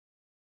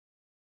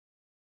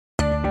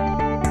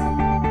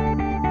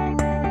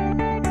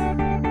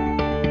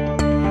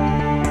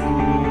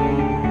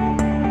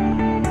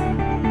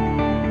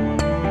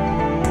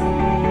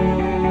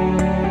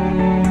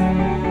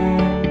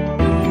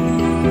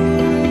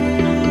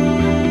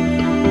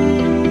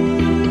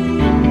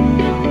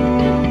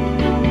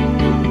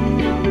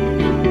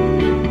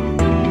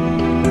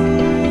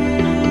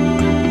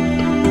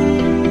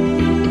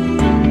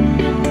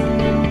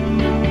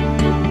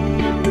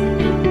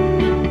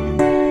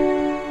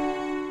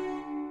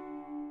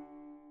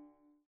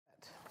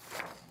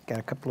Got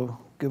a couple of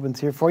good ones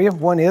here for you.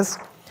 One is,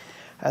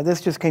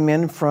 this just came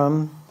in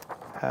from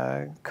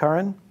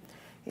Karan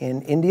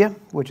in India,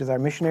 which is our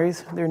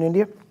missionaries there in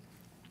India.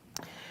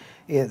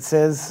 It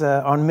says,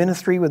 on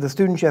ministry with the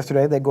students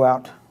yesterday, they go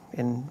out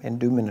and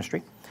do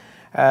ministry.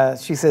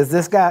 She says,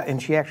 this guy,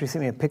 and she actually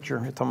sent me a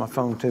picture, it's on my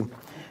phone too.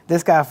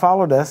 This guy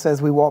followed us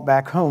as we walked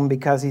back home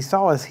because he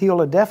saw us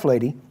heal a deaf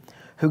lady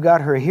who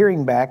got her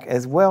hearing back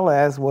as well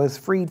as was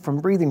freed from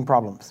breathing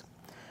problems.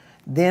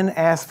 Then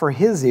asked for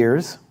his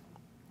ears.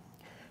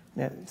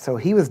 So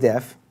he was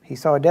deaf. He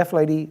saw a deaf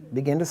lady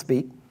begin to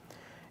speak,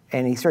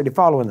 and he started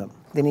following them.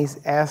 Then he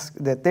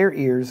asked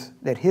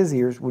that his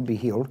ears would be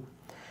healed.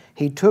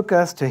 He took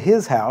us to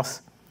his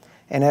house,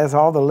 and as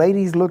all the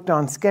ladies looked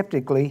on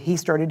skeptically, he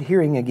started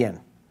hearing again.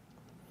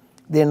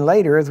 Then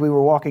later, as we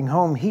were walking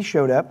home, he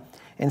showed up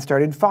and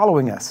started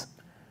following us.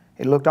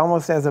 It looked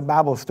almost as a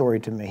Bible story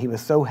to me. He was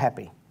so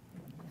happy.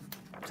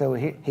 So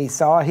he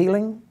saw a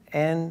healing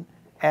and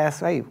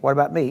asked, hey, what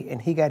about me?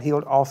 And he got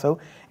healed also.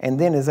 And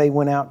then as they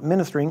went out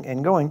ministering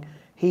and going,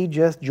 he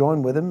just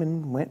joined with them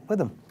and went with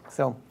them.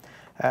 So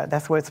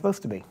that's what it's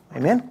supposed to be.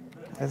 Amen?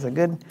 That's a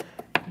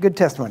good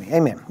testimony.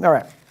 Amen. All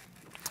right.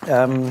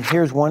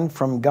 Here's one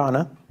from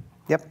Ghana.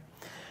 Yep.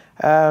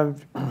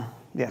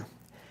 Yeah.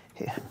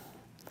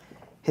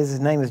 His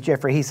name is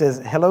Jeffrey. He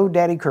says, hello,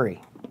 Daddy Curry.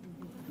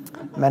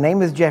 My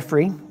name is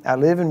Jeffrey. I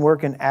live and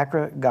work in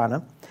Accra,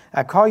 Ghana.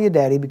 I call you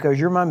Daddy because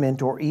you're my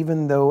mentor,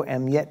 even though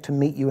I'm yet to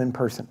meet you in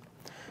person.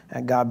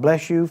 God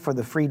bless you for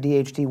the free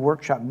DHT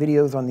workshop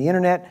videos on the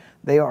internet.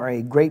 They are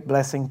a great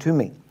blessing to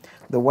me.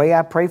 The way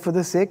I pray for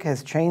the sick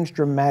has changed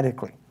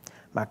dramatically.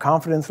 My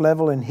confidence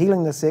level in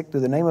healing the sick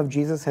through the name of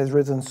Jesus has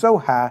risen so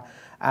high,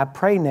 I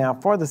pray now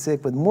for the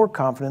sick with more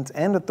confidence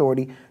and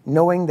authority,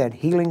 knowing that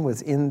healing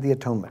was in the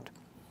atonement.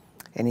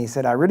 And he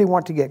said, I really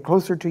want to get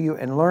closer to you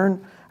and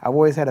learn. I've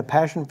always had a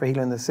passion for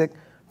healing the sick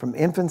from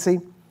infancy,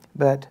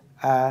 but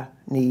I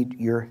need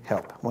your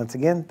help. Once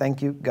again,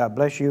 thank you. God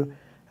bless you.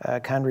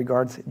 Kind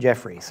regards,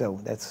 Jeffrey. So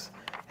that's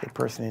a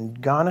person in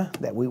Ghana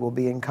that we will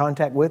be in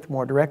contact with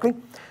more directly.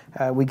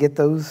 We get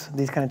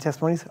these kind of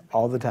testimonies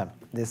all the time.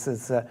 This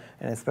is, and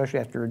especially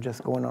after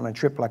just going on a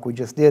trip like we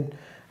just did,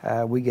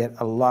 we get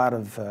a lot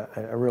of,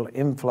 a real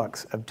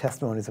influx of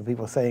testimonies of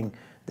people saying,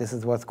 this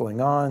is what's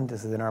going on,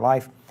 this is in our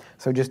life.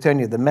 So just telling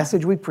you, the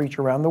message we preach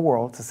around the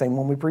world, it's the same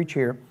one we preach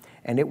here,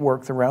 and it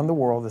works around the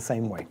world the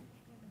same way.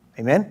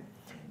 Amen?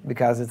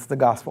 Because it's the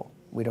gospel.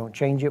 We don't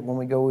change it when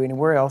we go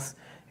anywhere else.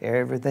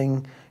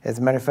 Everything, as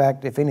a matter of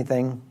fact, if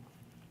anything,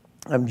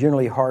 I'm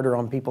generally harder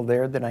on people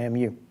there than I am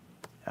you.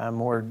 I'm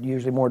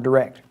usually more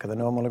direct because I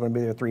know I'm only going to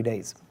be there 3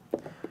 days.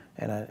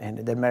 And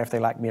it doesn't matter if they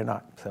like me or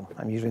not. So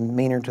I'm usually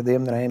meaner to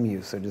them than I am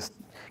you. So just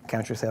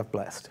count yourself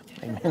blessed.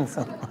 Amen.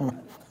 So,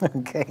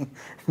 okay.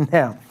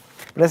 Now,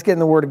 let's get in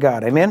the Word of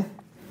God. Amen.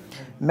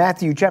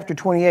 Matthew chapter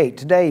 28.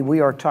 Today we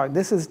are talking,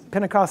 this is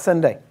Pentecost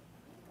Sunday.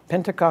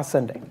 Pentecost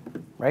Sunday,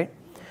 right?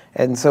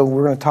 And so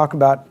we're going to talk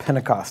about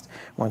Pentecost.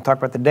 I want to talk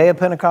about the day of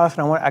Pentecost,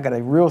 and I got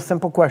a real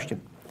simple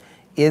question.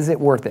 Is it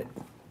worth it?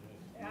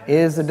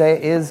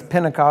 Is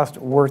Pentecost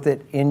worth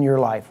it in your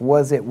life?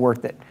 Was it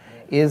worth it?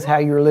 Is how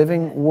you're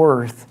living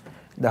worth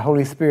the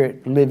Holy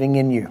Spirit living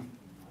in you,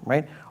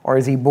 right? Or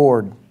is he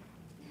bored?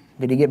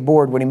 Did he get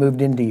bored when he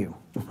moved into you,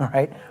 all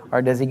right?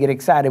 Or does he get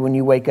excited when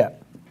you wake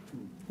up?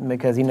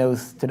 Because he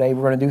knows today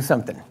we're going to do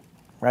something,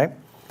 right?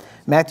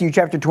 Matthew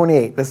chapter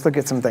 28. Let's look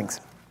at some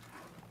things.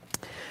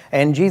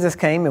 And Jesus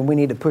came, and we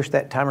need to push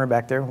that timer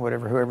back there,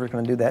 whoever's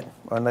going to do that,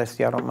 unless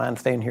y'all don't mind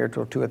staying here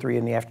till 2 or 3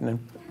 in the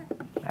afternoon.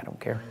 I don't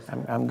care.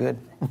 I'm good.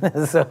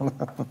 so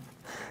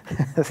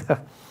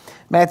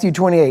Matthew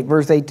 28,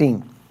 verse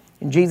 18.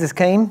 And Jesus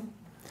came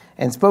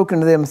and spoke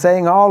unto them,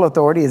 saying, all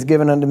authority is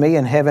given unto me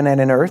in heaven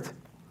and in earth.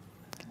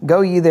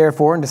 Go ye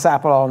therefore and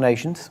disciple all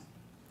nations,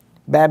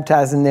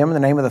 baptizing them in the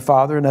name of the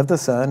Father and of the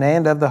Son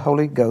and of the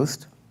Holy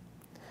Ghost,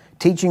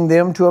 teaching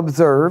them to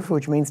observe,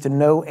 which means to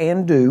know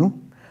and do,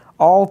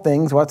 all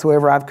things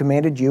whatsoever I've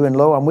commanded you, and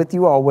lo, I'm with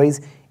you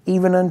always,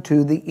 even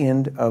unto the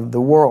end of the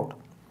world.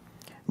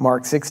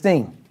 Mark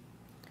 16,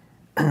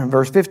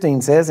 verse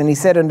 15 says, and he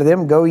said unto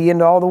them, go ye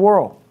into all the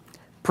world,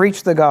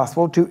 preach the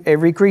gospel to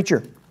every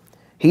creature.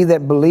 He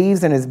that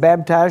believes and is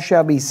baptized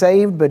shall be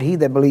saved, but he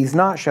that believes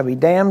not shall be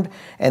damned,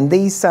 and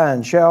these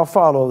signs shall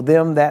follow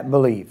them that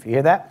believe. You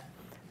hear that?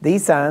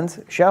 These signs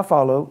shall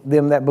follow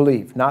them that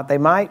believe. Not they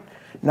might,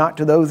 not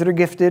to those that are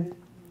gifted,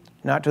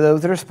 not to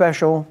those that are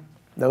special,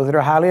 those that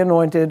are highly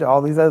anointed,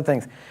 all these other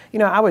things. You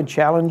know, I would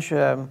challenge,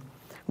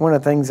 one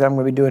of the things I'm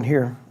going to be doing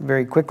here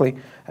very quickly,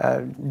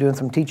 doing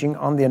some teaching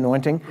on the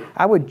anointing.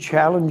 I would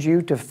challenge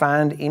you to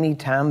find any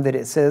time that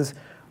it says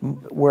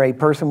where a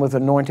person was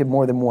anointed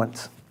more than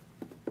once.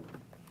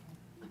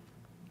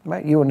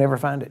 Right? You will never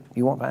find it.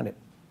 You won't find it.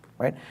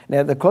 Right?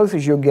 Now, the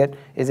closest you'll get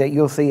is that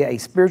you'll see a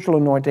spiritual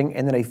anointing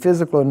and then a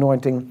physical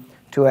anointing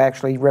to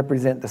actually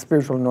represent the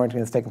spiritual anointing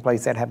that's taking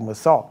place. That happened with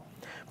Saul.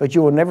 But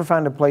you will never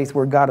find a place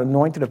where God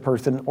anointed a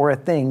person or a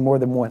thing more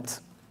than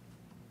once.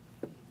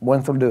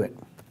 Once will do it.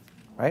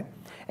 Right?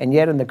 And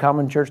yet in the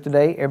common church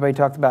today, everybody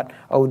talks about,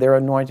 oh, they're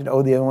anointed.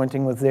 Oh, the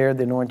anointing was there.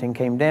 The anointing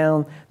came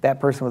down. That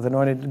person was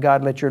anointed.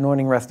 God, let your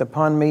anointing rest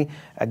upon me.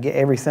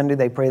 Every Sunday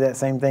they pray that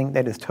same thing.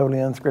 That is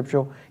totally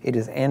unscriptural. It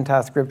is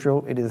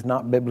anti-scriptural. It is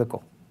not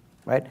biblical,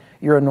 right?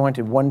 You're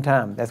anointed one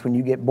time. That's when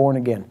you get born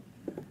again.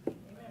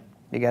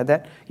 You got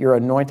that? You're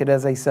anointed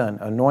as a son,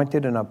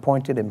 anointed and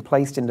appointed and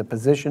placed into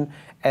position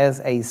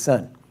as a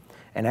son.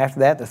 And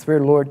after that, the Spirit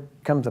of the Lord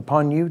comes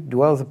upon you,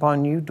 dwells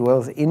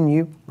in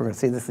you. We're going to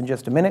see this in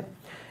just a minute.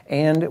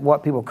 And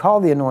what people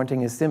call the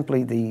anointing is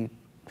simply the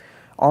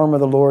arm of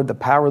the Lord, the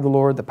power of the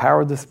Lord, the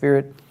power of the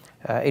Spirit.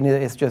 And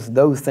it's just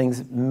those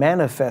things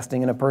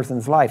manifesting in a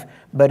person's life,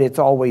 but it's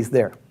always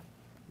there,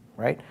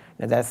 right?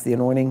 Now that's the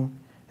anointing.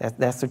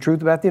 That's the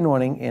truth about the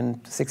anointing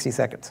in 60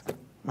 seconds,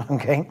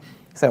 okay?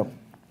 So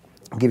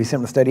I'll give you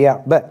something to study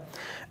out. But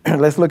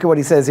let's look at what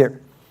he says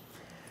here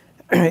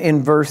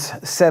in verse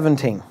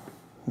 17.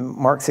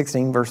 Mark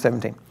 16, verse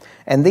 17.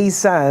 And these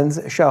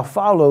signs shall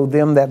follow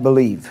them that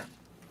believe.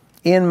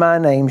 In my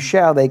name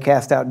shall they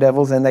cast out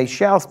devils, and they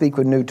shall speak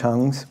with new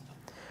tongues.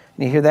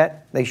 You hear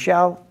that? They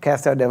shall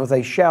cast out devils.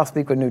 They shall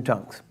speak with new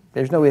tongues.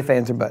 There's no ifs,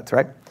 ands, or buts,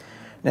 right?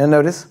 Now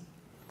notice,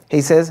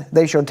 he says,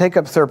 they shall take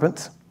up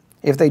serpents.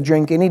 If they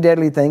drink any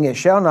deadly thing, it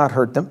shall not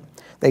hurt them.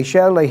 They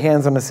shall lay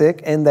hands on the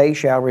sick, and they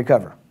shall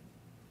recover.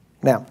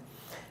 Now,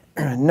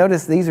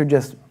 notice these are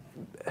just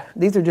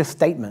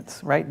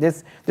statements, right?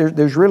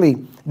 There's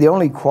really, the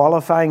only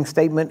qualifying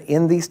statement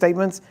in these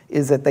statements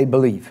is that they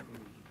believe.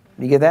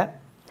 You get that?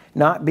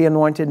 Not be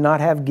anointed,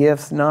 not have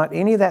gifts, not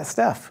any of that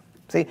stuff.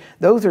 See,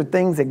 those are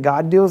things that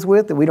God deals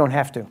with that we don't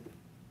have to,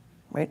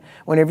 right?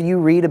 Whenever you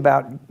read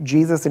about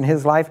Jesus and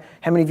his life,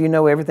 how many of you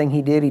know everything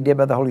he did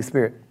by the Holy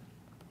Spirit?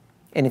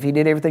 And if he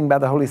did everything by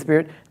the Holy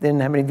Spirit, then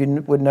how many of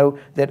you would know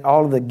that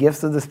all of the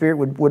gifts of the Spirit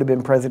would have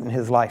been present in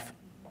his life?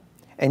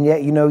 And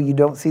yet, you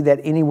don't see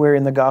that anywhere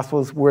in the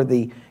Gospels where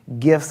the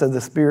gifts of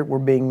the Spirit were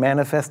being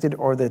manifested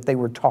or that they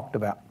were talked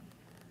about.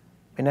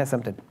 Isn't that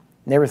something?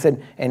 Never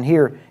said, and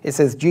here it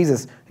says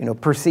Jesus,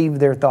 perceived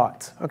their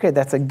thoughts. Okay,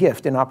 that's a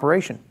gift in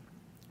operation.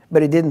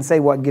 But it didn't say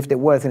what gift it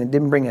was, and it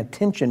didn't bring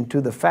attention to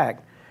the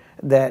fact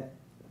that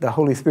the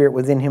Holy Spirit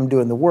was in him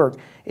doing the work.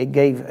 It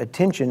gave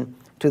attention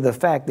to the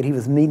fact that he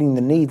was meeting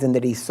the needs and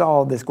that he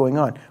saw this going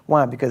on.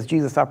 Why? Because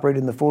Jesus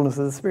operated in the fullness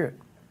of the Spirit.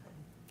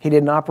 He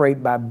didn't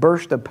operate by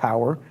burst of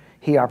power.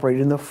 He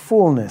operated in the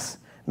fullness,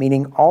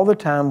 meaning all the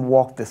time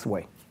walk this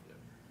way,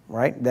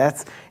 right?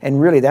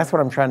 And really that's what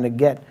I'm trying to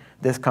get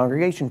this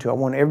congregation to. I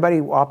want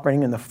everybody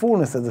operating in the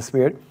fullness of the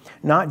Spirit,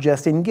 not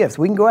just in gifts.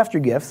 We can go after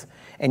gifts,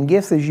 and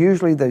gifts is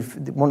usually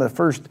one of the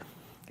first,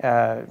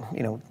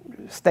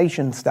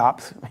 station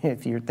stops,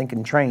 if you're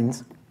thinking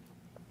trains,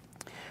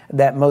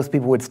 that most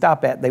people would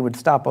stop at. They would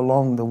stop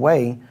along the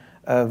way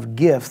of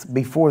gifts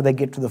before they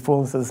get to the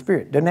fullness of the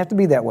Spirit. Doesn't have to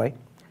be that way.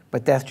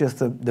 But that's just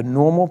the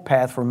normal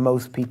path for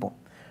most people.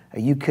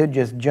 You could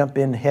just jump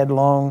in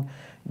headlong,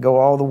 go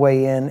all the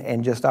way in,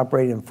 and just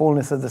operate in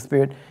fullness of the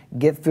Spirit,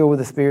 get filled with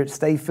the Spirit,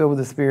 stay filled with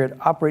the Spirit,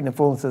 operate in the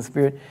fullness of the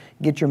Spirit,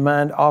 get your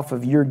mind off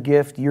of your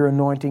gift, your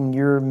anointing,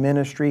 your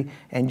ministry,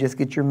 and just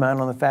get your mind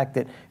on the fact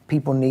that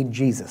people need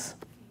Jesus.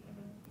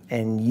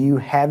 And you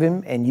have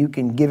him, and you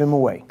can give him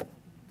away.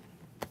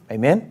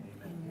 Amen?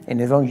 And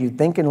as long as you're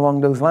thinking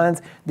along those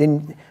lines,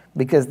 then...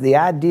 Because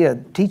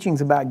the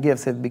teachings about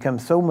gifts have become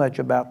so much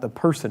about the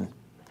person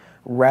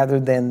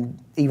rather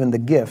than even the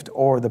gift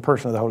or the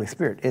person of the Holy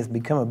Spirit. It's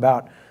become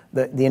about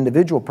the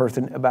individual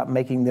person, about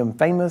making them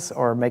famous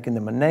or making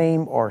them a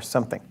name or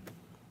something.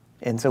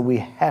 And so we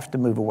have to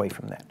move away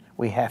from that.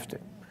 We have to.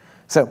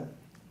 So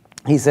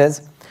he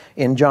says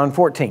in John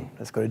 14,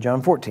 let's go to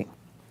John 14.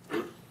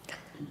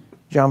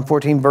 John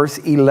 14, verse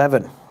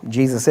 11,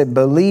 Jesus said,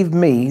 believe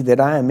me that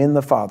I am in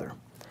the Father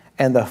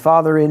and the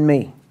Father in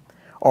me.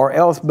 Or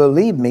else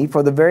believe me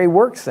for the very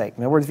work's sake.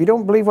 In other words, if you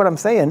don't believe what I'm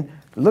saying,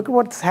 look at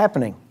what's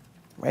happening,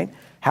 right?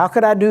 How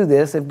could I do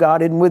this if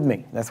God isn't with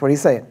me? That's what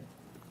he's saying.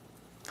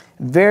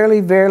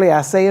 Verily, verily,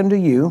 I say unto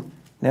you,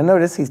 now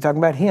notice he's talking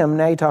about him,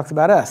 now he talks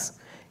about us.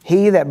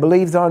 He that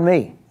believes on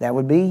me, that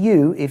would be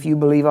you if you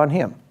believe on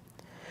him.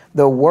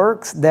 The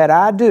works that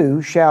I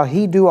do shall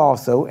he do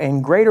also,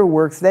 and greater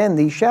works than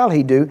these shall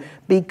he do,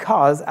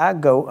 because I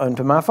go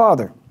unto my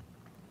Father.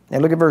 Now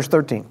look at verse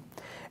 13.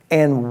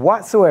 And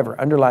whatsoever,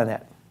 underline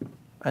that.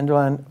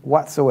 Underline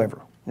whatsoever.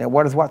 Now,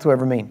 what does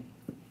whatsoever mean?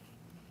 It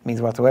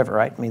means whatsoever,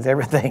 right? It means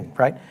everything,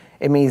 right?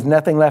 It means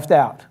nothing left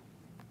out.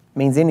 It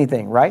means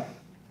anything, right?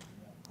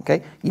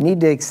 Okay? You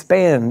need to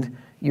expand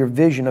your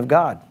vision of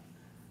God.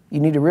 You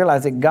need to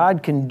realize that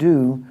God can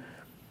do,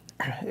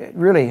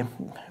 really, I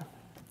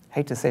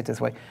hate to say it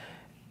this way,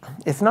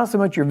 it's not so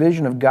much your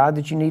vision of God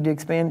that you need to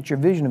expand, it's your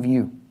vision of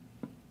you.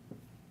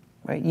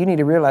 Right? You need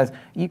to realize,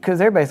 because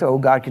everybody says, oh,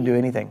 God can do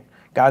anything.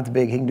 God's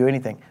big, he can do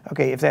anything.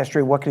 Okay, if that's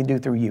true, what can he do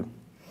through you?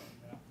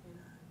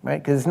 Right?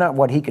 Because it's not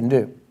what he can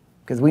do.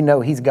 Because we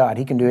know he's God,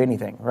 he can do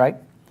anything, right?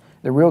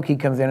 The real key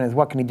comes in is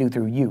what can he do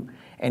through you?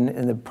 And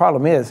the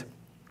problem is,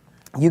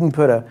 you can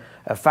put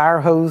a fire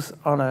hose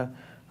on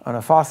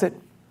a faucet,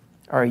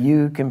 or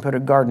you can put a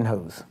garden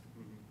hose.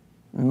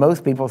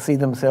 Most people see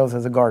themselves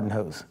as a garden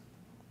hose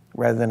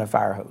rather than a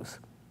fire hose.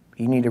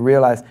 You need to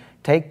realize,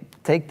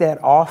 take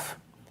that off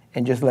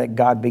and just let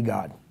God be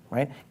God,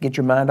 right? Get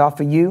your mind off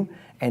of you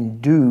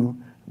and do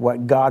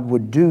what God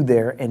would do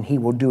there, and he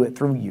will do it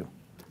through you,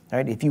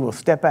 right? If you will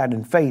step out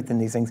in faith in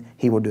these things,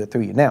 he will do it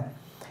through you. Now,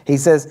 he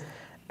says,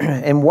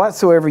 and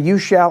whatsoever you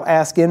shall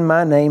ask in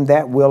my name,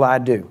 that will I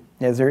do.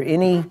 Now, is there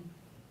any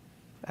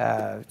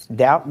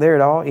doubt there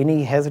at all?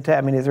 Any hesitate?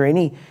 I mean, is there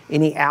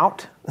any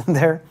out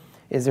there?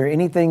 Is there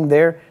anything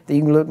there that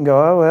you can look and go,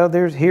 oh,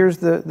 well, here's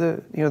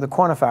the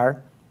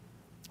quantifier.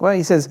 Well,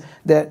 he says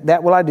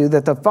that will I do,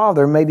 that the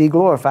Father may be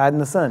glorified in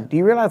the Son. Do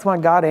you realize why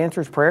God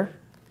answers prayer?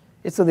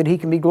 It's so that he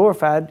can be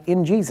glorified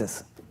in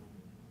Jesus.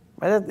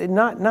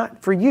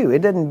 Not for you.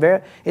 It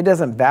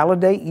doesn't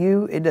validate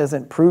you. It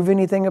doesn't prove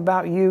anything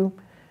about you.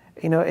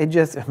 It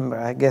just,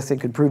 I guess it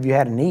could prove you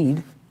had a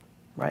need,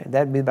 right?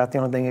 That'd be about the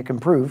only thing it can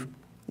prove.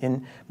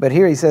 But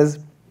here he says,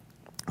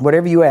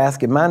 whatever you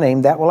ask in my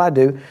name, that will I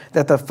do,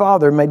 that the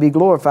Father may be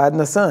glorified in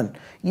the Son.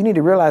 You need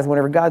to realize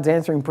whenever God's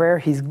answering prayer,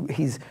 he's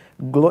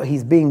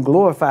being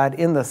glorified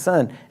in the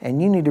Son.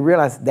 And you need to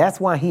realize that's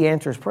why he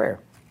answers prayer.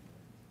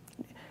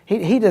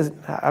 He does,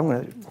 I'm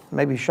going to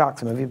maybe shock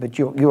some of you, but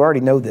you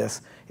already know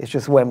this. It's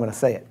just the way I'm going to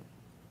say it.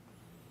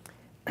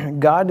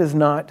 God does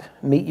not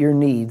meet your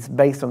needs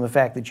based on the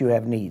fact that you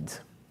have needs.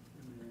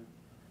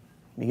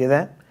 You get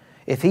that?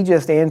 If he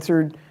just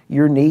answered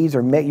your needs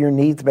or met your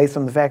needs based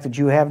on the fact that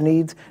you have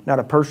needs, not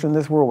a person in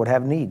this world would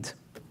have needs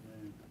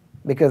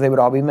because they would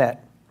all be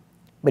met.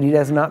 But he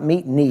does not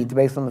meet needs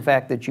based on the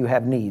fact that you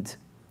have needs.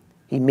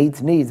 He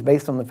meets needs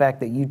based on the fact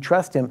that you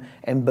trust him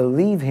and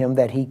believe him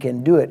that he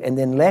can do it, and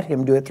then let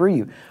him do it through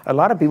you. A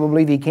lot of people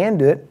believe he can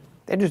do it.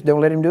 They just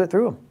don't let him do it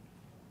through them.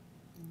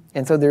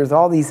 And so there's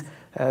all these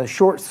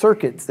short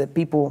circuits that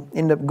people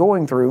end up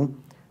going through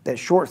that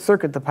short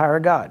circuit the power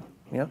of God.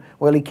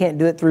 Well, he can't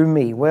do it through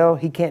me. Well,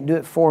 he can't do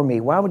it for me.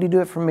 Why would he do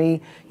it for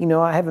me?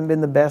 I haven't been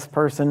the best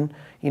person.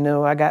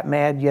 I got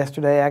mad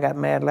yesterday. I got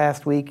mad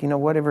last week.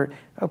 Whatever.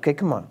 Okay,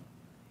 come on.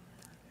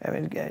 I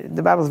mean,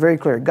 the Bible's very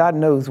clear. God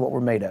knows what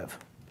we're made of,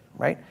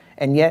 right?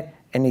 And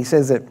he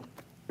says that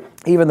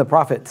even the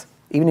prophets,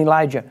 even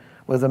Elijah,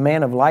 was a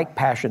man of like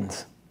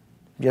passions,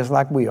 just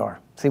like we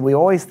are. See, we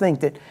always think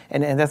that,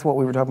 and that's what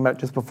we were talking about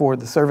just before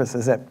the service,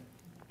 is that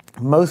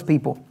most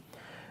people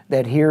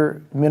that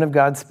hear men of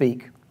God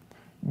speak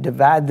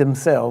divide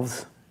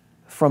themselves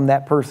from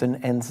that person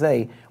and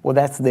say, well,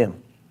 that's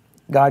them.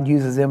 God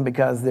uses them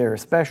because they're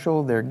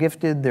special, they're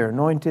gifted, they're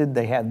anointed,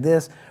 they have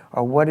this,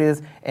 or what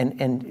is.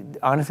 And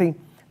honestly,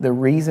 the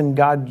reason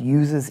God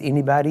uses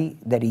anybody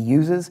that he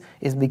uses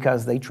is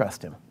because they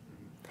trust him.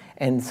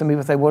 And some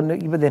people say, well, no,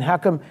 but then how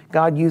come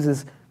God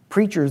uses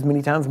preachers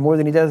many times more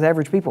than he does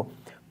average people?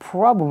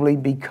 Probably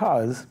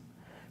because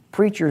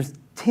preachers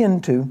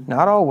tend to,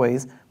 not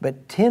always,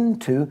 but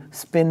tend to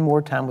spend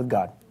more time with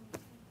God.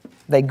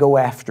 They go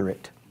after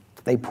it.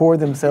 They pour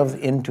themselves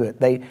into it.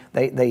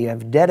 They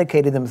have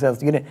dedicated themselves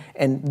to get it.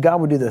 And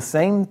God would do the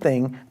same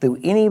thing through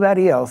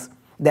anybody else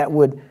that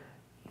would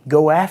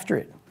go after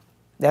it.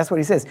 That's what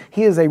he says.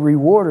 He is a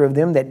rewarder of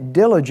them that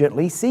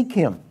diligently seek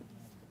him.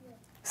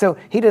 So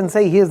he doesn't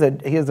say he is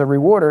a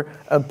rewarder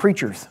of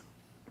preachers.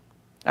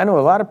 I know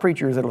a lot of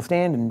preachers that'll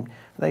stand and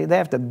they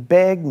have to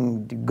beg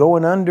and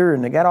going under,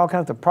 and they got all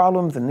kinds of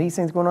problems and these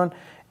things going on.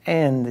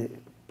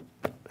 And,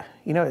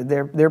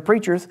 they're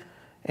preachers.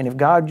 And if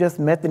God just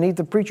met the needs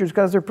of preachers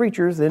because they're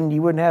preachers, then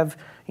you wouldn't have,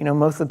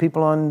 most of the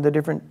people on the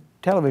different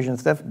television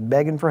stuff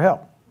begging for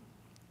help.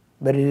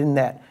 But it isn't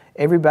that.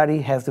 Everybody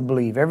has to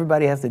believe.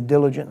 Everybody has to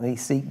diligently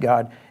seek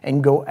God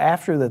and go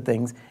after the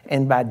things.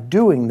 And by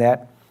doing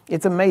that,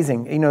 it's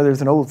amazing.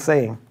 There's an old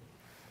saying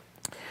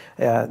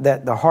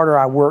that the harder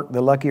I work,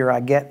 the luckier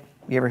I get.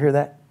 You ever hear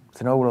that? It's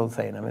an old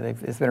saying. I mean,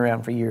 it's been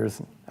around for years.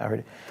 I heard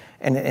it.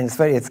 And it's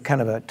funny. It's kind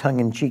of a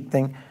tongue-in-cheek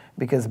thing,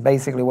 because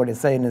basically what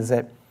it's saying is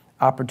that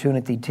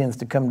opportunity tends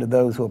to come to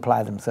those who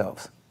apply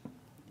themselves.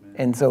 Amen.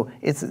 And so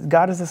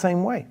God is the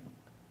same way.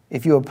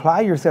 If you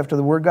apply yourself to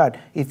the Word of God,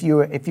 if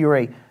you're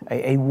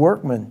a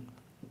workman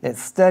that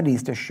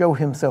studies to show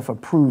himself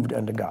approved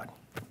unto God.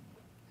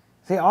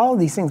 See, all of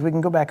these things, we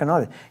can go back on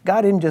all this.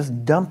 God isn't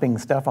just dumping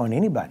stuff on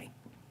anybody.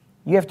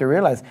 You have to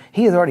realize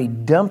he has already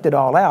dumped it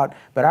all out,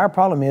 but our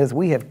problem is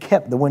we have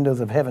kept the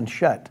windows of heaven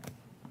shut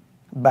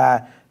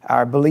by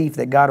our belief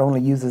that God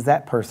only uses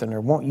that person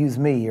or won't use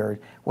me or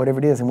whatever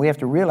it is. And we have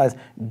to realize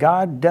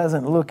God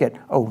doesn't look at,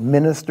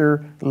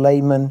 minister,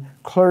 layman,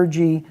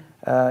 clergy,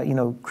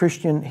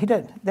 Christian.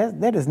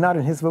 That is not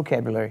in his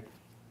vocabulary.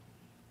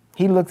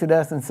 He looks at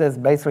us and says,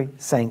 basically,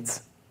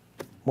 saints.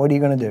 What are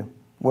you going to do?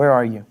 Where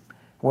are you?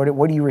 What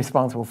are you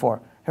responsible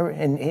for?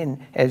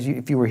 And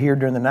if you were here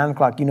during the 9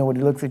 o'clock, you know what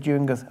he looks at you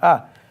and goes,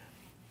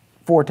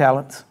 4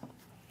 talents,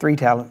 3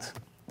 talents,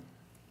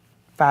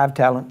 5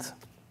 talents.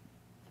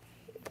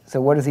 So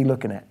what is he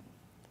looking at?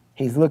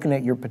 He's looking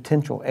at your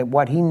potential, at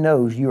what he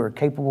knows you are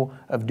capable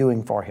of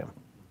doing for him.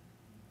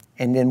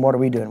 And then what are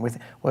we doing?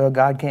 Well,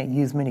 God can't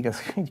use me. And he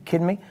goes, are you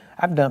kidding me?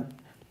 I've dumped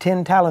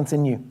 10 talents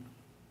in you.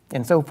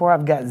 And so far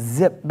I've got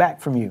zipped back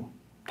from you.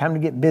 Time to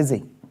get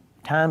busy.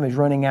 Time is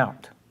running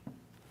out.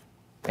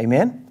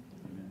 Amen?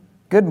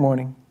 Good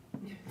morning.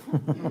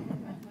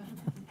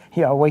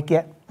 Y'all awake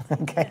yet?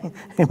 Okay.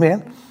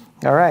 Amen?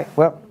 All right.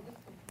 Well,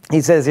 he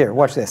says here,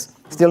 watch this.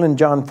 Still in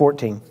John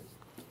 14.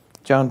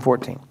 John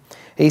 14.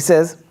 He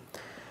says,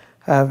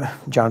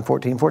 John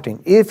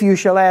 14:14. If you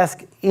shall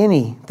ask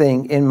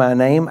anything in my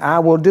name, I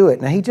will do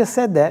it. Now, he just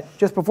said that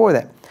just before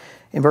that.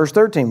 In verse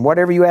 13,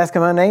 whatever you ask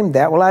in my name,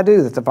 that will I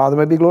do, that the Father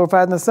may be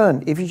glorified in the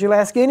Son. If you shall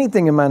ask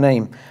anything in my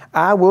name,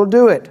 I will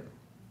do it.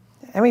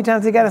 How many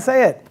times he got to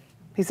say it?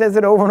 He says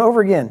it over and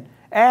over again.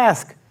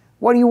 Ask.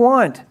 What do you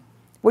want?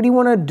 What do you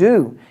want to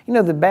do? You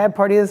know, the bad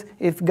part is,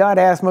 if God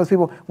asks most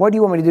people, what do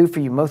you want me to do for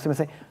you? Most of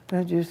them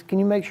say, just, can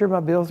you make sure my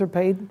bills are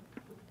paid?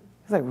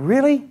 It's like,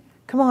 really?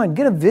 Come on,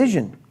 get a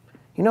vision.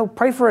 You know,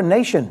 pray for a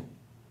nation.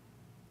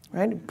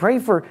 Right? Pray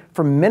for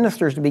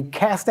ministers to be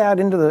cast out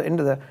into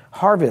the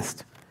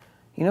harvest.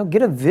 You know,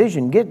 get a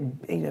vision.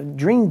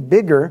 Dream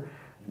bigger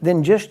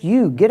than just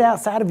you. Get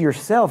outside of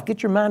yourself.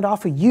 Get your mind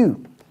off of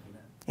you.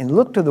 And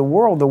look to the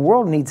world. The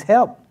world needs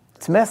help.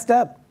 It's messed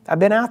up. I've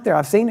been out there.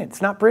 I've seen it.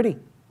 It's not pretty.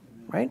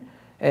 Right?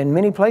 And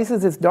many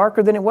places it's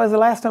darker than it was the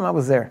last time I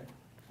was there.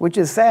 Which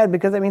is sad,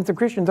 because that means the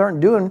Christians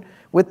aren't doing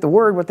with the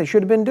Word what they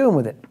should have been doing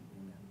with it.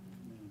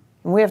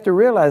 And we have to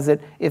realize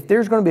that if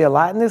there's going to be a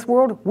light in this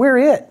world, we're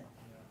it.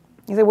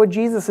 You say, well,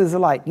 Jesus is the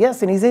light.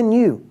 Yes, and He's in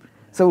you.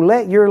 So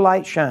let your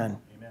light shine.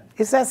 Amen.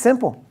 It's that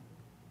simple.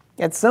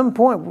 At some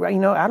point, you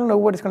know, I don't know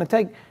what it's going to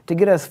take to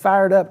get us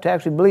fired up to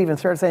actually believe and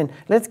start saying,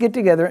 let's get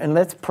together and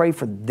let's pray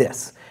for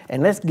this.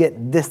 And let's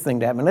get this thing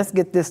to happen. Let's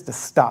get this to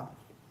stop.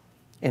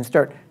 And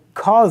start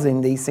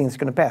causing these things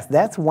to pass.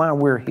 That's why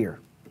we're here.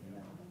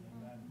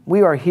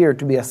 We are here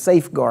to be a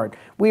safeguard.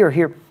 We are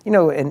here, you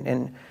know,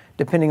 and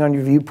depending on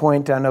your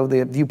viewpoint, I know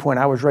the viewpoint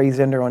I was raised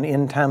under on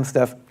end time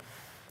stuff,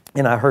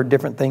 and I heard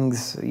different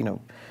things, you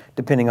know,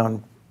 depending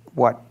on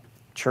what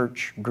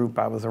church group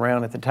I was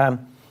around at the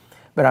time.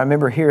 But I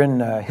remember hearing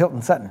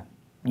Hilton Sutton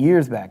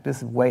years back. This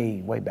is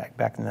way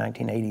back in the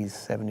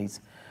 1980s, 70s,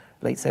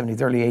 late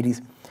 70s, early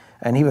 80s.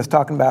 And he was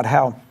talking about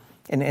how,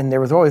 and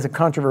there was always a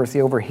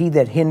controversy over he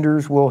that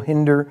hinders will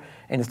hinder.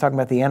 And it's talking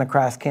about the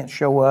Antichrist can't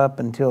show up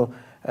until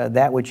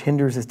that which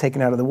hinders is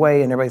taken out of the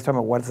way. And everybody's talking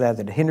about what is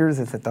that hinders?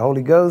 Is it the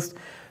Holy Ghost?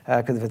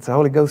 Because if it's the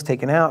Holy Ghost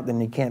taken out,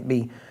 then you can't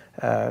be,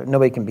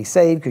 nobody can be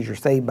saved because you're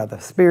saved by the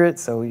Spirit.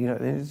 So, you know,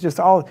 it's just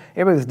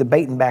everybody was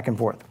debating back and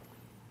forth.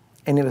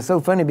 And it was so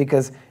funny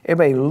because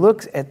everybody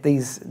looks at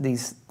these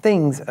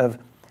things of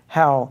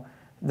how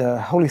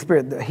the Holy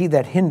Spirit, he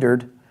that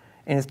hindered,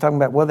 and it's talking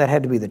about, well, that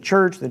had to be the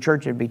church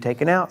had to be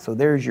taken out, so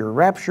there's your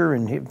rapture,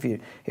 and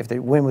if they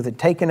went with it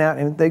taken out,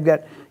 and they've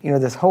got, you know,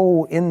 this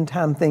whole end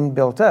time thing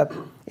built up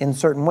in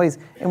certain ways.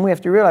 And we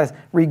have to realize,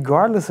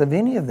 regardless of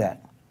any of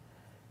that,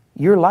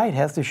 your light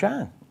has to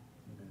shine,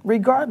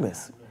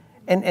 regardless.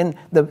 And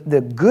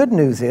the good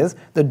news is,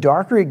 the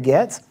darker it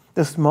gets,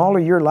 the smaller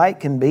your light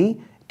can be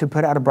to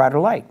put out a brighter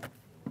light,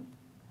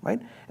 right?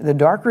 And the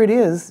darker it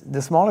is,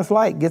 the smallest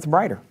light gets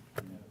brighter.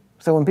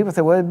 So when people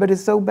say, well, but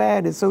it's so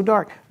bad, it's so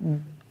dark,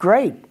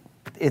 great.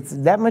 It's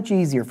that much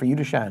easier for you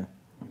to shine,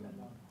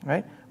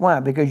 right?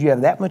 Why? Because you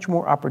have that much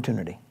more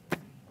opportunity.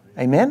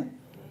 Amen?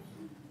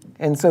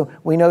 And so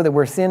we know that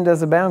where sin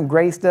does abound,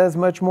 grace does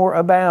much more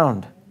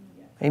abound.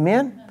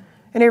 Amen?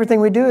 And everything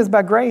we do is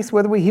by grace,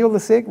 whether we heal the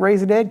sick,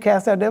 raise the dead,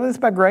 cast out devils, it's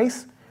by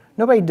grace.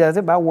 Nobody does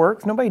it by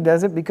works. Nobody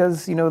does it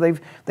because, you know,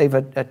 they've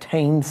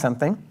attained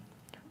something.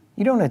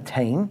 You don't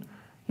attain.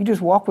 You just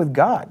walk with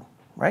God,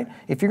 right?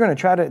 If you're going to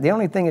try to, the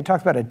only thing it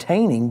talks about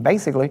attaining,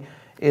 basically,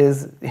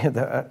 is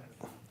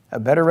a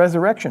better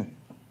resurrection.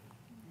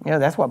 You know,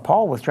 that's what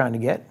Paul was trying to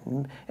get.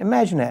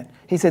 Imagine that.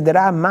 He said that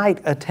I might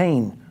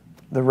attain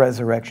the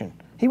resurrection.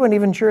 He wasn't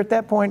even sure at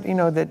that point, you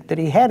know, that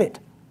he had it.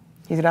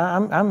 He said,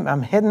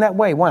 I'm heading that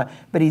way. Why?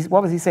 But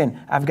what was he saying?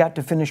 I've got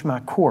to finish my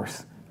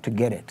course to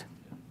get it.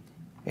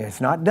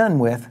 It's not done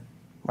with,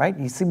 right?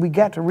 You see, we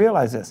got to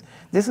realize this.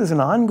 This is an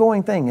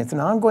ongoing thing. It's an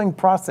ongoing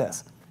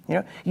process. You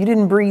know, you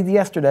didn't breathe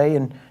yesterday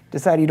and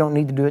decide you don't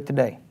need to do it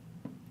today.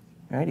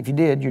 Right? If you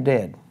did, you're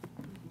dead.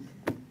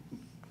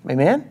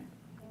 Amen?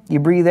 You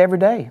breathe every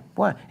day.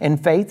 Why?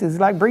 And faith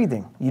is like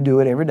breathing. You do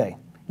it every day.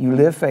 You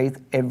live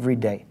faith every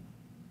day.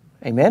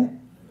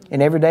 Amen?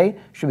 And every day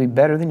should be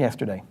better than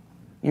yesterday.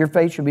 Your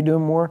faith should be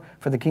doing more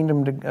for the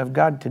kingdom of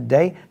God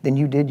today than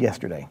you did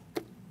yesterday.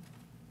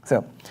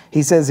 So,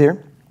 he says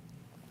here,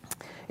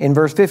 in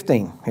verse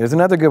 15, here's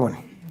another good one.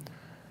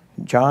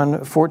 John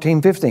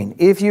 14:15.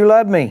 If you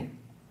love me,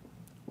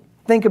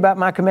 think about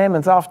my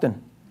commandments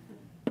often.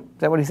 Is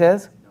that what he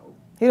says? No.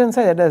 He doesn't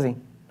say that, does he?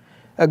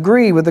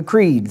 Agree with the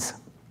creeds.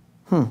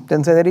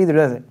 Doesn't say that either,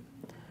 does it?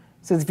 It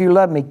says, if you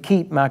love me,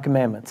 keep my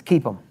commandments.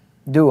 Keep them.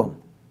 Do them.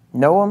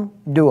 Know them.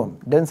 Do them.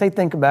 Doesn't say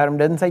think about them.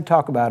 Doesn't say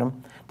talk about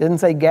them. Doesn't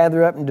say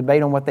gather up and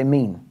debate on what they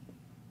mean.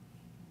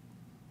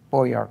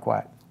 Boy, you are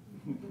quiet.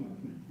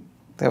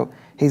 So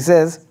he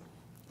says,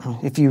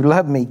 if you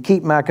love me,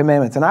 keep my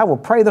commandments. And I will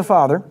pray the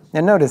Father.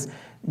 And notice,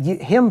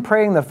 him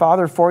praying the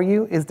Father for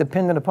you is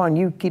dependent upon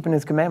you keeping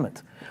his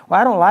commandments. Well,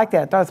 I don't like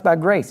that. I thought it's by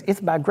grace.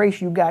 It's by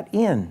grace you got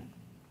in.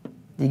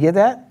 Do you get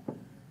that?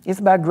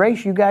 It's by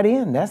grace you got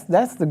in.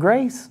 That's the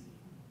grace.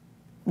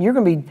 You're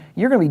going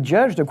to be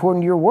judged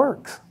according to your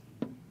works.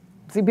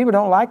 See, people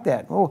don't like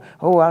that.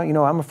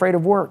 I'm afraid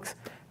of works.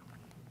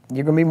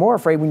 You're going to be more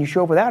afraid when you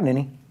show up without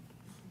any.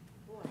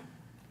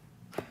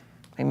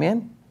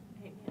 Amen?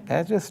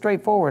 That's just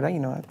straightforward.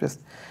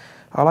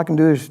 All I can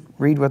do is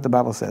read what the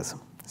Bible says.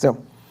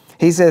 So,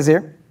 he says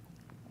here,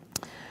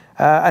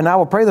 and I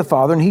will pray the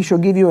Father, and he shall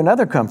give you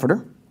another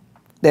comforter,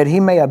 that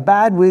he may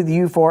abide with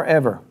you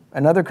forever.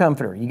 Another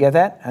comforter. You get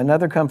that?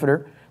 Another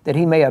comforter, that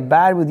he may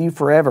abide with you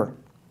forever.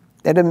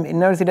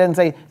 Notice he doesn't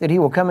say that he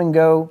will come and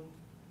go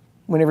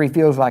whenever he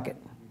feels like it.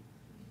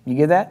 You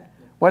get that?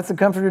 What's the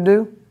comforter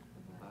do?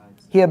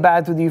 He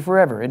abides with you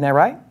forever. Isn't that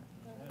right?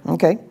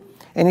 Okay.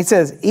 And he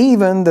says,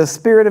 even the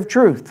Spirit of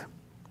truth,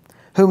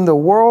 whom the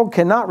world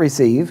cannot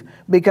receive,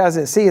 because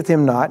it seeth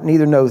him not,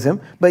 neither knows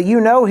him, but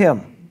you know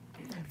him,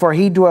 for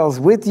he dwells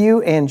with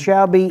you and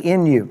shall be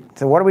in you.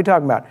 So what are we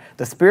talking about?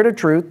 The Spirit of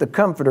truth, the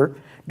comforter,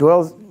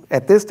 dwelt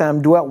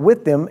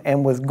with them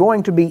and was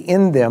going to be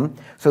in them.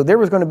 So there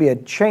was going to be a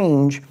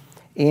change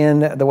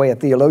in the way a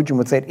theologian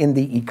would say it, in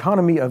the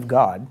economy of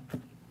God,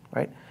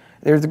 right?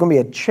 There's going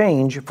to be a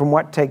change from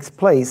what takes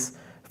place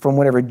from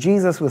whenever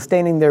Jesus was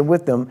standing there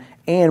with them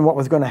and what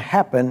was going to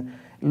happen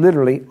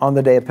literally on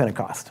the day of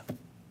Pentecost.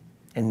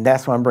 And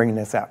that's why I'm bringing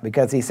this out,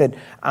 because he said,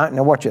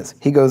 now watch this.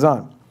 He goes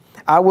on,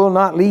 I will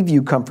not leave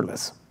you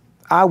comfortless.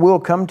 I will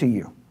come to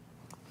you.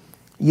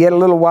 Yet a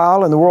little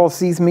while, and the world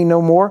sees me no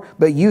more,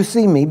 but you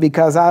see me,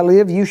 because I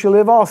live, you shall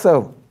live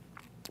also.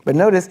 But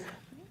notice,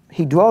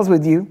 he dwells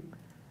with you,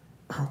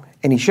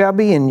 and he shall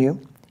be in you.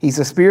 He's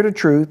the Spirit of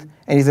truth,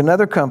 and he's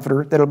another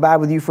comforter that'll abide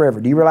with you forever.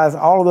 Do you realize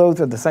all of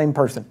those are the same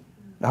person,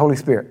 the Holy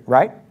Spirit,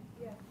 right?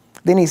 Yeah.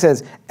 Then he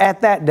says,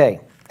 at that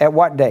day. At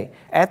what day?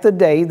 At the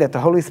day that the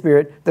Holy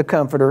Spirit, the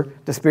comforter,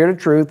 the Spirit of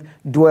truth,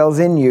 dwells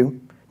in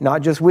you,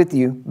 not just with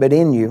you, but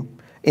in you.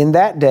 In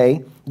that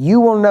day,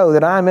 you will know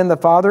that I am in the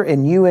Father,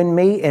 and you in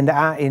me, and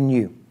I in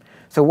you.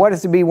 So what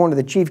is to be one of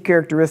the chief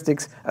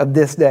characteristics of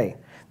this day?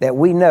 That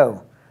we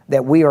know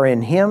that we are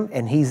in him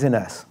and he's in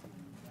us.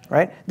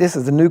 Right? This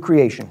is a new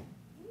creation.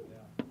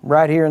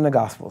 Right here in the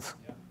Gospels.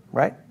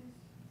 Right?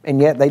 And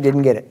yet they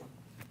didn't get it.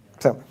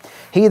 So,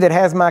 he that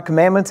has my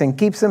commandments and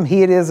keeps them,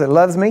 he it is that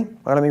loves me.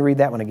 Well, let me read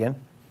that one again.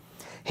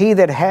 He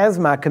that has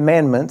my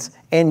commandments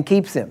and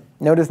keeps them.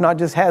 Notice not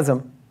just has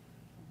them,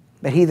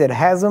 but he that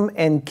has them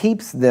and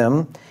keeps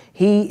them,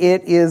 he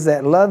it is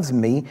that loves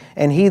me,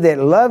 and he that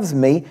loves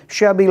me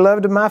shall be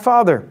loved of my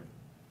Father.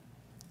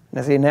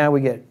 Now see, now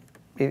we get,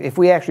 if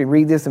we actually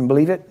read this and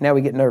believe it, now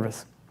we get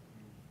nervous.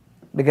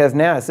 Because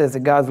now it says that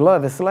God's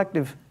love is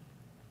selective.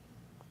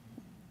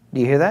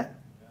 Do you hear that?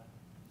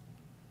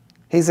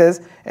 He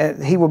says,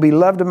 he will be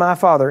loved of my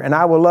Father, and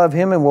I will love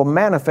him and will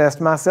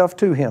manifest myself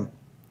to him.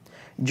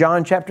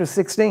 John chapter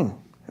 16,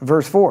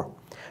 verse 4.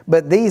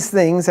 But these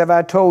things have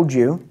I told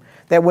you,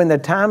 that when the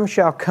time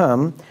shall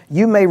come,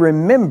 you may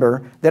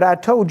remember that I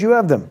told you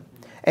of them.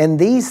 And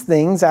these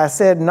things I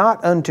said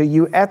not unto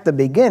you at the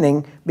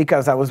beginning,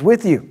 because I was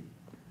with you.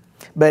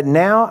 But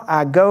now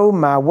I go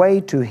my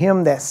way to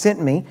him that sent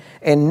me,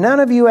 and none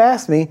of you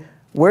ask me,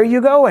 where are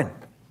you going?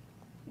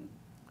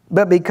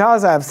 But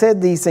because I've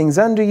said these things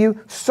unto you,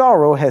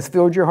 sorrow has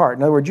filled your heart.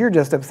 In other words, you're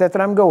just upset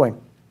that I'm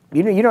going.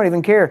 You don't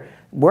even care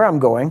where I'm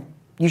going.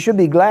 You should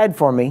be glad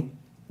for me,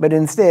 but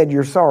instead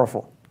you're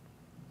sorrowful.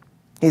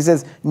 He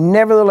says,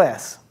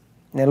 nevertheless,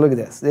 now look at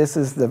this. This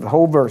is the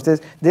whole verse.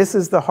 This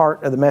is the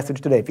heart of the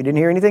message today. If you didn't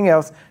hear anything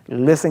else,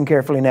 listen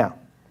carefully now.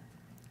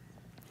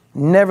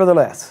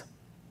 Nevertheless,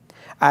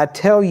 I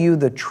tell you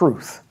the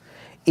truth.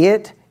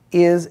 It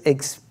is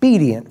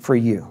expedient for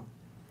you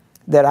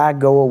that I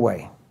go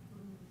away.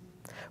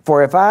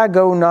 For if I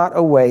go not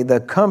away, the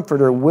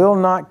Comforter will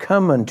not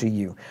come unto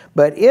you.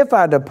 But if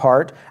I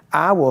depart,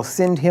 I will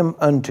send him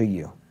unto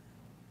you.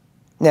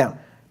 Now,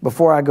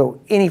 before I go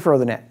any further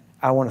than that,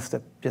 I want us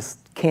to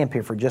just camp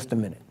here for just a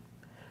minute.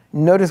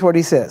 Notice what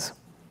he says.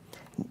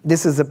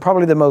 This is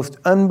probably the most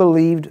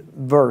unbelieved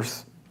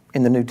verse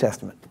in the New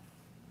Testament.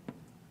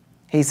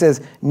 He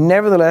says,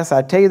 nevertheless,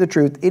 I tell you the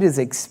truth, it is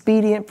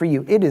expedient for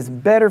you. It is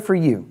better for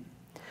you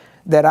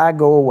that I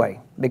go away.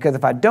 Because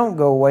if I don't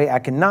go away, I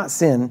cannot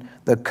send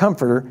the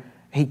Comforter.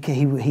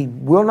 He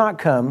will not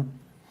come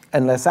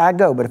unless I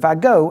go. But if I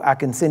go, I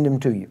can send him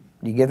to you.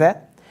 Do you get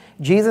that?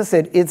 Jesus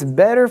said, it's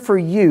better for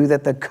you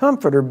that the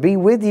Comforter be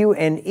with you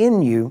and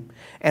in you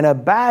and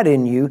abide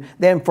in you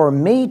than for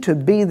me to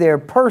be there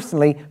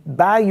personally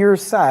by your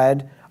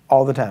side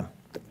all the time.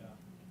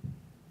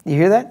 You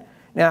hear that?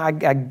 Now, I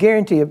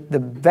guarantee you the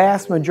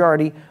vast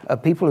majority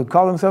of people who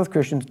call themselves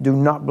Christians do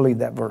not believe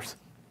that verse.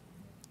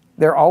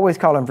 They're always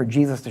calling for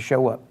Jesus to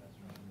show up.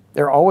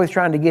 They're always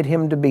trying to get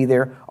him to be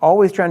there,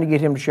 always trying to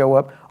get him to show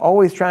up,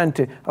 always trying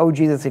to, oh,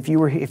 Jesus, if you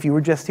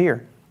were just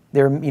here.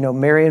 They're,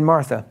 Mary and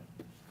Martha.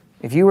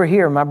 If you were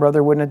here, my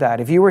brother wouldn't have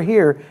died. If you were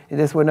here,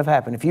 this wouldn't have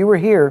happened. If you were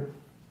here,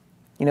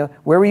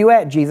 where were you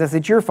at, Jesus?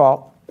 It's your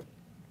fault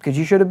because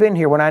you should have been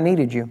here when I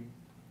needed you.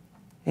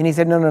 And he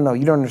said, no,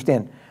 you don't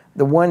understand.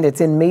 The one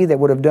that's in me that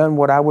would have done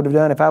what I would have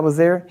done if I was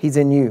there, he's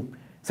in you.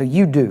 So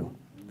you do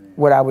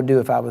what I would do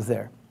if I was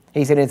there.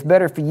 He said, it's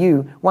better for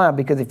you. Why?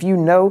 Because if you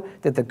know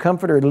that the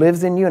Comforter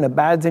lives in you and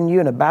abides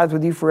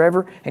with you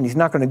forever, and he's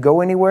not going to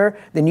go anywhere,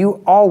 then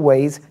you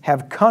always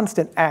have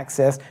constant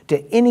access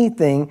to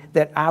anything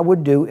that I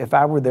would do if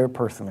I were there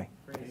personally.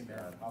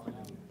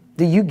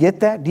 Do you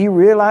get that? Do you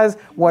realize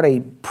what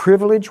a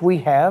privilege we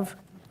have?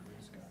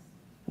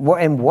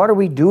 And what are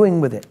we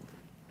doing with it?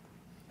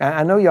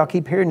 I know y'all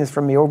keep hearing this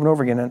from me over and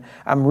over again, and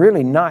I'm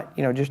really not,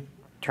 just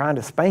trying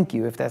to spank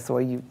you if that's the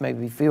way you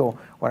maybe feel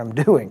what I'm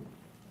doing.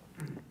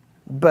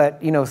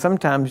 But,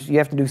 sometimes you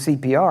have to do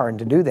CPR, and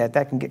to do that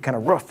can get kind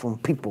of rough on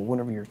people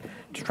whenever you're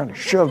just trying to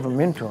shove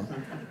them into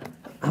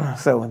them.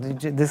 So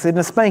this isn't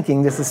a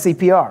spanking, this is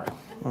CPR,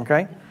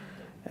 okay?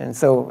 And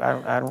so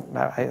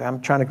I'm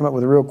trying to come up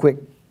with a real quick,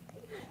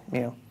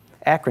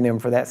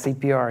 acronym for that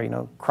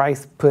CPR,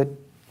 Christ put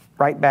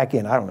right back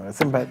in. I don't know,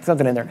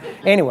 something in there.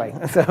 Anyway,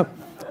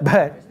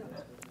 but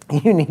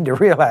you need to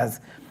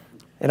realize,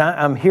 and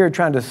I'm here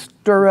trying to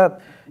stir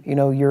up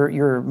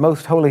your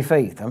most holy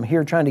faith. I'm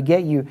here trying to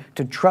get you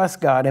to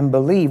trust God and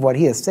believe what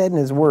he has said in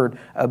his word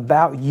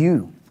about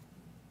you,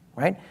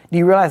 right? Do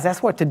you realize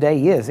that's what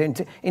today is?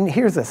 And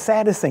here's the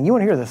saddest thing. You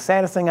want to hear the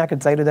saddest thing I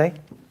could say today?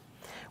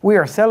 We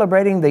are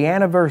celebrating the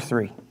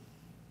anniversary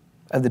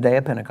of the day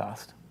of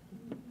Pentecost.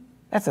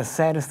 That's the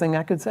saddest thing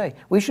I could say.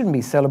 We shouldn't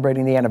be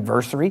celebrating the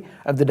anniversary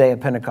of the day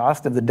of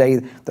Pentecost, of the day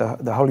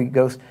the Holy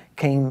Ghost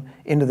came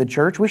into the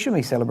church. We shouldn't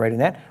be celebrating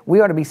that. We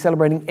ought to be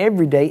celebrating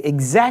every day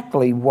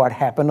exactly what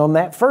happened on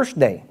that first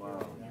day.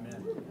 Wow.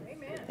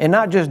 And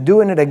not just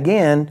doing it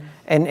again.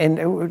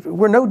 And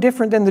we're no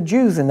different than the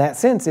Jews in that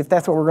sense, if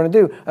that's what we're going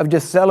to do, of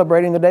just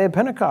celebrating the day of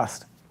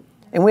Pentecost.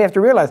 And we have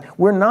to realize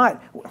we're not,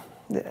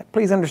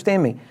 please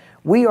understand me,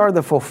 we are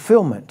the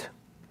fulfillment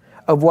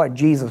of what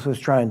Jesus was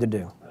trying to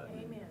do.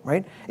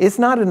 Right? It's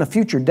not in a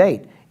future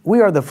date.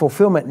 We are the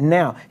fulfillment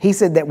now. He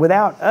said that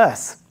without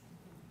us,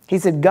 he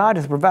said God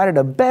has provided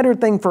a better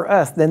thing for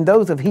us than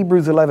those of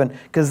Hebrews 11,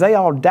 because they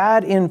all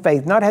died in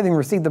faith, not having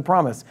received the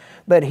promise.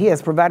 But he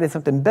has provided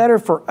something better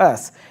for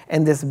us.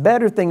 And this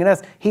better thing in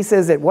us, he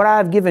says that what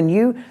I've given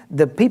you,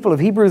 the people of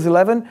Hebrews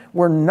 11,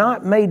 were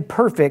not made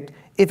perfect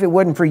if it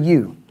wasn't for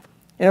you.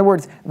 In other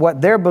words,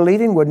 what they're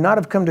believing would not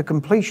have come to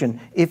completion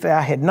if I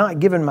had not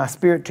given my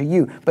Spirit to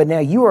you. But now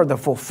you are the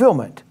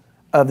fulfillment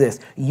of this.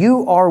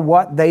 You are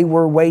what they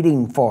were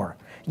waiting for.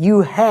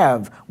 You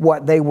have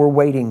what they were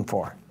waiting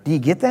for. Do you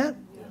get that?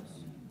 Yes.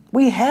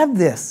 We have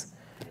this.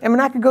 I mean,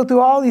 I could go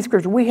through all these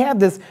scriptures. We have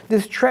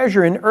this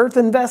treasure in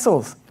earthen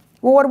vessels.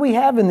 Well, what do we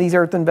have in these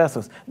earthen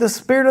vessels? The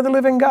Spirit of the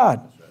living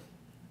God.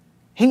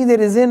 He that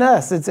is in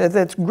us,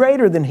 that's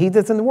greater than he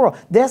that's in the world.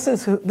 This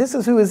is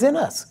who is in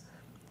us.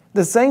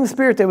 The same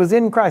Spirit that was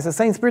in Christ, the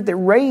same Spirit that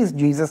raised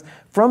Jesus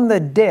from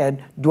the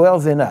dead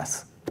dwells in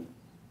us.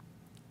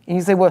 And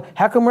you say, well,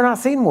 how come we're not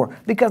seeing more?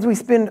 Because we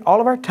spend all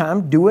of our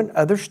time doing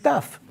other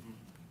stuff.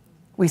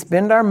 We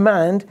spend our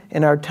mind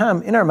and our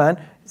time in our mind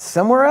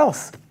somewhere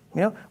else.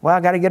 Well, I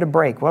got to get a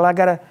break. Well, I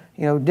got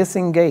to,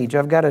 disengage.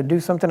 I've got to do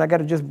something. I got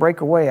to just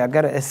break away. I've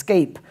got to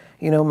escape,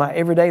 my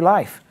everyday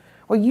life.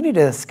 Well, you need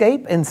to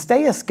escape and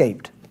stay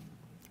escaped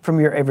from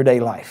your everyday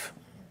life.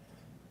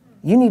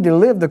 You need to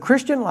live the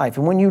Christian life.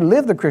 And when you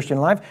live the Christian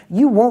life,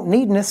 you won't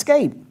need an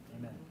escape.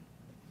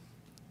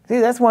 See,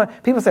 that's why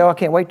people say, I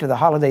can't wait till the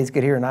holidays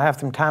get here and I have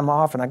some time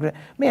off.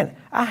 Man,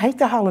 I hate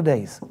the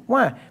holidays.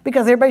 Why?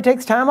 Because everybody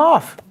takes time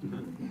off.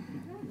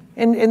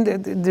 And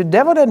the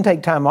devil doesn't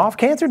take time off.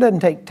 Cancer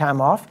doesn't take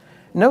time off.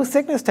 No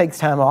sickness takes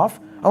time off.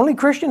 Only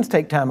Christians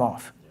take time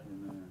off.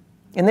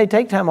 And they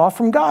take time off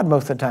from God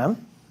most of the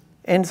time.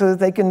 And so that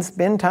they can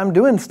spend time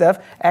doing stuff,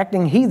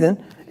 acting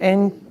heathen,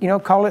 and,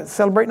 call it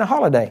celebrating a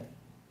holiday.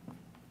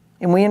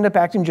 And we end up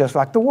acting just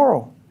like the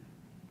world.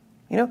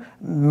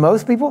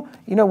 Most people,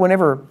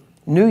 whenever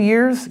New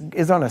Year's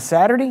is on a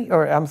Saturday,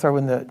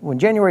 when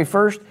January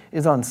 1st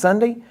is on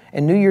Sunday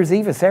and New Year's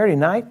Eve is Saturday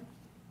night,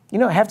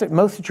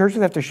 most of the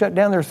churches have to shut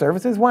down their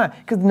services. Why?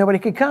 Because nobody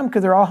could come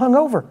because they're all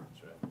hungover.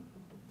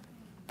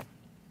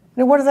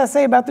 Now, what does that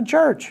say about the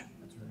church?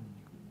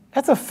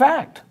 That's a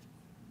fact.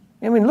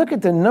 I mean, look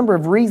at the number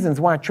of reasons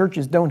why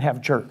churches don't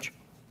have church.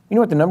 You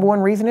know what the number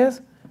one reason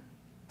is?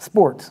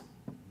 Sports.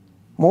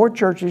 More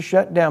churches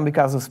shut down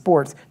because of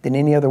sports than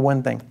any other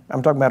one thing.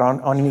 I'm talking about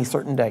on any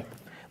certain day.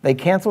 They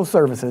cancel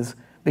services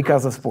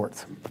because of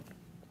sports.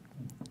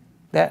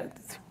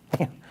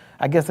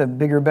 I guess a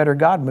bigger, better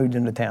God moved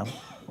into town,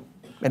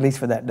 at least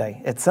for that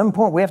day. At some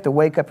point, we have to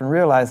wake up and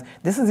realize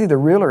this is either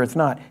real or it's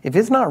not. If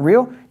it's not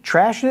real,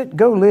 trash it,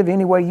 go live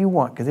any way you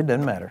want, because it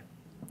doesn't matter.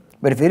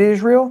 But if it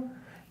is real,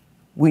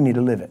 we need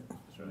to live it.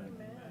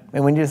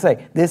 And we need to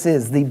say, this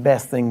is the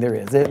best thing there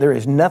is. There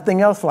is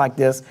nothing else like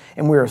this,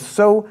 and we are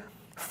so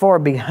far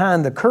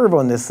behind the curve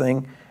on this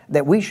thing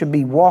that we should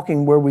be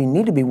walking where we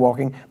need to be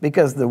walking,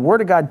 because the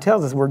Word of God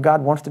tells us where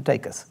God wants to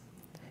take us.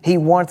 He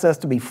wants us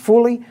to be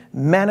fully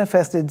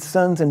manifested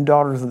sons and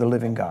daughters of the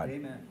living God.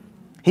 Amen.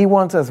 He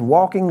wants us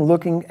walking,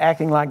 looking,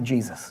 acting like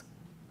Jesus.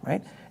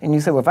 right? And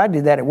you say, well, if I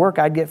did that at work,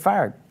 I'd get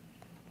fired.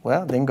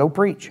 Well, then go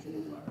preach.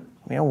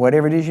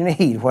 Whatever it is you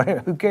need,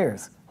 who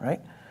cares, right?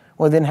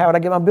 Well, then how would I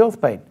get my bills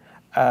paid?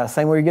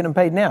 Same way you're getting them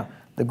paid now,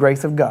 the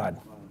grace of God.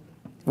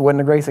 If it wasn't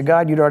the grace of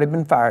God, you'd already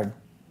been fired.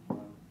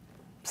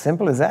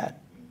 Simple as that.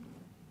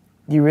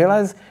 You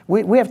realize?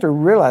 We have to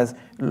realize,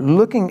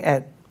 looking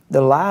at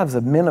the lives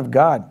of men of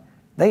God,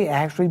 they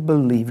actually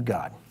believe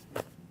God.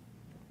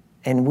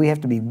 And we have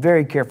to be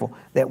very careful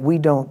that we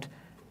don't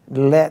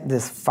let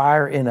this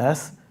fire in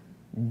us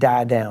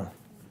die down.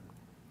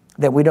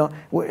 That we don't,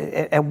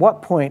 at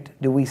what point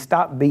do we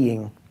stop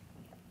being,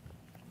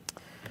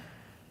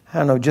 I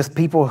don't know, just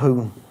people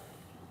who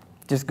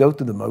just go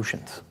through the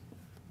motions?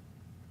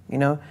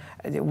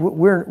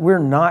 We're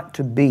not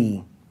to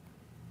be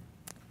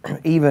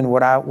even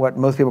what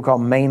most people call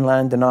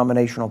mainline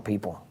denominational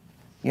people.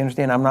 You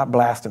understand? I'm not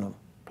blasting them.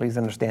 Please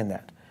understand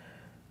that.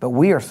 But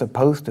we are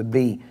supposed to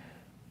be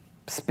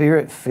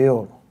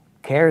Spirit-filled,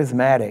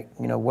 charismatic,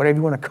 whatever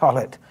you want to call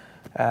it,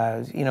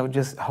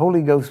 just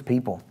Holy Ghost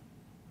people.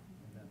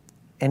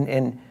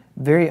 And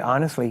very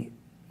honestly,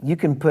 you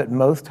can put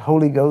most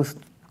Holy Ghost,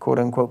 quote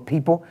unquote,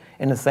 people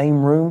in the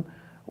same room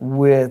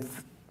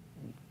with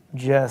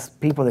just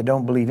people that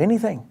don't believe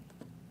anything,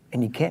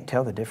 and you can't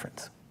tell the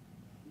difference.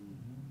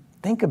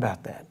 Think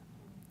about that.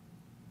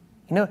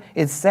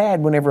 It's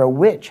sad whenever a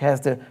witch has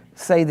to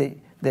say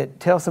that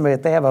tell somebody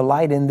that they have a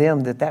light in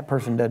them that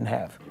person doesn't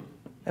have.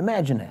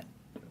 Imagine that.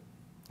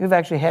 We've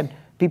actually had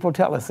people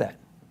tell us that,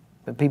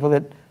 the people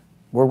that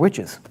were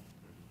witches.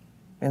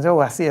 And so,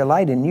 I see a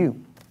light in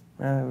you.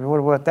 What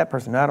about that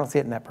person? No, I don't see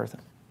it in that person.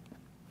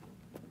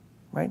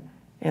 Right?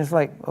 And it's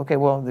like, okay,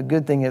 well, the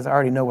good thing is I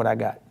already know what I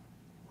got.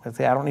 Let's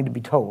say I don't need to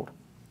be told.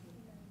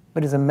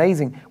 But it's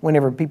amazing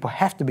whenever people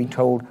have to be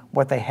told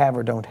what they have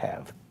or don't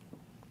have.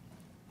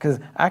 Because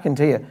I can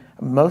tell you,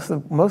 most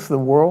of the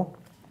world,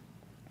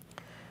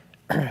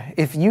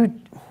 if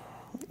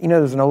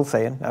there's an old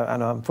saying, I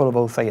know I'm full of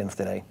old sayings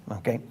today,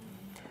 okay?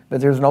 But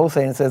there's an old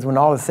saying that says, when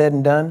all is said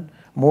and done,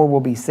 more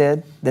will be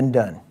said than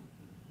done.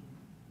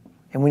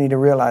 And we need to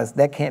realize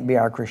that can't be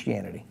our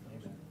Christianity.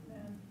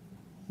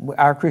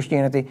 Our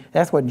Christianity,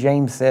 that's what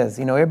James says.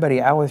 I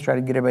always try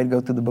to get everybody to go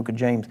through the book of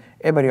James.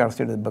 Everybody ought to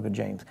study the book of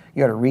James.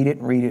 You ought to read it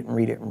and read it and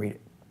read it and read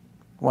it.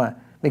 Why?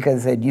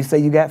 Because he said, you say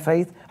you got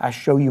faith, I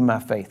show you my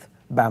faith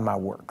by my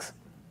works.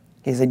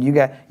 He said, you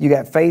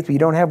got faith, but you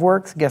don't have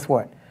works? Guess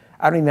what?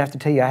 I don't even have to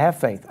tell you I have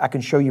faith. I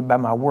can show you by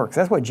my works.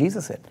 That's what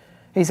Jesus said.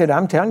 He said,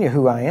 I'm telling you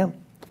who I am,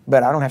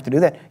 but I don't have to do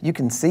that. You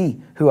can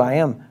see who I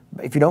am.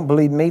 If you don't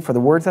believe me for the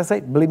words I say,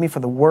 believe me for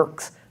the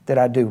works that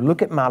I do.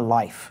 Look at my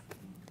life.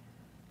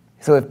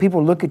 So if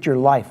people look at your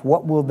life,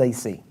 what will they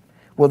see?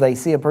 Will they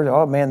see a person,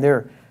 oh man,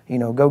 they're,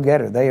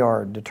 go-getter. They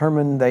are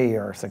determined. They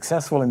are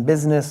successful in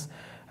business.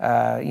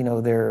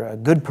 They're a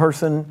good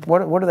person.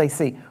 What do they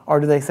see? Or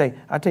do they say,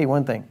 I'll tell you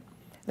one thing,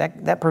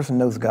 that person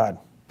knows God.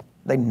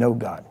 They know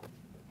God,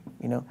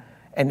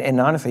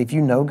 And honestly, if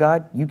you know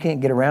God, you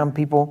can't get around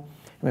people.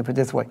 Let me put it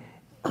this way.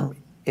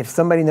 If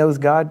somebody knows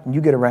God,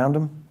 you get around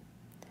them.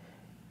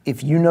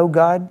 If you know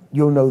God,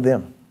 you'll know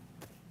them.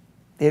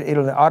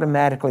 It'll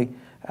automatically,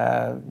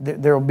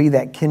 there will be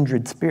that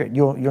kindred spirit.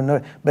 You'll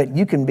know. But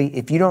you can be,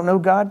 if you don't know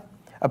God,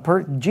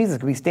 Jesus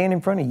could be standing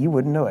in front of you, you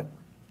wouldn't know it.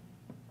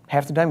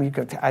 Half the time you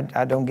go,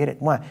 I don't get it.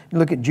 Why?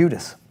 Look at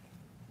Judas.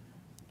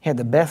 He had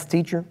the best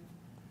teacher,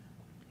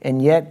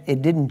 and yet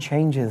it didn't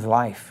change his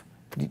life.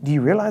 Do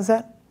you realize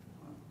that?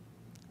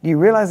 Do you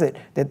realize that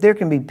there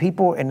can be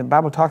people, and the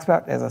Bible talks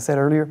about, as I said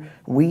earlier,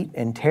 wheat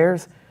and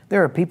tares.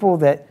 There are people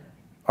that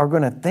are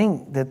going to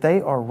think that they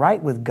are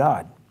right with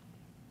God.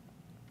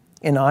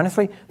 And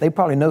honestly, they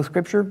probably know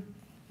Scripture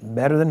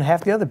better than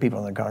half the other people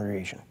in the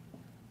congregation.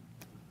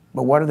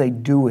 But what are they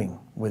doing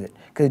with it?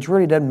 Because it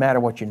really doesn't matter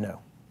what you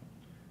know.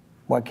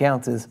 What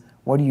counts is,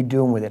 what are you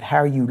doing with it? How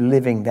are you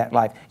living that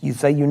life? You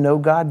say you know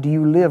God. Do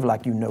you live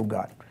like you know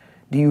God?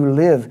 Do you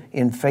live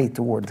in faith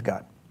towards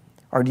God?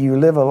 Or do you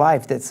live a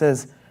life that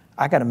says,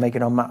 I got to make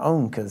it on my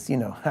own because,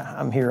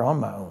 I'm here on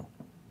my own?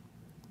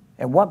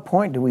 At what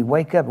point do we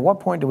wake up? At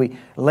what point do we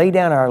lay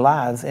down our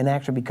lives and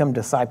actually become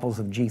disciples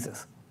of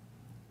Jesus?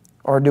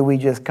 Or do we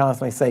just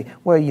constantly say,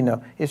 well,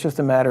 it's just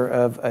a matter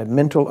of a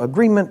mental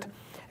agreement,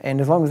 and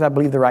as long as I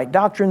believe the right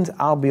doctrines,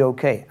 I'll be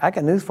okay. I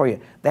got news for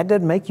you. That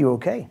doesn't make you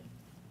okay.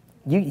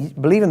 You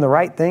believing the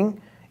right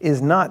thing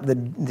is not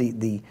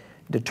the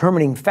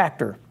determining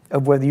factor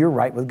of whether you're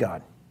right with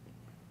God.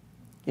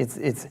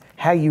 It's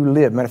how you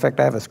live. Matter of fact,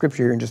 I have a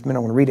scripture here in just a minute.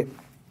 I want to read it.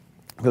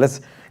 But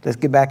let's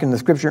get back into the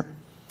scripture.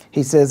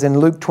 He says in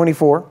Luke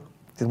 24,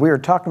 says, we are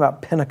talking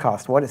about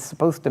Pentecost, what it's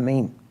supposed to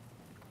mean.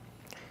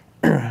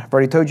 I've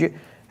already told you.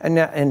 And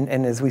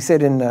as we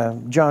said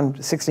in John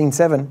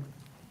 16:7,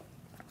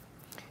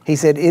 he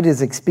said, it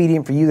is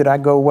expedient for you that I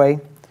go away.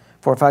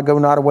 For if I go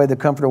not away, the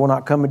Comforter will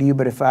not come to you.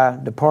 But if I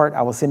depart,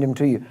 I will send him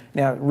to you.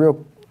 Now,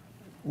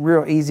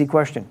 real easy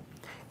question.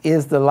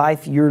 Is the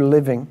life you're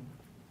living,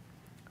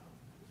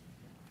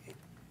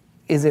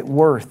 is it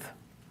worth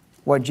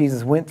what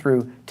Jesus went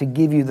through to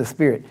give you the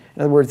Spirit?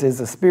 In other words, is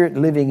the Spirit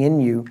living in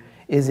you?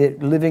 is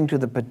it living to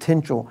the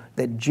potential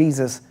that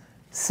Jesus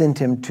sent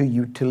him to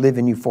you to live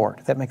in you for?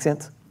 Does that make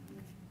sense?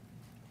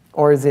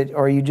 Or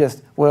are you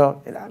just,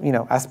 well,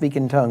 I speak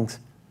in tongues.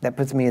 That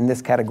puts me in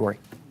this category.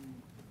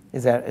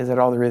 Is that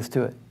all there is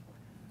to it?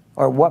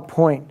 Or at what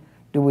point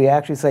do we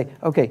actually say,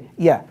 okay,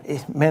 yeah,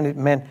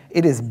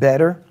 it is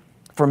better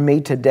for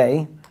me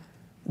today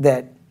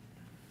that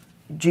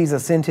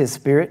Jesus sent his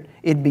Spirit.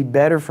 It'd be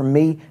better for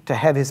me to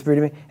have his Spirit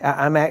in me.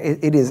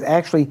 It is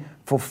actually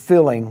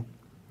fulfilling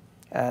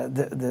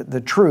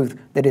the truth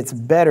that it's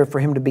better for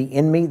him to be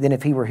in me than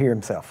if he were here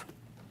himself.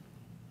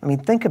 I mean,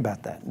 think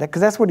about that,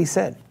 because that's what he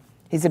said.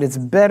 He said, it's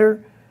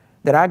better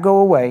that I go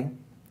away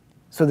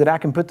so that I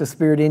can put the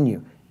Spirit in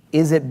you.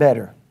 Is it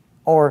better?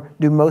 Or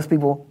do most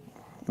people,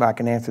 well, I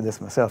can answer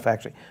this myself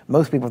actually,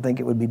 most people think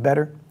it would be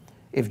better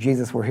if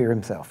Jesus were here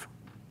himself.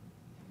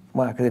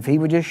 Why? Because if he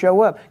would just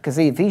show up, because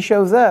see, if he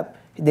shows up,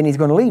 then he's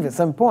going to leave at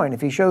some point.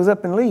 If he shows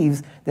up and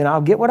leaves, then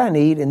I'll get what I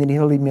need, and then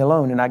he'll leave me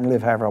alone, and I can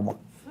live however I want.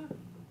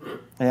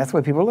 And that's the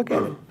way people look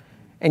at it.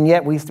 And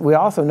yet we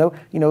also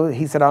know,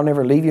 he said, I'll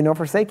never leave you nor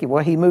forsake you.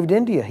 Well, he moved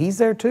into you. He's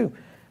there too.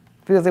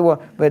 People say,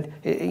 well, but,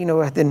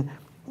 then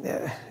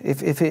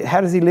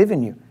how does he live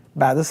in you?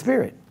 By the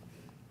Spirit.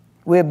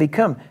 We have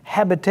become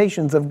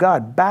habitations of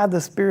God by the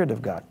Spirit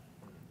of God.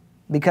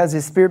 Because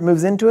his Spirit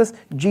moves into us,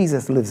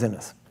 Jesus lives in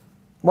us.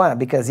 Why?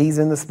 Because he's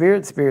in the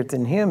Spirit, Spirit's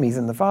in him, he's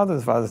in the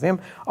Father's in him.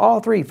 All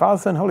three,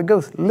 Father, Son, Holy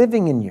Ghost,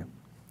 living in you.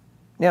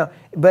 Now,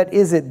 but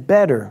is it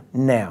better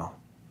now?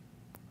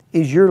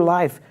 Is your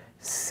life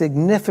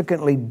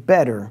significantly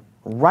better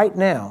right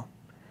now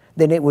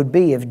than it would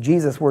be if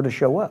Jesus were to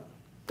show up?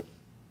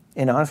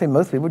 And honestly,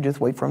 most people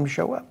just wait for him to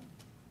show up.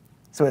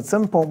 So at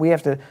some point, we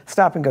have to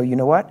stop and go, you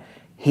know what?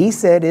 He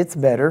said it's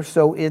better,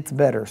 so it's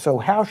better. So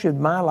how should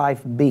my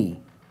life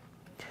be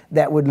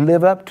that would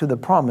live up to the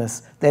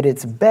promise that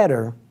it's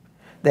better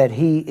that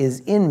he is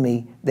in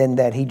me than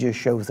that he just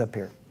shows up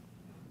here?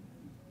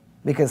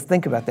 Because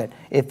think about that.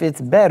 If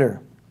it's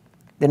better,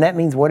 then that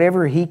means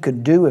whatever he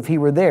could do if he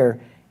were there,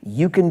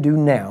 you can do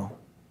now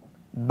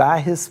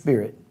by his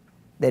Spirit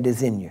that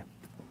is in you.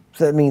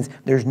 So that means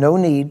there's no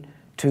need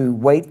to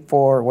wait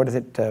for,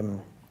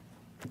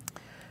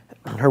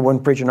 I heard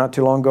one preacher not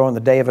too long ago on the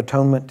Day of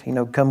Atonement,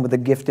 come with a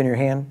gift in your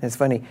hand. It's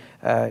funny,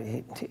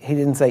 he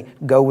didn't say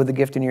go with the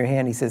gift in your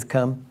hand, he says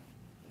come,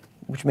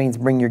 which means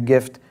bring your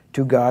gift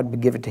to God, but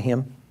give it to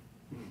him.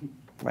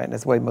 Right?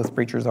 That's the way most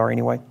preachers are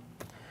anyway.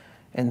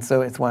 And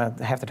so it's why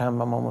half the time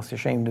I'm almost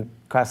ashamed to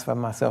classify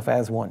myself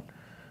as one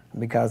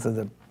because of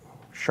the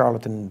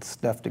charlatan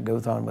stuff that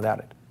goes on without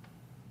it.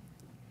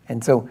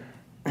 And so,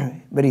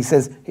 but he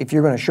says, if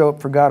you're going to show up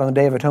for God on the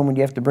Day of Atonement,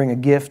 you have to bring a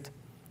gift.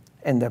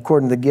 And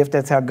according to the gift,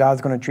 that's how God's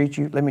going to treat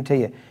you. Let me tell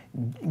you,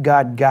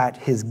 God got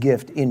his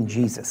gift in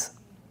Jesus.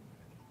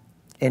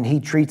 And he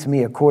treats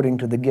me according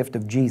to the gift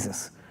of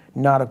Jesus,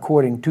 not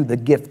according to the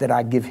gift that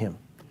I give him.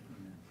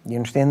 You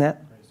understand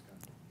that?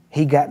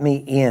 He got me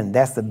in.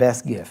 That's the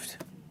best gift.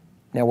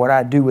 Now, what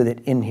I do with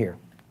it in here,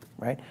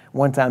 right?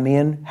 Once I'm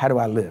in, how do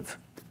I live?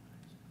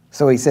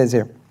 So he says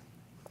here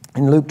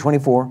in Luke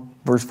 24,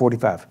 verse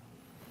 45,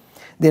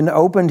 then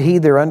opened he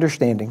their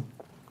understanding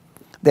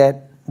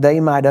that they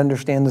might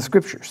understand the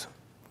Scriptures.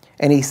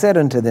 And he said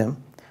unto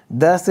them,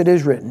 thus it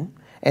is written,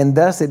 and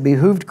thus it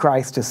behooved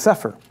Christ to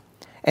suffer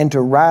and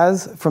to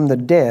rise from the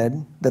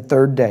dead the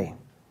third day.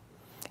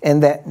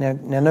 And that, now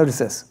notice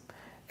this,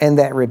 and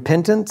that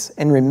repentance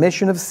and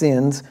remission of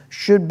sins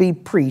should be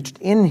preached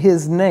in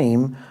his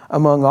name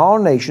among all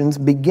nations,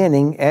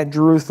 beginning at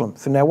Jerusalem.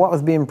 So now what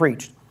was being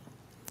preached?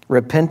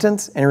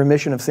 Repentance and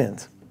remission of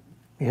sins.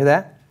 You hear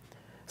that?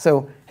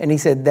 So, and he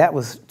said that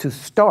was to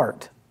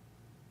start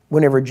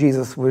whenever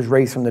Jesus was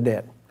raised from the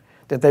dead.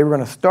 That they were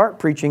going to start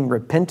preaching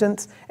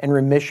repentance and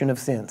remission of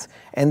sins.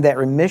 And that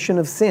remission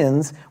of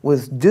sins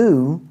was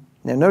due,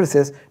 now notice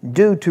this,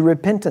 due to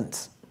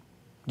repentance.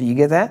 Do you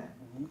get that?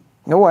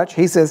 Now watch,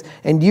 he says,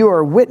 and you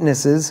are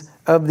witnesses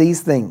of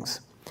these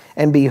things.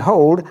 And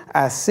behold,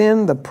 I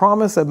send the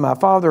promise of my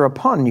Father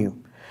upon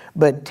you.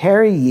 But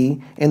tarry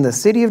ye in the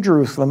city of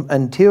Jerusalem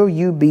until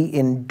you be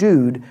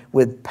endued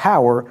with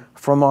power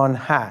from on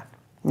high.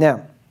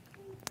 Now,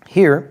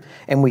 here,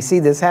 and we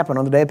see this happen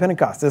on the day of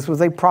Pentecost. This was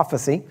a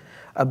prophecy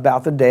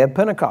about the day of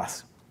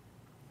Pentecost.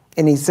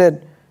 And he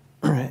said,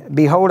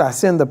 behold, I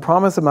send the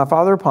promise of my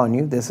Father upon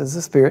you. This is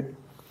the Spirit.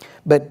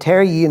 But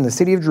tarry ye in the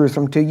city of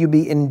Jerusalem till you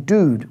be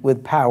endued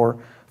with power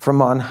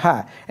from on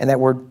high. And that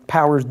word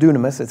power is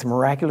dunamis. It's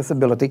miraculous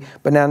ability.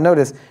 But now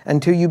notice,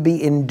 until you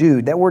be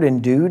endued. That word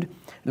endued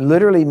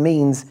literally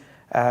means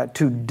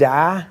to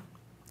dye.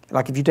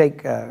 Like if you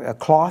take a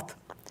cloth,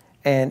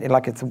 and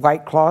like it's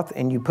white cloth,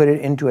 and you put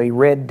it into a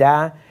red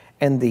dye,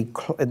 and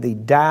the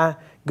dye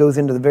goes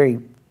into the very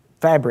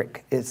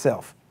fabric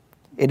itself.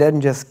 It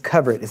doesn't just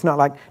cover it. It's not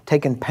like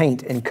taking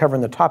paint and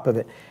covering the top of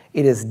it.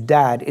 It is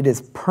dyed. It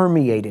is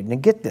permeated. Now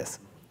get this.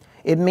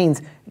 It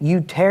means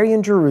you tarry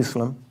in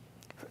Jerusalem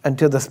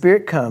until the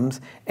Spirit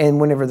comes,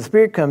 and whenever the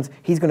Spirit comes,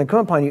 he's going to come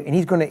upon you, and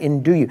he's going to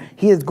endue you.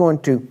 He is going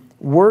to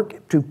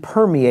work to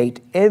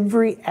permeate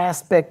every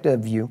aspect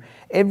of you,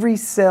 every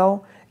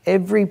cell,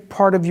 every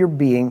part of your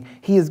being.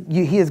 He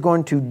is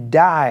going to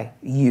die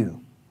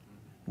you.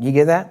 You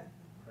get that?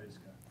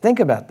 Think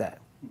about that.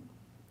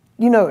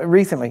 You know,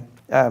 recently,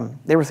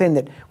 they were saying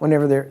that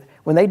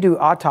when they do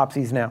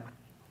autopsies now,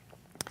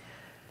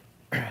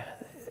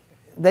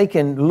 they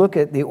can look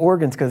at the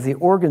organs because the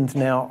organs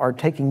now are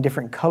taking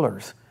different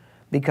colors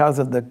because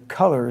of the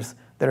colors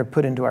that are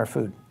put into our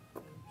food.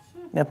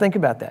 Now think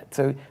about that.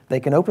 So they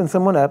can open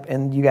someone up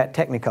and you got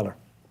Technicolor,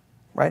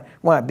 right?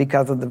 Why?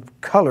 Because of the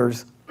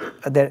colors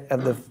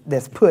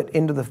that's put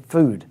into the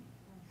food.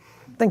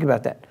 Think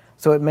about that.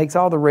 So it makes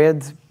all the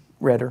reds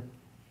redder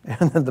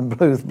and the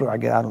blues blue. I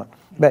don't know,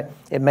 but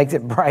it makes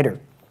it brighter.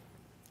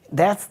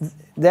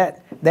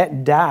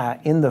 That dye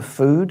in the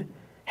food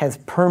has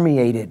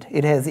permeated.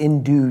 It has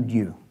endued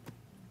you.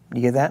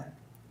 You get that?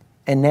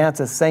 And now it's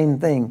the same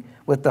thing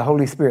with the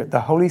Holy Spirit.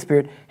 The Holy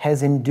Spirit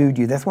has endued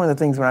you. That's one of the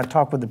things when I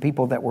talk with the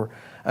people that were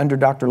under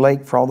Dr.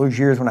 Lake for all those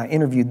years when I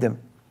interviewed them.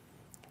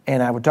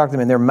 And I would talk to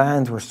them and their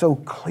minds were so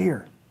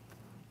clear.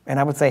 And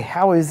I would say,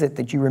 how is it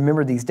that you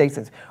remember these dates?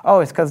 Oh,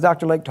 it's because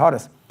Dr. Lake taught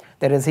us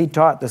that as he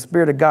taught the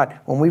Spirit of God,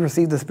 when we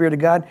received the Spirit of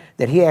God,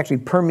 that he actually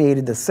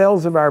permeated the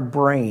cells of our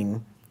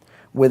brain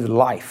with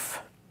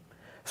life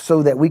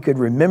so that we could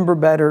remember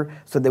better,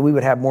 so that we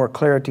would have more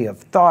clarity of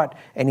thought.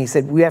 And he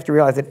said, we have to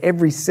realize that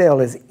every cell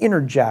is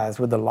energized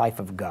with the life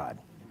of God.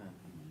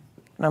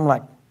 And I'm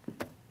like,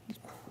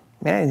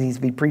 man, it needs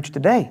to be preached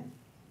today.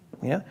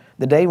 You know,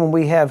 the day when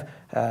we have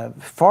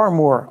far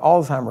more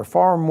Alzheimer's,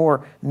 far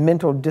more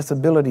mental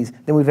disabilities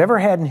than we've ever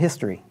had in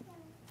history.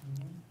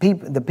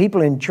 The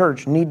people in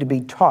church need to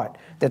be taught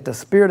that the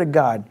Spirit of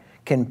God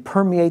can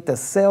permeate the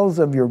cells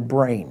of your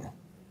brain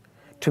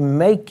to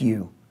make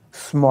you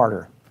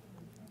smarter,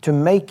 to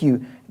make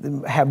you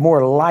have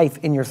more life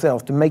in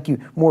yourself, to make you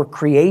more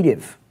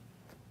creative,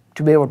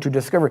 to be able to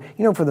discover.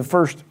 You know, for the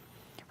first,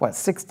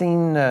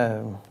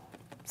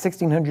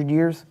 1,600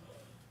 years?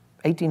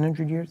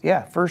 1,800 years?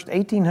 Yeah, first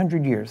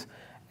 1,800 years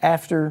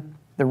after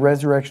the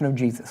resurrection of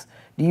Jesus.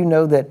 Do you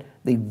know that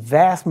the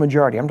vast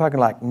majority, I'm talking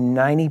like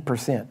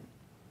 90%,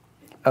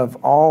 of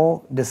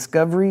all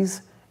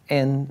discoveries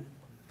and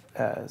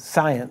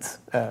science,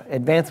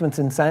 advancements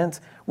in science,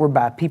 were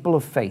by people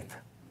of faith.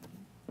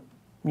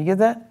 You get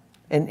that?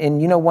 And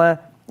you know why?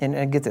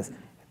 And get this.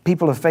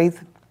 People of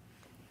faith,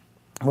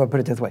 well, put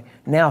it this way.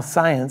 Now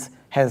science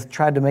has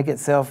tried to make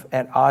itself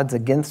at odds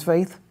against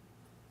faith.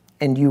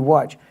 And you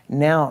watch.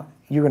 Now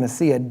you're going to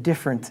see a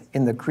difference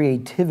in the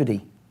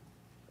creativity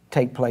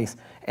take place.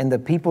 And the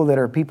people that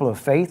are people of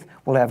faith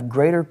will have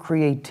greater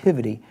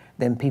creativity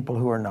than people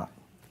who are not.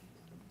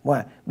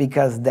 Why?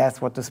 Because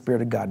that's what the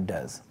Spirit of God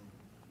does.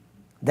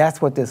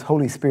 That's what this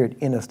Holy Spirit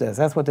in us does.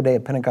 That's what the day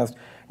of Pentecost.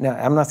 Now,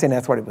 I'm not saying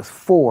that's what it was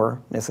for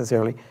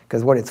necessarily,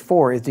 because what it's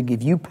for is to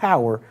give you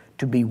power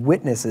to be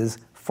witnesses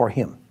for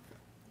Him.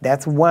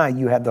 That's why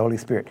you have the Holy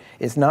Spirit.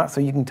 It's not so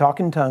you can talk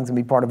in tongues and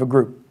be part of a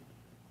group,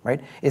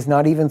 right? It's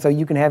not even so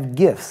you can have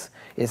gifts.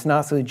 It's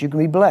not so that you can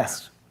be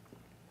blessed.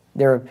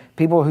 There are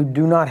people who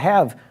do not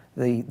have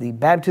the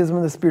baptism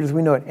of the Spirit as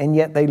we know it, and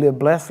yet they live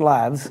blessed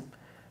lives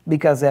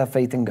because they have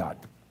faith in God.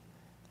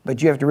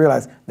 But you have to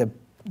realize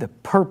the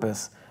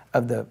purpose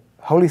of the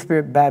Holy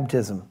Spirit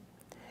baptism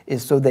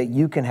is so that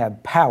you can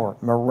have power,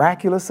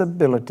 miraculous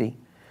ability,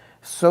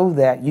 so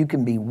that you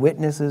can be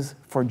witnesses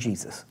for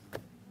Jesus,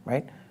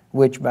 right?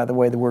 Which, by the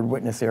way, the word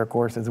witness there, of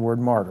course, is the word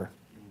martyr,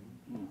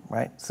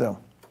 right? So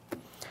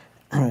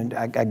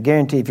I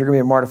guarantee if you're going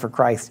to be a martyr for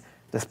Christ,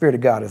 the Spirit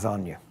of God is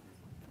on you.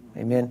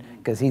 Amen?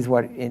 Because He's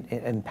what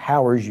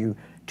empowers you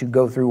to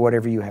go through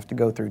whatever you have to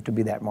go through to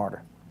be that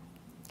martyr.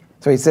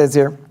 So he says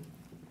here,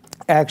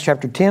 Acts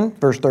chapter 10,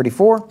 verse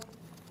 34,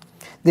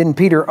 then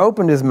Peter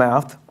opened his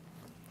mouth,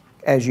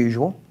 as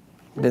usual.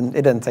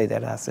 It doesn't say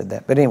that, I said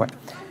that. But anyway,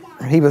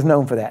 he was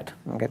known for that.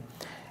 Okay.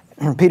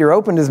 Peter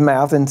opened his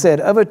mouth and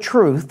said, of a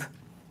truth,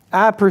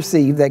 I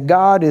perceive that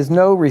God is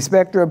no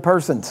respecter of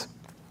persons,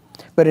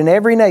 but in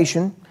every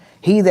nation,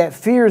 he that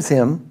fears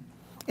him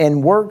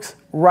and works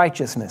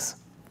righteousness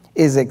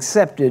is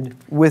accepted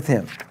with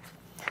him.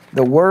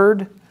 The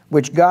word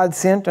which God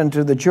sent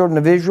unto the children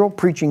of Israel,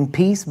 preaching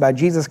peace by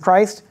Jesus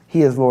Christ,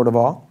 he is Lord of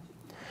all.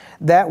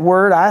 That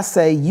word I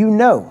say you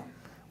know,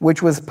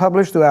 which was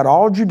published throughout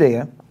all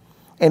Judea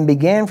and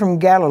began from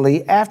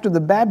Galilee after the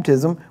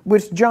baptism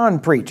which John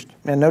preached.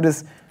 Now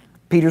notice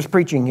Peter's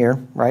preaching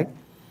here, right?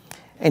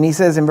 And he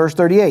says in verse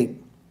 38,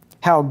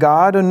 how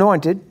God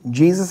anointed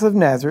Jesus of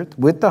Nazareth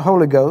with the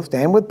Holy Ghost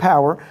and with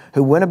power,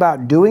 who went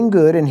about doing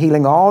good and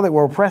healing all that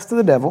were oppressed of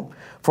the devil,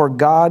 for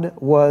God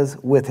was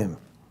with him.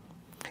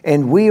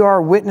 And we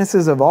are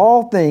witnesses of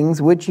all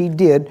things which he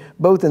did,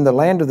 both in the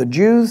land of the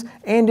Jews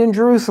and in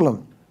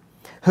Jerusalem,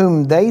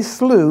 whom they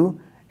slew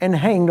and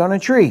hanged on a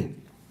tree.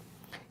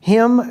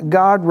 Him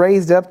God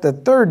raised up the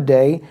third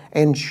day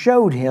and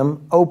showed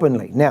him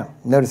openly. Now,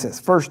 notice this.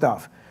 First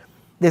off,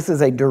 this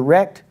is a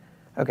direct,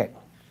 okay,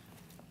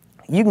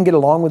 you can get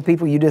along with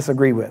people you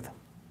disagree with.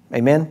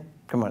 Amen?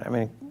 Come on, I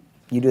mean,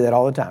 you do that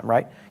all the time,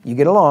 right? You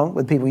get along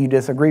with people you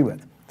disagree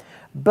with.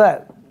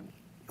 But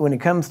when it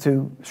comes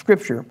to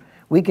Scripture,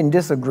 We can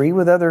disagree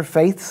with other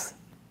faiths,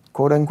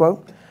 quote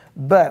unquote,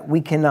 but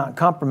we cannot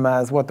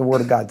compromise what the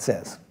Word of God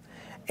says.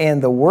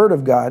 And the Word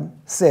of God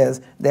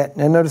says that,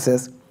 now notice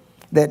this,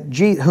 that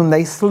whom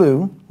they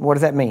slew, what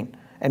does that mean?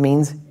 It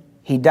means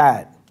he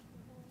died,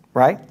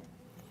 right?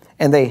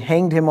 And they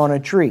hanged him on a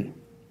tree.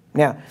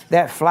 Now,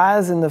 that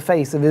flies in the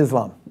face of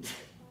Islam.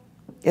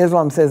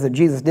 Islam says that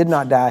Jesus did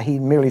not die. He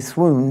merely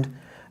swooned,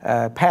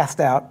 passed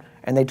out,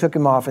 and they took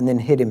him off and then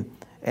hit him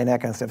and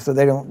that kind of stuff. So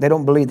they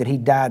don't believe that he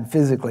died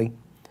physically,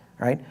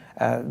 right?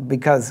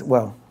 Because,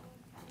 well,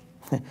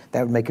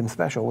 that would make him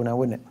special, now,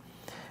 wouldn't it?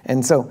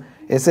 And so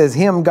it says,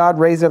 him God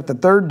raised up the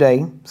third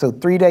day. So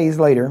 3 days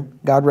later,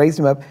 God raised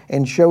him up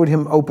and showed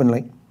him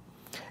openly.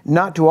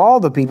 Not to all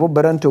the people,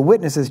 but unto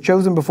witnesses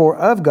chosen before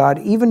of God,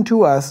 even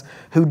to us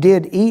who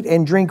did eat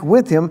and drink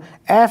with him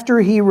after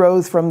he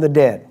rose from the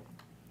dead.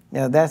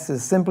 Now that's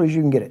as simple as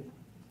you can get it,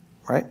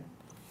 right?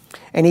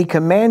 And he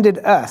commanded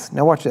us,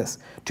 now watch this,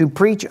 to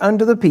preach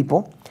unto the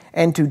people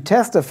and to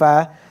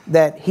testify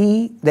that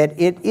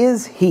it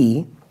is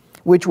he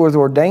which was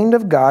ordained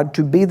of God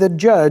to be the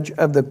judge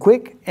of the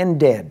quick and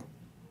dead.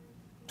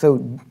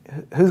 So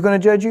who's going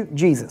to judge you?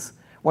 Jesus.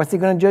 What's he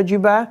going to judge you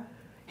by?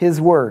 His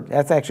word.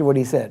 That's actually what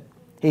he said.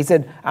 He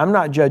said, I'm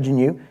not judging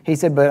you. He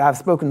said, but I've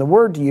spoken the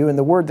word to you, and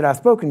the word that I've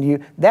spoken to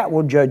you, that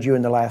will judge you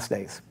in the last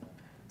days.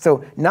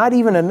 So not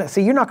even,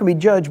 see, you're not going to be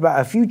judged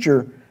by a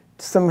future,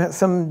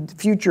 some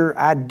future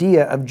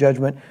idea of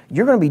judgment.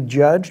 You're going to be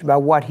judged by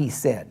what he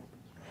said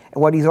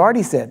and what he's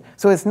already said.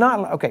 So it's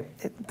not, okay,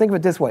 think of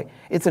it this way.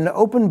 It's an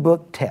open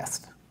book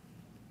test,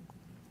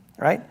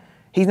 right?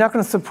 He's not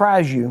going to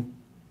surprise you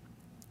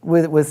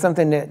with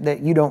something that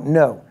you don't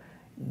know.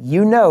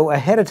 You know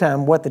ahead of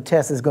time what the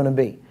test is going to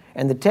be.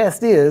 And the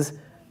test is,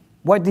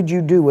 what did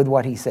you do with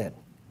what he said?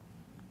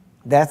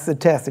 That's the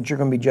test that you're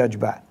going to be judged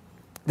by.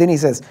 Then he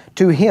says,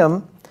 to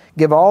him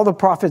give all the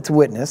prophets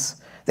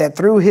witness that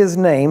through his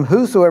name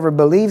whosoever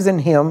believes in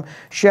him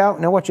shall...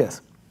 Now watch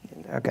this.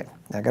 Okay,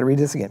 I got to read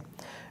this again.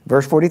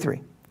 Verse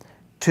 43.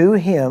 To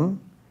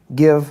him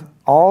give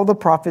all the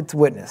prophets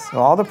witness. So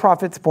all the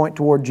prophets point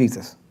toward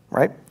Jesus,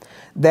 right?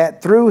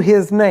 That through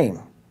his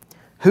name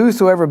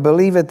whosoever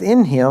believeth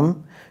in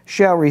him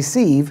shall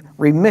receive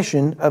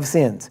remission of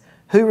sins.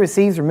 Who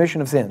receives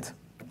remission of sins?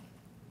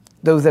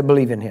 Those that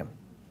believe in him.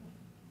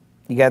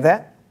 You got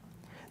that?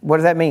 What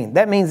does that mean?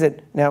 That means that,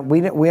 now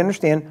we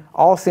understand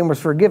all sin was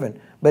forgiven,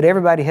 but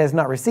everybody has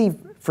not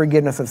received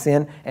forgiveness of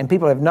sin, and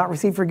people have not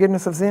received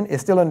forgiveness of sin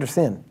is still under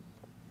sin.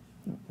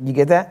 You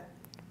get that?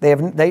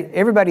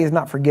 Everybody is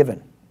not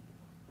forgiven.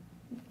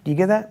 Do you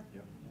get that?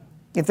 Yep.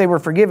 If they were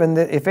forgiven,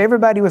 if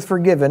everybody was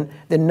forgiven,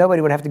 then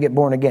nobody would have to get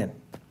born again.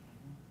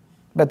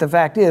 But the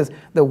fact is,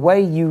 the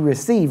way you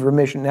receive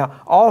remission,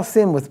 now all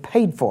sin was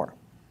paid for,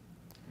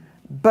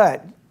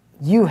 but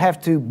you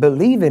have to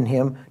believe in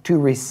him to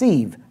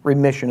receive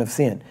remission of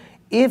sin.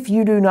 If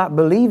you do not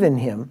believe in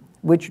him,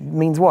 which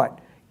means what?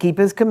 Keep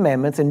his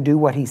commandments and do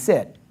what he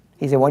said.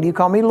 He said, why do you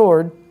call me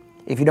Lord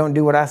if you don't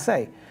do what I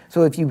say?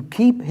 So if you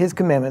keep his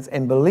commandments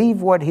and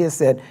believe what he has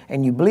said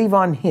and you believe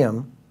on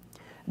him,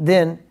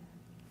 then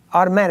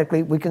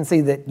automatically we can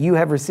see that you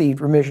have received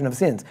remission of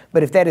sins.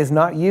 But if that is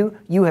not you,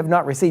 you have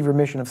not received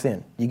remission of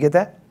sin. You get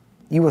that?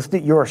 You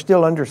are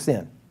still under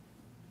sin.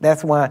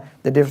 That's why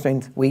the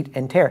difference between wheat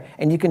and tare.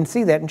 And you can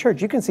see that in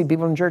church. You can see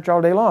people in church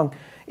all day long,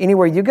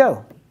 anywhere you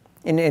go.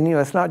 And you know,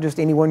 it's not just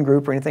any one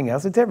group or anything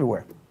else. It's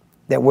everywhere.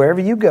 That wherever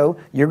you go,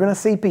 you're going to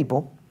see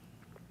people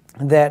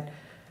that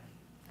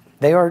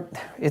they are,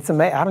 it's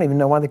amazing. I don't even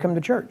know why they come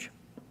to church.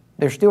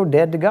 They're still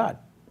dead to God.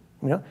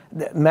 You know,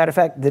 matter of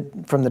fact,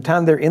 that from the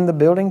time they're in the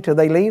building till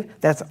they leave,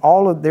 that's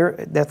all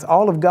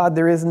of God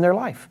there is in their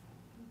life.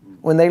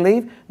 When they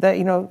leave, that,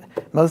 you know,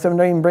 most of them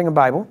don't even bring a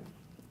Bible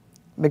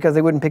because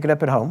they wouldn't pick it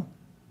up at home.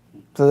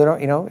 So they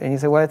don't, you know, and you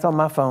say, well, it's on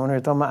my phone or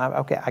it's on my,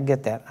 okay, I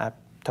get that. I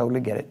totally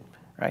get it,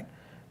 right?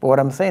 But what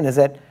I'm saying is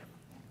that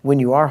when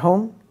you are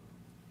home,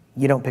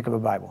 you don't pick up a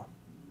Bible,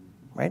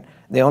 right?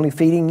 The only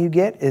feeding you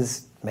get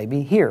is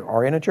maybe here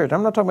or in a church.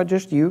 I'm not talking about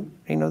just you.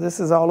 You know, this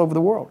is all over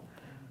the world.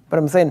 But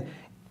I'm saying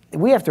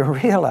we have to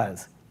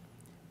realize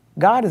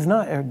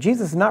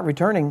Jesus is not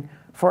returning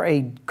for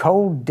a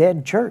cold,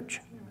 dead church.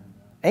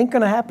 Ain't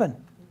going to happen,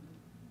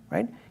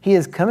 right? He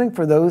is coming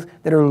for those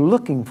that are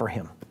looking for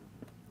him.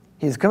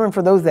 He is coming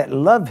for those that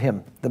love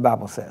him, the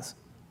Bible says.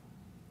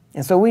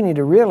 And so we need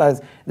to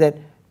realize that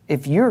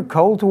if you're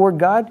cold toward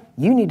God,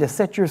 you need to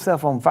set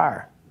yourself on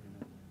fire.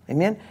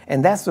 Amen?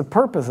 And that's the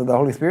purpose of the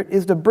Holy Spirit,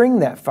 is to bring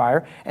that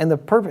fire. And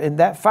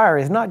that fire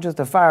is not just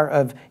a fire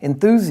of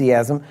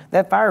enthusiasm.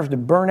 That fire is to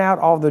burn out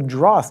all the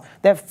dross.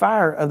 That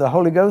fire of the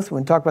Holy Ghost,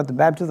 when we talk about the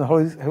baptism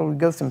of the Holy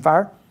Ghost and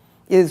fire,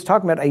 is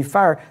talking about a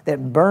fire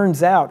that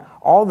burns out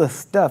all the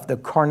stuff, the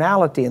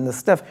carnality and the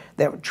stuff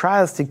that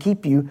tries to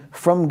keep you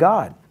from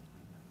God.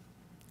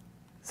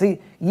 See,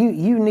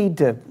 you need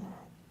to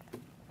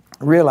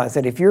realize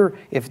that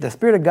if the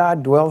Spirit of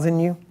God dwells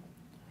in you,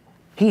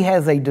 he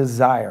has a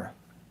desire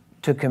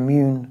to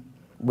commune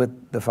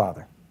with the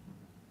Father.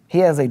 He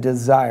has a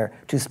desire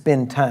to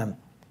spend time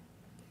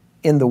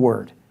in the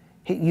Word.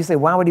 You say,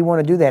 why would he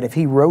want to do that if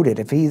he wrote it,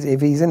 if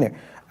he's in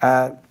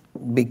there?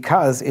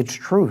 Because it's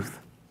truth,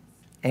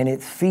 and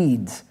it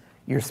feeds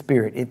your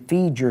spirit. It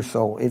feeds your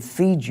soul. It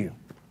feeds you.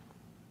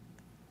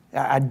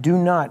 I do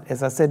not,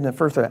 as I said in the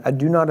first one, I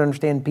do not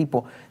understand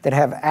people that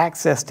have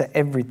access to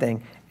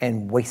everything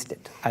and waste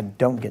it. I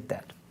don't get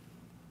that.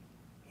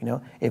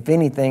 If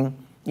anything,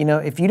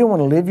 if you don't want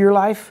to live your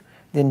life,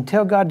 then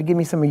tell God to give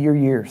me some of your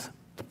years,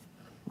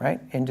 right?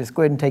 And just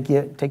go ahead and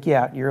take you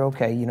out. You're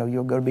okay.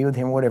 You'll go to be with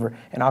him or whatever,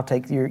 and I'll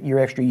take your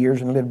extra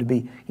years and live to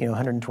be,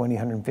 120,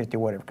 150 or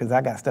whatever, because I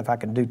got stuff I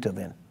can do till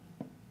then.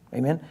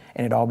 Amen?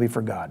 And it'll all be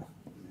for God.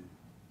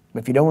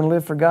 But if you don't want to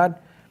live for God,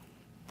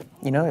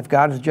 if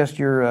God is just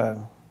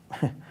your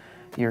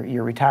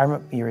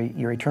retirement,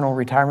 your eternal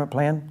retirement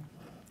plan,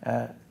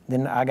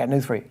 then I got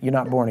news for you. You're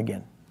not born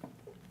again.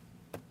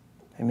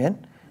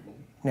 Amen?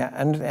 Now,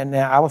 and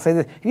now I will say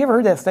this. Have you ever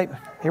heard that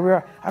statement? Here we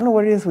are. I don't know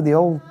what it is with the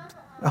old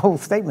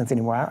statements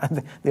anymore,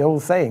 the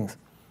old sayings.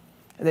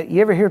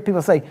 You ever hear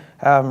people say,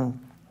 well,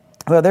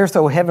 they're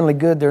so heavenly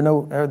good,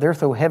 they're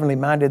so heavenly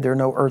minded, they're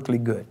no earthly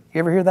good. You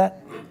ever hear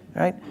that?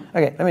 Right?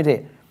 Okay, let me tell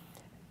you.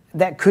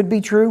 That could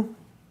be true,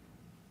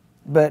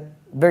 but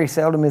very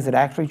seldom is it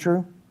actually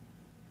true.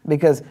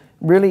 Because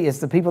really it's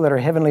the people that are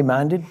heavenly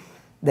minded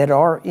that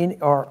are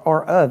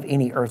of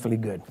any earthly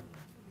good.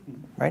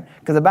 Right?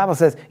 Because the Bible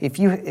says,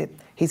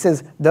 he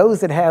says, those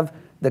that have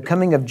the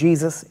coming of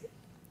Jesus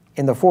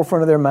in the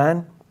forefront of their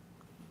mind,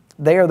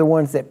 they are the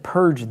ones that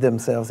purge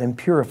themselves and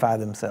purify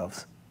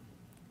themselves.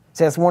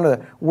 See, that's one of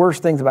the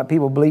worst things about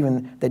people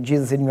believing that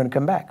Jesus isn't going to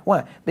come back.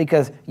 Why?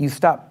 Because you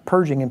stop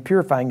purging and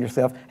purifying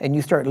yourself, and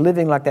you start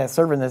living like that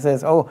servant that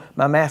says, oh,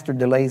 my master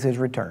delays his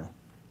return.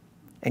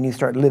 And you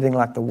start living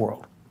like the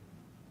world.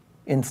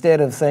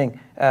 Instead of saying,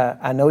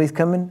 I know he's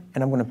coming,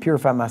 and I'm going to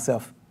purify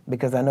myself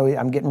because I know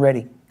I'm getting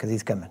ready because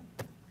he's coming.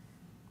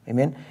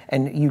 Amen?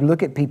 And you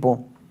look at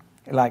people,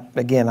 like,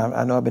 again,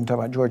 I know I've been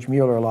talking about George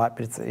Mueller a lot,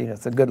 but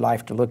it's a good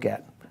life to look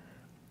at.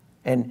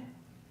 And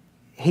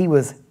he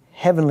was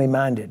heavenly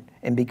minded.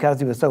 And because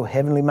he was so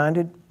heavenly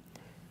minded,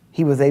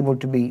 he was able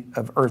to be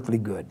of earthly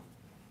good.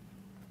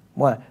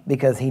 Why?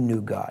 Because he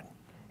knew God.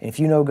 And if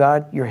you know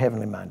God, you're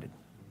heavenly minded.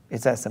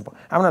 It's that simple.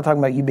 I'm not talking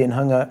about you being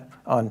hung up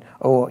on,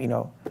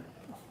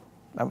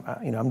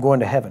 I'm going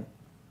to heaven.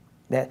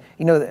 That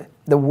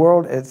the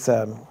world, there's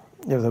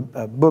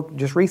a book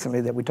just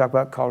recently that we talked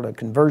about called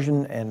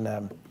Conversion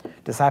and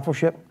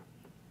Discipleship.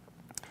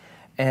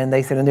 And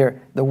they said in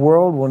there, the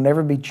world will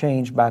never be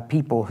changed by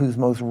people whose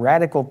most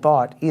radical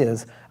thought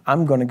is,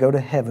 I'm going to go to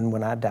heaven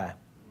when I die.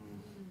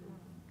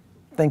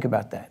 Think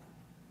about that.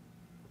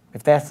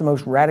 If that's the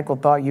most radical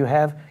thought you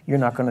have, you're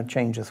not going to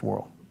change this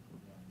world.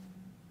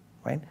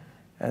 Right?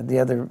 The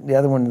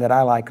other one that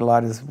I like a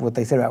lot is what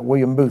they said about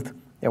William Booth.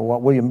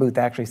 What William Booth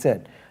actually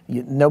said.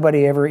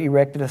 Nobody ever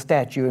erected a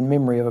statue in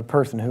memory of a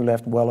person who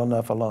left well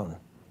enough alone.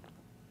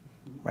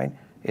 Right?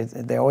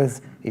 They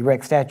always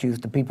erect statues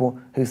to people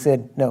who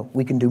said, no,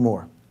 we can do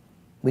more.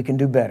 We can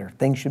do better.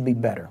 Things should be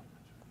better.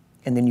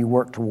 And then you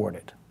work toward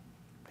it.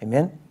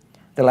 Amen?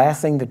 The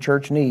last thing the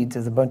church needs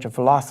is a bunch of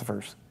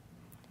philosophers.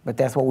 But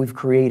that's what we've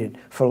created.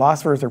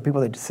 Philosophers are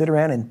people that just sit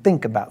around and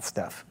think about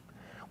stuff.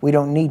 We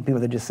don't need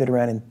people that just sit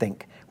around and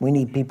think. We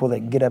need people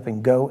that get up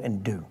and go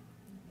and do.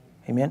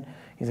 Amen?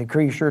 You say,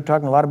 Cree, you're sure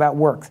talking a lot about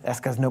works. That's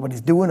because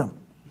nobody's doing them.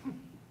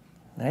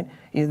 Right?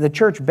 The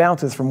church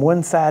bounces from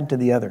one side to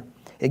the other.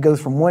 It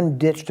goes from one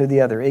ditch to the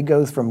other. It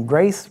goes from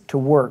grace to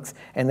works.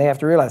 And they have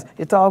to realize,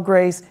 it's all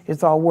grace,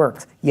 it's all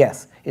works.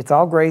 Yes, it's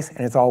all grace and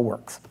it's all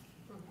works.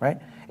 Right?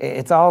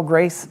 It's all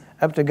grace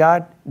up to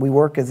God. We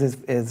work as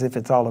if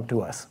it's all up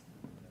to us.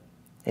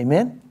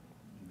 Amen?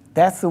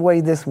 That's the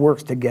way this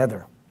works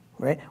together.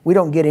 Right? We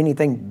don't get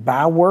anything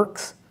by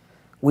works.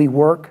 We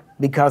work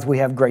because we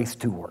have grace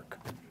to work.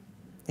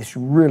 It's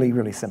really,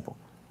 really simple.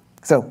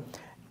 So,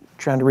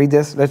 trying to read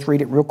this. Let's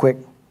read it real quick.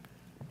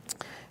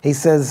 He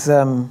says,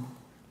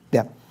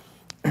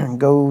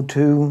 go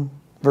to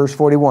verse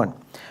 41.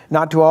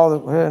 Not to all the,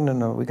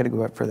 we got to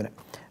go back further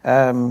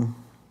than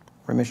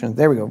remission.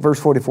 There we go. Verse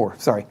 44.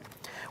 Sorry.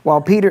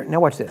 While Peter, now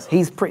watch this.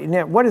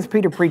 Now, what has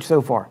Peter preached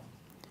so far?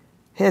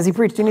 Has he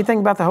preached anything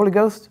about the Holy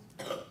Ghost?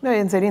 No, he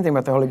didn't say anything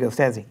about the Holy Ghost,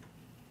 has he?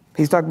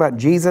 He's talked about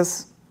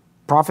Jesus,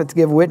 prophets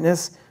give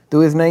witness.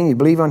 Through his name, you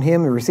believe on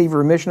him and receive a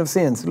remission of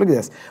sins. Look at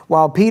this.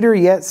 While Peter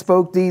yet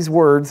spoke these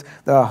words,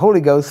 the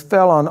Holy Ghost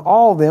fell on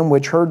all them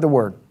which heard the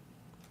word.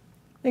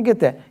 You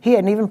get that? He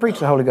hadn't even preached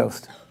the Holy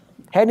Ghost.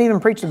 Hadn't even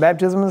preached the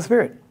baptism of the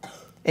Spirit.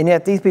 And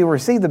yet these people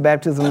received the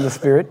baptism of the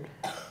Spirit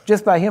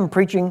just by him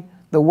preaching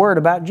the word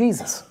about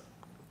Jesus.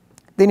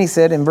 Then he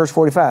said in verse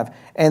 45,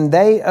 and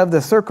they of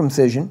the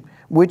circumcision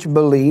which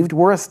believed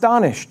were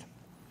astonished,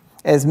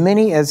 as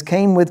many as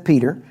came with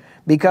Peter,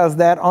 because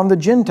that on the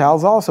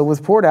Gentiles also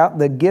was poured out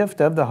the gift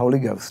of the Holy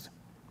Ghost.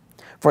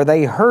 For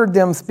they heard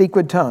them speak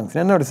with tongues.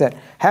 Now notice that.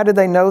 How did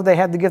they know they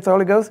had the gift of the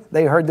Holy Ghost?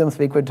 They heard them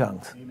speak with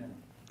tongues. Amen.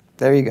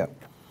 There you go.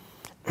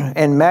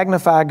 And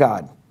magnify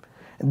God.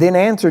 Then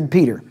answered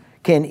Peter,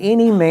 can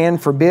any man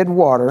forbid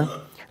water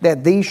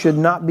that these should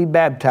not be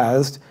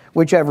baptized,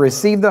 which have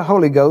received the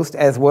Holy Ghost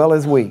as well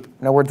as we. In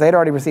other words, they'd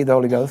already received the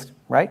Holy Ghost,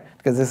 right?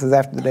 Because this is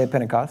after the day of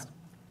Pentecost.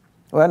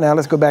 Well, now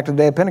let's go back to the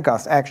day of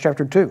Pentecost, Acts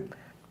chapter 2.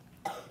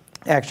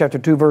 Acts chapter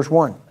 2, verse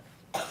 1.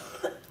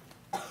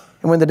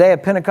 And when the day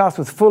of Pentecost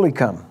was fully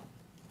come,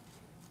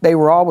 they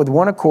were all with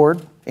one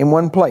accord in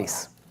one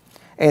place.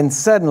 And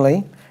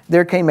suddenly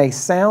there came a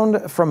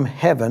sound from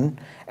heaven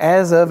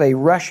as of a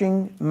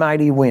rushing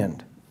mighty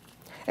wind.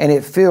 And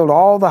it filled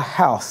all the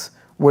house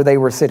where they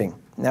were sitting.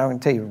 Now I'm going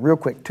to tell you real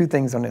quick 2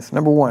 things on this.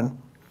 Number 1,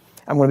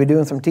 I'm going to be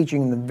doing some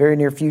teaching in the very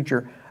near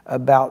future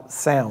about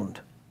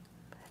sound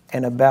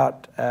and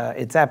about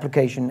its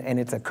application and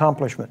its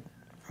accomplishment.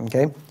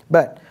 Okay?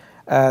 But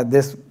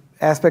this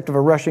aspect of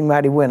a rushing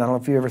mighty wind, I don't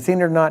know if you've ever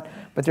seen it or not,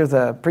 but there's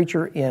a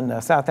preacher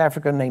in South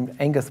Africa named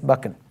Angus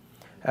Buchan.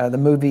 The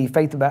movie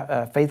Faith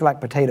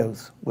Like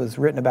Potatoes was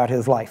written about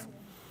his life.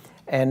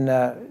 And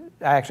I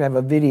actually have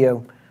a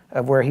video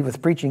of where he was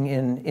preaching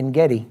in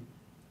Gedi,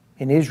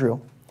 in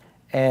Israel.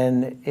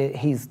 And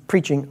he's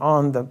preaching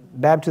on the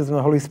baptism of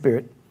the Holy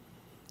Spirit.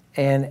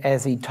 And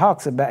as he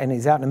talks about, and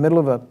he's out in the middle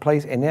of a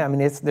place, and I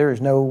mean, there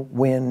is no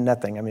wind,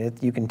 nothing. I mean,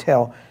 you can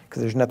tell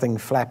because there's nothing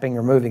flapping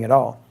or moving at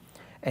all.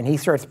 And he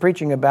starts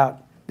preaching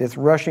about this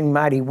rushing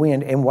mighty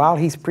wind. And while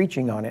he's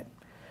preaching on it,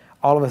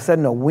 all of a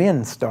sudden a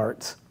wind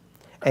starts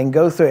and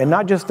goes through, and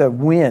not just a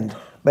wind,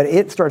 but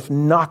it starts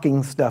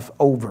knocking stuff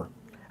over.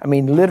 I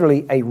mean,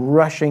 literally a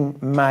rushing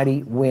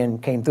mighty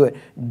wind came through it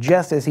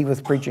just as he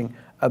was preaching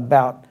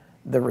about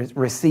the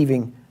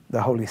receiving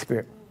the Holy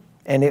Spirit.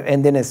 And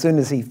then as soon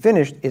as he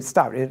finished, it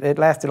stopped. It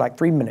lasted like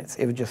 3 minutes.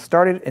 It just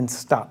started and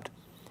stopped.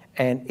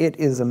 And it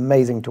is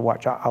amazing to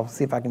watch. I'll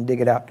see if I can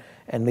dig it out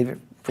and leave it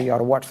for y'all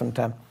to watch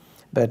sometime.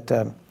 But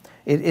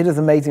it is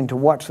amazing to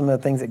watch some of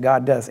the things that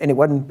God does. And it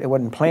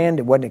wasn't planned.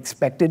 It wasn't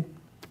expected.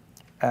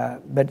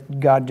 But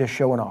God just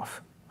showing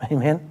off.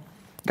 Amen?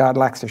 God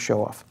likes to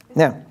show off.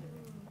 Now,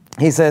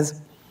 he says,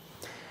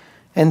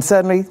 and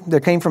suddenly there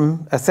came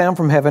from a sound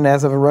from heaven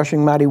as of a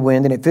rushing mighty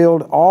wind, and it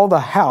filled all the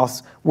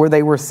house where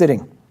they were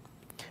sitting.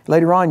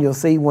 Later on, you'll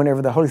see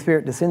whenever the Holy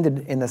Spirit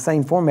descended in the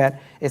same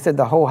format, it said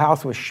the whole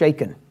house was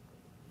shaken.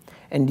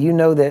 And do you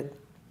know that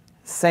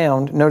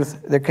sound, notice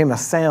there came a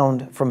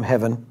sound from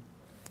heaven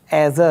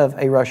as of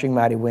a rushing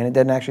mighty wind. It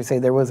doesn't actually say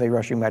there was a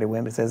rushing mighty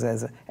wind, but it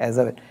says as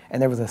of it.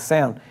 And there was a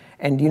sound.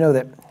 And do you know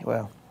that,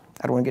 well,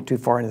 I don't want to get too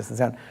far into this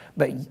sound,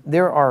 but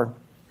there are,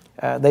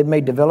 they've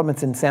made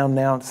developments in sound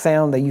now.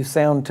 Sound, they use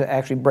sound to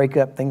actually break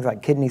up things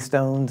like kidney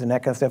stones and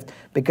that kind of stuff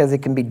because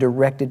it can be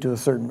directed to a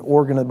certain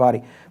organ of the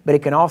body. But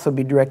it can also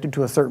be directed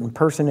to a certain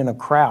person in a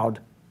crowd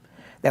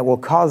that will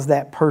cause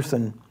that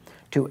person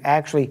to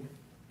actually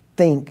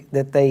think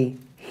that they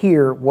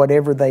hear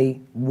whatever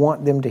they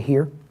want them to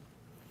hear.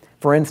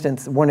 For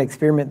instance, one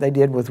experiment they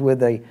did was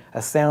with a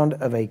sound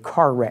of a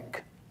car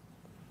wreck.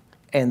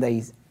 And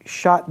they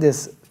shot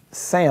this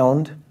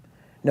sound,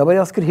 nobody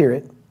else could hear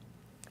it,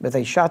 but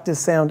they shot this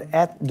sound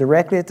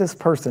directly at this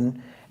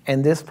person,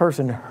 and this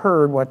person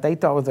heard what they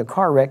thought was a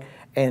car wreck,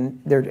 and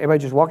everybody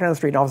just walking down the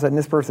street, and all of a sudden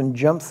this person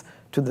jumps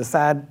to the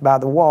side by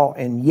the wall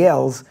and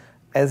yells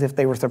as if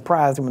they were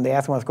surprised. And when they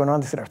asked them what's going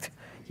on, they said, "Are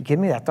you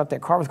kidding me? I thought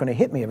that car was going to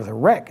hit me. It was a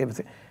wreck."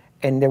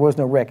 And there was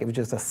no wreck. It was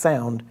just a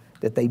sound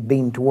that they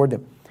beamed toward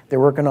them. They're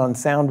working on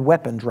sound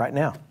weapons right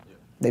now.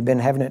 They've been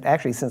having it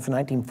actually since the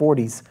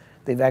 1940s.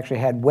 They've actually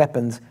had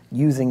weapons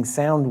using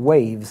sound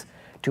waves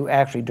to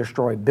actually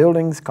destroy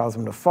buildings, cause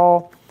them to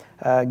fall.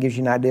 Gives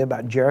you an idea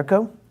about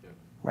Jericho,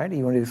 right?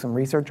 You want to do some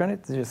research on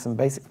it? There's just some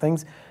basic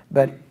things.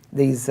 But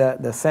these,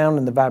 the sound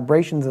and the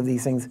vibrations of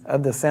these things,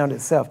 of the sound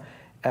itself,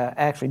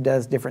 actually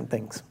does different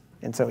things.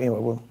 And so anyway,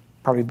 we'll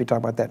probably be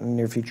talking about that in the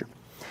near future.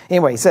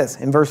 Anyway, it says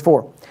in verse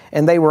 4,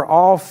 and they were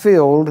all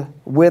filled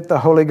with the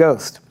Holy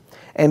Ghost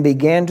and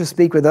began to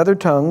speak with other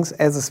tongues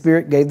as the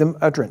Spirit gave them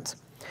utterance.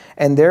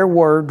 And there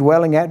were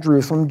dwelling at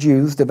Jerusalem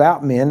Jews,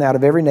 devout men out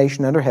of every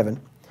nation under heaven.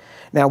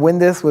 Now when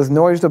this was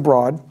noised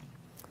abroad,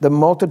 the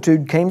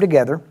multitude came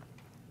together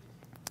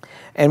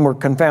and were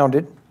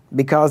confounded,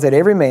 because that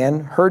every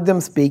man heard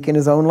them speak in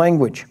his own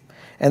language.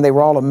 And they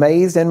were all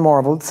amazed and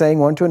marveled, saying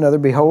one to another,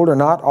 Behold, are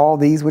not all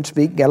these which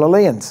speak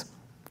Galileans?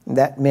 And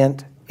that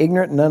meant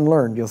ignorant and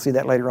unlearned. You'll see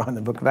that later on in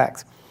the book of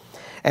Acts.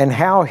 And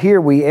how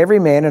hear we every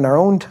man in our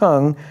own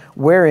tongue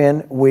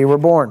wherein we were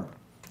born?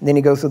 And then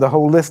he goes through the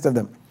whole list of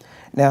them.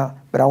 Now,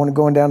 but I want to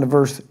go on down to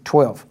verse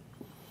 12.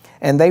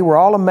 And they were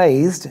all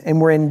amazed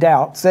and were in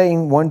doubt,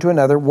 saying one to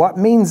another, What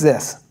means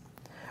this?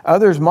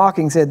 Others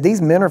mocking said,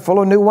 These men are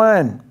full of new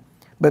wine.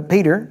 But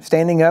Peter,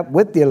 standing up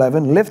with the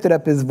 11, lifted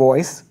up his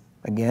voice,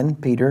 again,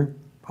 Peter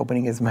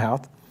opening his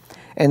mouth,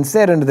 and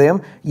said unto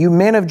them, You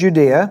men of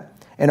Judea,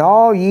 and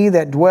all ye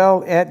that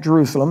dwell at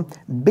Jerusalem,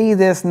 be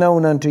this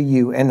known unto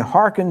you, and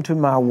hearken to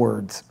my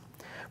words.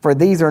 For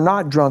these are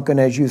not drunken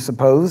as you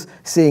suppose,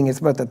 seeing it's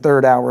but the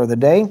 3rd hour of the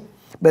day.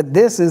 But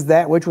this is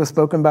that which was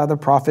spoken by the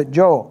prophet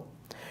Joel.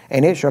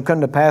 And it shall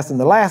come to pass in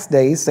the last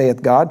days,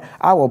 saith God,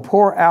 I will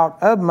pour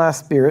out of my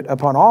Spirit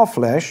upon all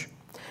flesh,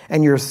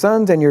 And your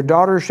sons and your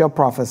daughters shall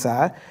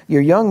prophesy.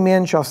 Your young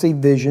men shall see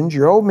visions.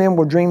 Your old men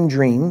will dream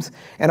dreams.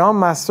 And on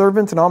my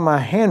servants and on my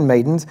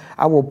handmaidens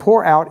I will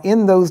pour out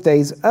in those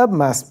days of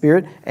my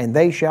Spirit, and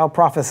they shall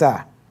prophesy.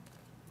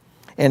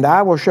 And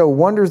I will show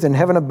wonders in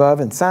heaven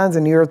above and signs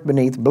in the earth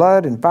beneath,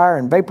 blood and fire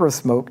and vapor of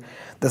smoke.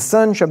 The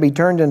sun shall be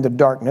turned into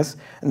darkness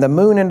and the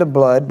moon into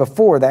blood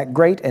before that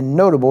great and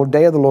notable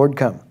day of the Lord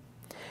come.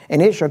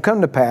 And it shall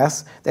come to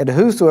pass that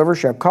whosoever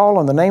shall call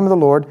on the name of the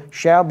Lord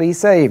shall be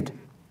saved.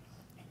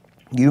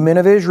 You men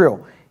of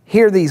Israel,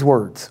 hear these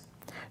words.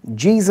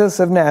 Jesus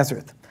of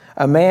Nazareth,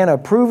 a man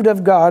approved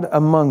of God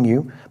among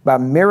you by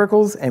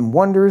miracles and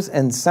wonders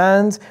and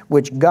signs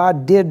which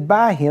God did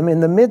by him in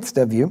the midst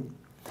of you,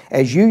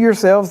 as you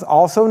yourselves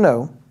also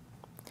know,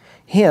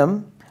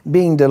 him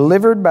being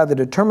delivered by the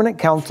determinate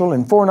counsel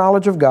and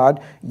foreknowledge of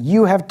God,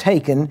 you have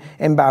taken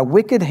and by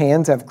wicked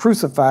hands have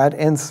crucified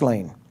and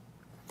slain,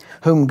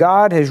 whom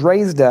God has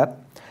raised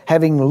up,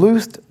 having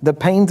loosed the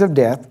pains of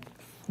death,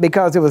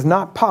 because it was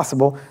not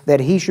possible that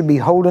he should be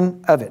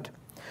holden of it.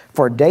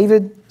 For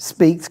David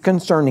speaks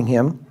concerning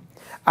him,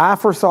 I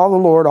foresaw the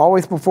Lord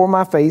always before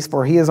my face,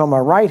 for he is on my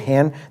right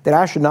hand, that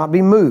I should not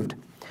be moved.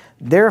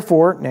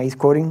 Therefore, now he's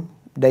quoting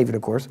David,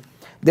 of course,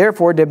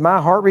 therefore did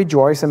my heart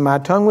rejoice, and my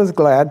tongue was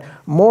glad.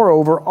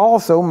 Moreover,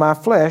 also my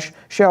flesh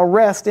shall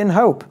rest in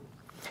hope,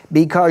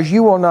 because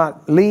you will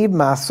not leave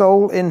my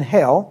soul in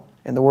hell,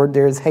 and the word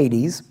there is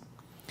Hades,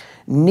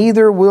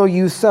 neither will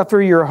you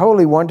suffer your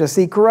Holy One to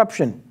see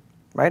corruption.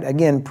 Right?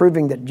 Again,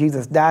 proving that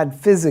Jesus died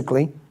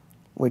physically,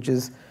 which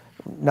is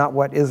not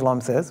what Islam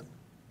says.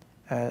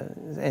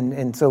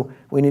 And so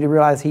we need to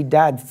realize he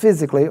died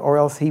physically, or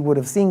else he would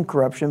have seen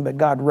corruption, but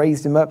God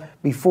raised him up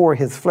before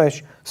his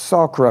flesh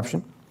saw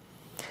corruption.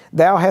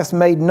 Thou hast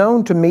made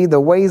known to me the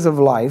ways of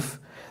life.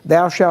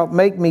 Thou shalt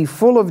make me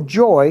full of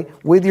joy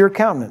with your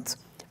countenance.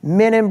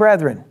 Men and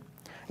brethren,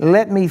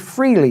 let me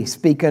freely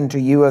speak unto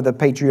you of the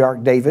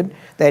patriarch David,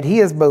 that he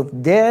is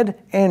both dead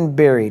and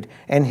buried,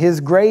 and his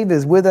grave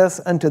is with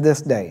us unto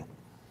this day.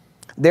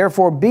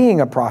 Therefore, being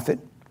a prophet,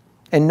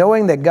 and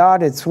knowing that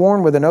God had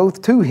sworn with an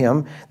oath to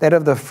him, that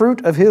of the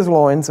fruit of his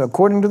loins,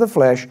 according to the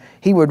flesh,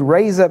 he would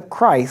raise up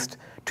Christ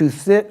to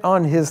sit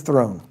on his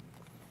throne.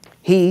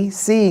 He,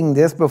 seeing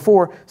this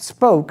before,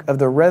 spoke of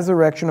the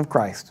resurrection of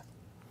Christ,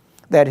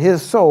 that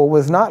his soul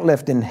was not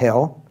left in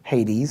hell,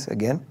 Hades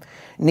again,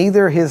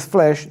 neither his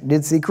flesh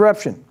did see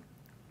corruption.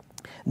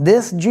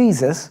 This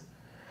Jesus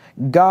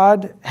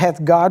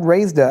hath God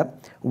raised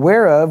up,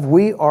 whereof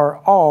we are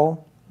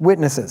all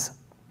witnesses.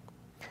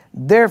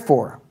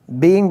 Therefore,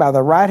 being by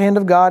the right hand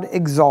of God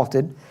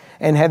exalted,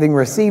 and having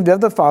received of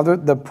the Father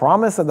the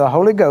promise of the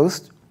Holy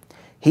Ghost,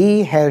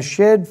 he has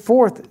shed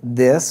forth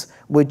this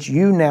which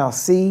you now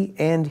see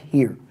and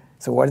hear.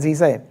 So what is he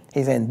saying?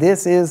 He's saying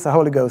this is the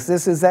Holy Ghost.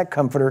 This is that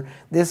Comforter.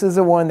 This is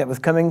the one that was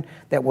coming,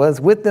 that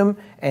was with them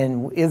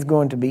and is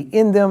going to be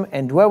in them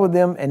and dwell with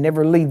them and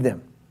never leave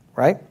them.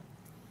 Right?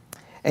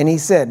 And he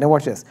said, now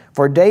watch this.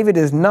 For David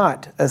is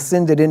not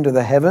ascended into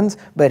the heavens,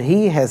 but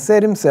he has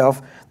said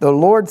himself, the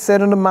Lord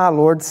said unto my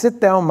Lord, sit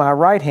thou on my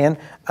right hand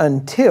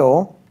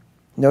until,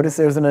 notice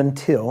there's an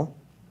until,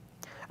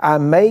 I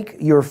make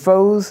your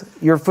foes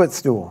your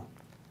footstool.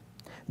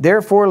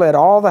 Therefore let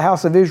all the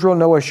house of Israel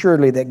know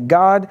assuredly that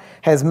God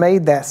has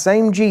made that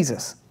same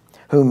Jesus,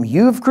 whom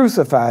you've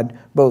crucified,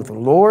 both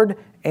Lord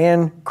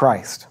and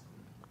Christ.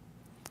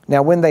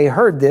 Now when they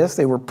heard this,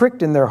 they were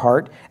pricked in their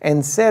heart,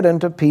 and said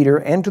unto Peter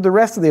and to the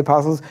rest of the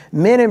apostles,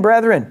 Men and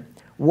brethren,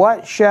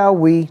 what shall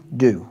we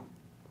do?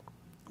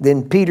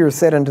 Then Peter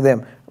said unto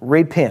them,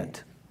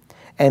 Repent,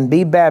 and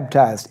be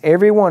baptized,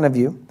 every one of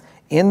you,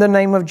 in the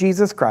name of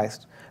Jesus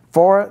Christ,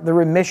 for the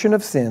remission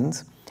of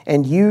sins,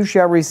 and you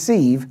shall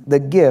receive the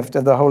gift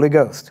of the Holy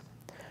Ghost.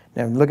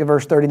 Now look at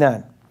verse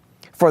 39.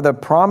 For the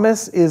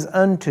promise is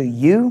unto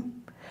you,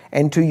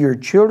 and to your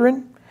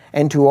children,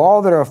 and to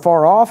all that are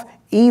far off,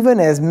 even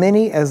as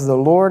many as the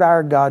Lord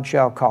our God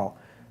shall call.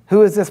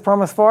 Who is this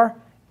promise for?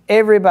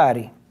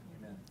 Everybody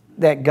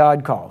that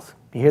God calls.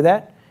 You hear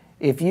that?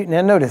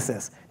 Now notice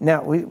this.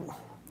 Now,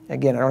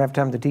 again, I don't have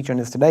time to teach on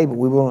this today, but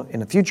we will in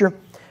the future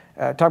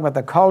talk about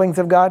the callings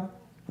of God.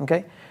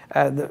 Okay?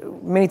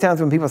 Many times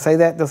when people say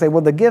that, they'll say,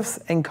 well, the gifts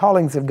and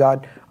callings of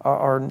God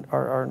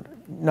are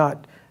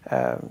not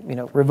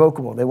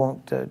revocable. They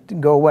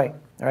won't go away.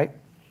 All right?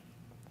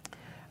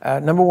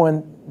 Number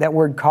one, that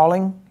word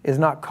calling is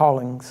not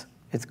callings,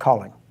 it's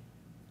calling.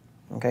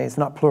 Okay? It's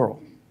not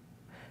plural.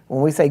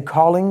 When we say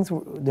callings,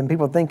 then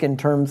people think in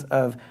terms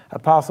of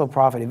apostle,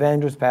 prophet,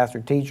 evangelist,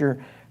 pastor,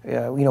 teacher,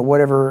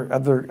 whatever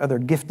other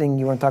gifting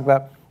you want to talk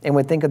about, and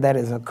we think of that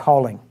as a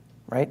calling,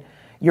 right?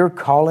 Your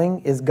calling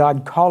is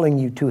God calling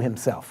you to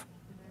himself.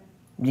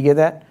 You get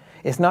that?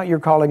 It's not your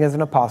calling as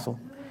an apostle.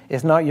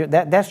 It's not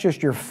that's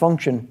just your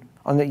function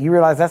on that. You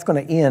realize that's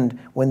going to end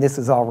when this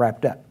is all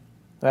wrapped up,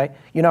 right?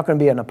 You're not going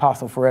to be an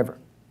apostle forever,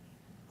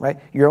 right?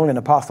 You're only an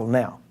apostle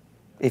now.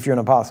 If you're an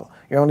apostle,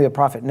 you're only a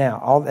prophet now.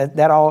 All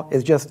that all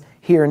is just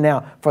here and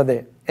now for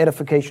the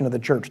edification of the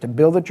church, to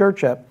build the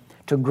church up,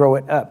 to grow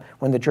it up.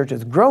 When the church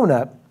is grown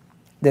up,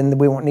 then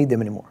we won't need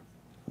them anymore.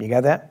 You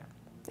got that?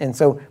 And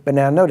so, but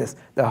now notice,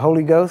 the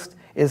Holy Ghost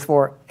is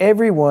for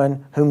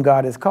everyone whom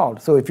God has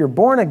called. So if you're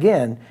born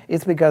again,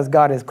 it's because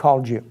God has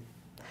called you.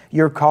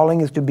 Your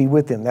calling is to be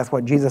with him. That's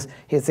what Jesus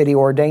said. He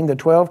ordained the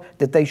 12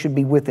 that they should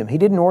be with him. He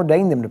didn't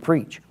ordain them to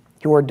preach.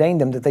 He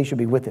ordained them that they should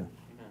be with him.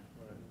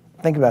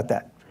 Think about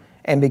that.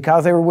 And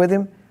because they were with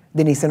him,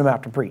 then he sent them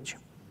out to preach.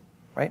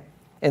 Right?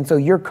 And so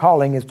your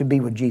calling is to be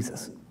with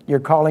Jesus. Your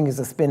calling is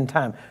to spend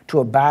time, to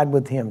abide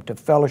with him, to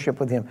fellowship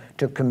with him,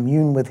 to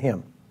commune with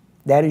him.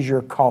 That is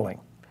your calling.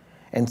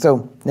 And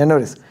so, now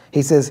notice,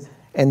 he says,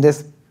 and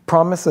this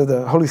promise of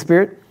the Holy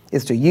Spirit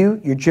is to you,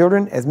 your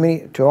children, as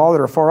many, to all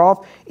that are far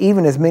off,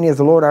 even as many as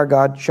the Lord our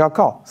God shall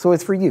call. So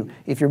it's for you.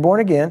 If you're born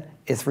again,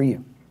 it's for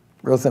you.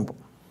 Real simple.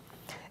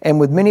 And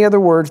with many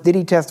other words did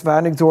he testify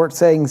and exhort,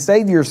 saying,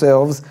 save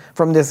yourselves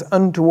from this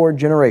untoward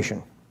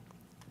generation.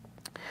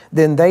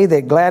 Then they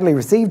that gladly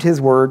received his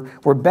word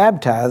were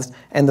baptized,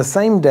 and the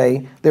same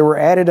day there were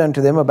added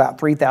unto them about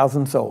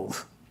 3,000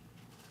 souls.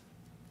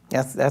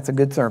 That's a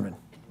good sermon,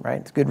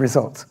 right? It's good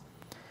results.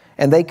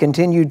 And they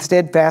continued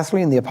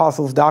steadfastly in the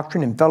apostles'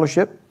 doctrine and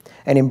fellowship,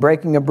 and in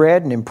breaking of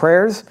bread and in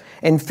prayers,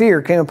 and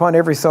fear came upon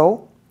every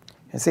soul.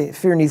 And see,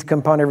 fear needs to come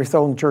upon every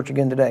soul in the church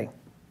again today.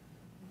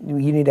 You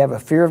need to have a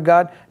fear of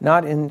God,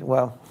 not in,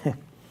 well,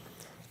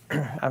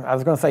 I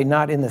was going to say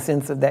not in the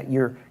sense of that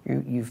you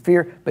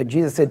fear, but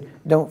Jesus said,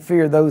 don't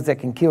fear those that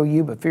can kill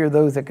you, but fear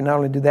those that can not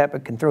only do that,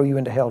 but can throw you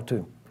into hell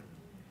too,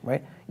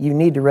 right? You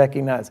need to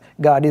recognize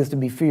God is to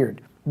be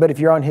feared. But if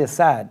you're on his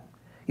side,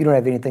 you don't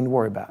have anything to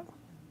worry about,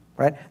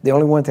 right? The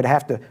only ones that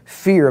have to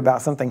fear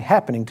about something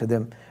happening to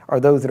them are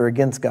those that are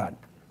against God,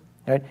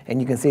 right? And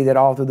you can see that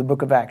all through the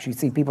book of Acts. You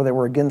see people that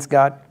were against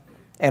God,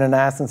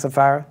 Ananias and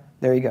Sapphira.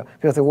 There you go.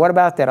 People say, what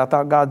about that? I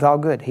thought God's all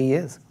good. He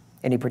is.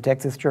 And he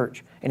protects his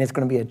church. And it's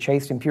going to be a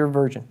chaste and pure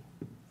virgin.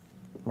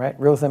 Right?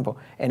 Real simple.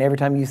 And every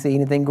time you see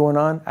anything going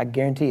on, I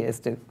guarantee you it's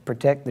to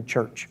protect the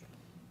church.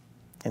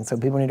 And so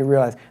people need to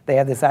realize they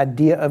have this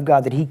idea of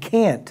God that he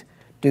can't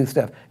do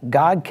stuff.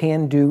 God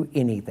can do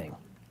anything.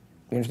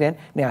 You understand?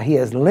 Now, he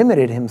has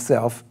limited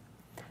himself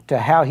to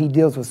how he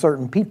deals with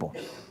certain people.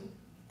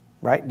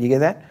 Right? Do you get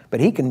that? But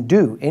he can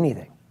do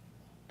anything.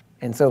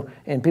 And so,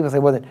 and people say,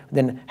 well,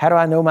 then how do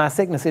I know my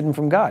sickness isn't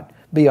from God?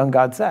 Be on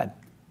God's side.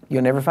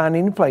 You'll never find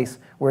any place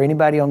where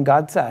anybody on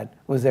God's side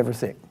was ever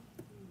sick.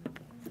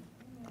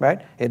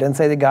 Right? It doesn't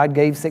say that God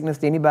gave sickness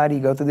to anybody.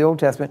 You go through the Old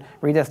Testament,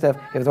 read that stuff.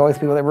 It was always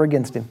people that were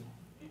against him.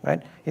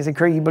 Right? You say,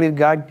 Craig, you believe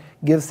God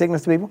gives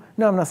sickness to people?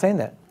 No, I'm not saying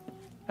that.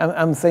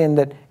 I'm saying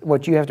that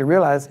what you have to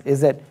realize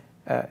is that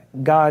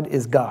God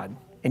is God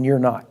and you're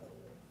not.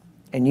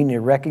 And you need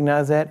to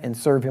recognize that and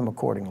serve him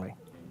accordingly.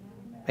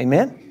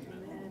 Amen?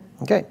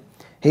 Okay.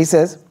 He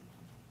says,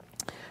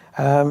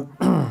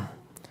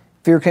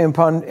 fear came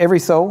upon every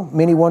soul.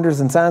 Many wonders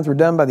and signs were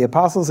done by the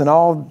apostles, and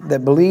all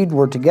that believed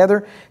were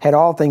together, had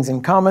all things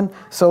in common,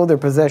 sold their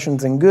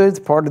possessions and goods,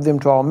 parted them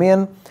to all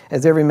men,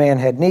 as every man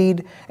had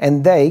need.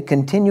 And they,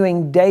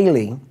 continuing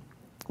daily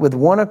with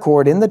one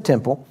accord in the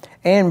temple,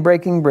 and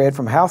breaking bread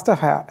from house to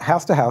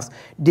house,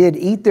 did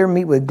eat their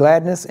meat with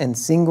gladness and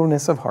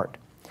singleness of heart,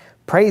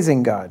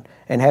 praising God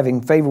and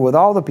having favor with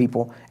all the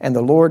people. And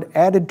the Lord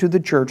added to the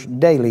church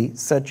daily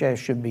such as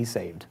should be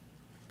saved.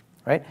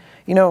 Right?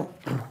 You know,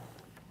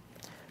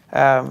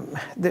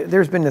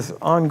 there's been this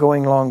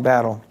ongoing long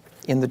battle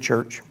in the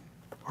church,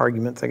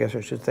 arguments, I guess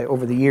I should say,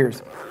 over the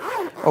years,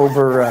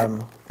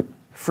 over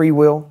free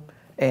will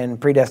and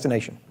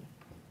predestination.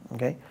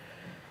 Okay?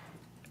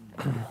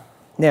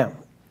 Now,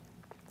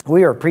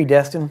 we are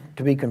predestined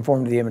to be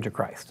conformed to the image of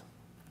Christ.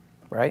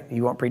 Right?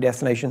 You want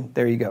predestination?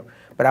 There you go.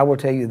 But I will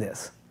tell you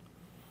this.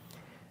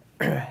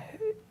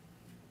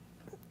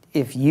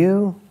 If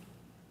you,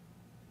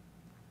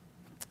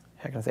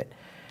 how can I say it?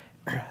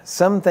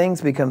 Some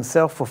things become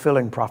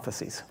self-fulfilling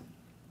prophecies.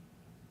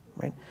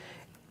 Right?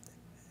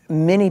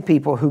 Many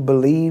people who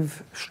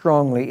believe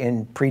strongly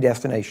in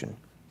predestination,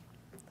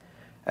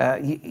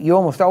 you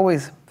almost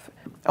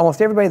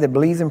everybody that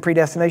believes in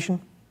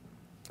predestination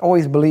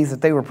always believes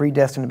that they were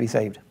predestined to be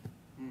saved.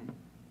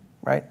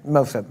 Right?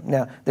 Most of them.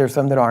 Now, there's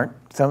some that aren't,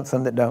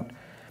 some that don't.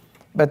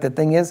 But the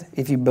thing is,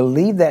 if you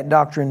believe that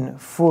doctrine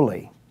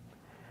fully,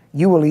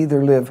 you will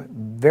either live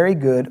very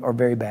good or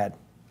very bad,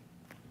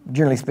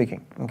 generally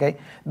speaking. Okay?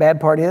 Bad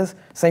part is,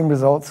 same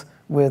results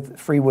with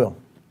free will.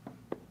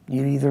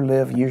 You either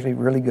live usually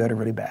really good or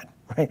really bad.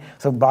 Right?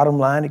 So bottom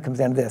line, it comes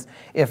down to this.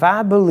 If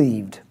I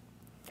believed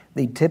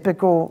the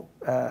typical,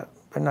 the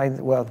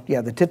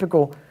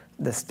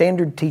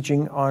standard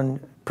teaching on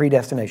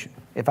predestination,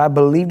 if I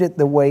believed it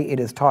the way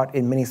it is taught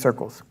in many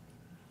circles,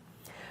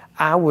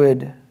 I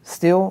would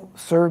still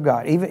serve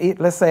God. Even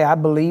let's say I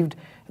believed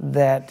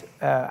that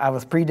I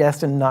was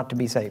predestined not to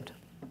be saved.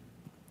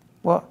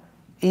 Well,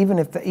 even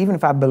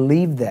if I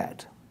believed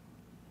that,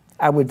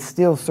 I would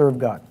still serve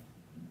God.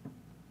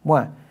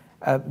 Why?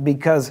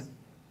 Because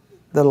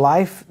the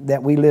life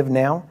that we live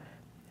now,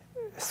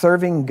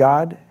 serving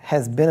God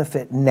has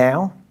benefit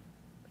now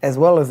as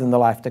well as in the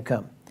life to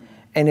come.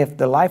 And if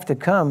the life to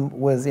come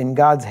was in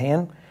God's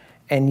hand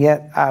and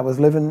yet I was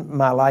living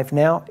my life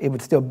now, it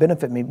would still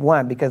benefit me.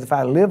 Why? Because if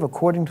I live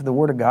according to the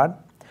Word of God,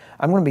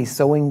 I'm going to be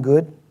sowing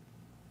good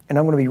and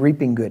I'm going to be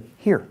reaping good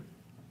here,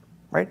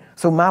 right?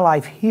 So my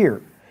life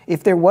here,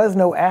 if there was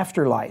no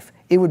afterlife,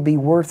 it would be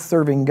worth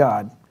serving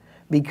God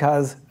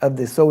because of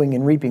the sowing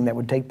and reaping that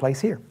would take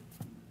place here.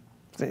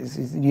 Do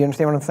you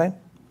understand what I'm saying?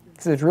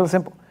 So it's real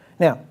simple.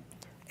 Now,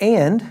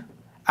 and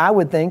I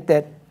would think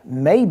that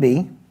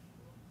maybe,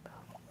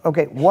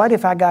 okay, what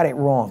if I got it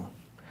wrong?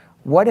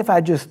 What if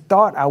I just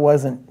thought I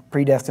wasn't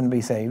predestined to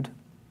be saved,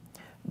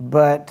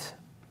 but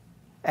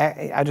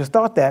I just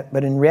thought that,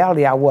 but in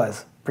reality I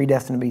was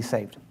predestined to be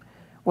saved?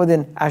 Well,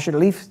 then I should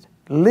at least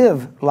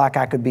live like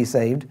I could be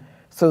saved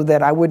so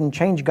that I wouldn't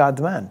change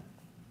God's mind,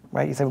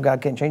 right? You say, well,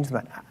 God can't change his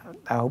mind.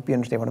 I hope you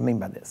understand what I mean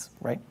by this,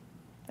 right?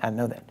 I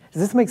know that.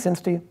 Does this make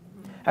sense to you?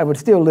 I would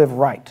still live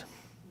right,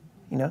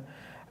 you know?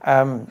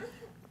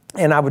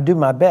 And I would do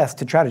my best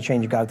to try to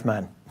change God's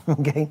mind,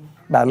 okay?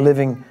 By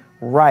living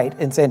right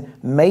and saying,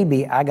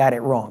 maybe I got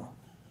it wrong.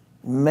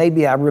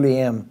 Maybe I really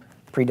am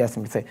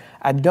predestined to say.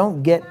 I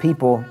don't get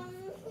people,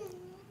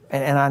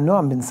 and I know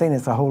I've been saying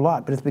this a whole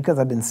lot, but it's because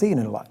I've been seeing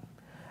it a lot.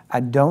 I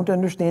don't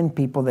understand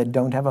people that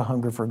don't have a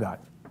hunger for God.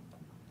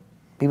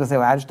 People say,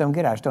 well, I just don't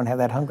get it. I just don't have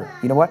that hunger.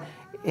 You know what?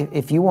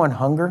 If you want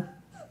hunger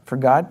for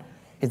God,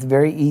 it's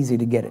very easy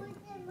to get it.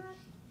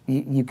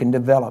 You can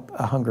develop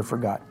a hunger for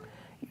God.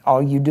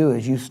 All you do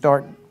is you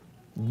start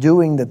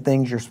doing the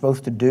things you're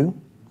supposed to do,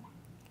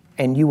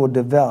 and you will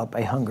develop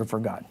a hunger for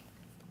God,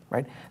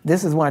 right?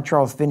 This is why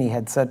Charles Finney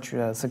had such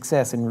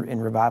success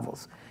in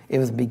revivals. It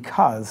was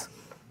because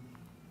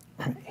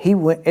he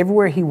went,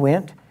 everywhere he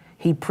went,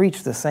 he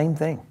preached the same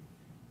thing.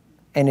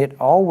 And it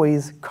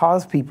always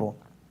caused people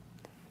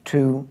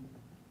to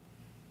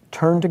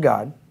turn to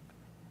God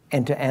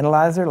and to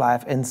analyze their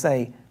life and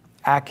say,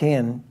 I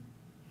can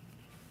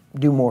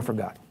do more for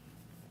God.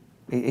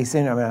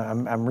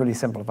 I'm really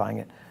simplifying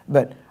it.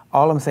 But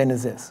all I'm saying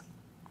is this.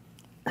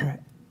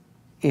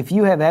 If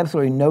you have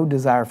absolutely no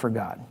desire for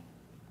God,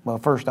 well,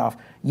 first off,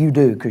 you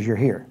do because you're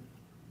here.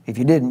 If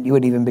you didn't, you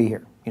wouldn't even be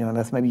here. You know,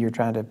 unless maybe you're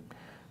trying to,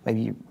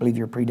 maybe you believe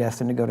you're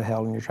predestined to go to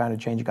hell and you're trying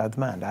to change God's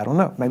mind. I don't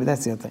know. Maybe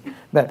that's the other thing.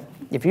 But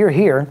if you're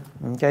here,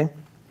 okay,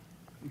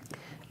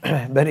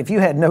 but if you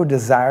had no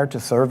desire to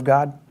serve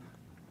God,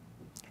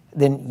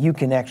 then you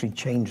can actually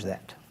change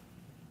that.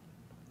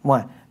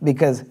 Why?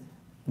 Because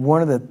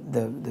one of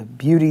the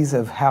beauties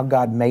of how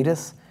God made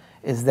us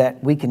is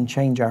that we can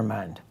change our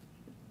mind.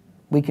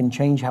 We can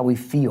change how we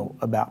feel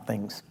about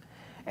things.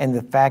 And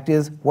the fact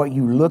is, what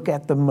you look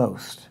at the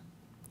most,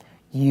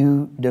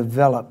 you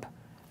develop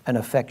an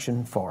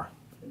affection for.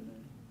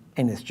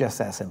 And it's just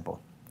that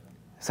simple.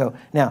 So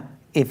now,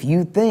 if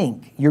you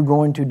think you're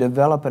going to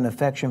develop an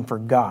affection for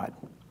God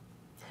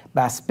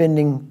by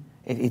spending,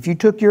 if you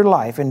took your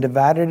life and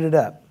divided it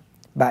up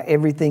by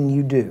everything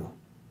you do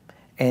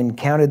and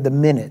counted the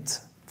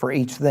minutes for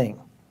each thing,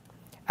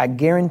 I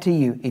guarantee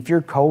you, if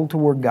you're cold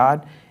toward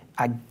God,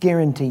 I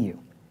guarantee you,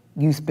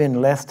 you spend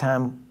less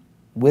time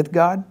with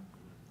God,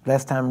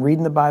 less time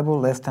reading the Bible,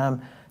 less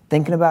time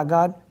thinking about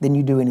God than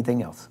you do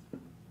anything else.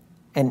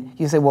 And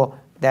you say, well,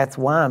 that's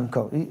why I'm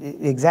cold.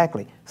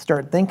 Exactly.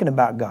 Start thinking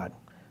about God.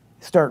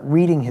 Start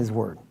reading His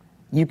Word.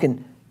 You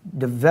can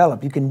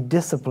develop, you can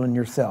discipline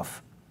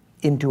yourself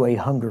into a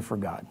hunger for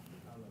God.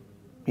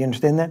 You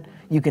understand that?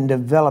 You can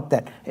develop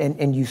that,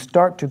 and you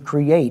start to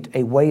create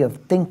a way of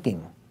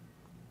thinking,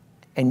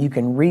 and you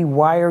can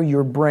rewire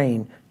your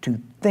brain to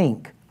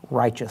think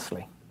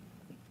righteously.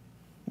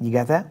 You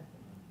got that?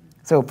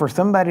 So for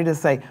somebody to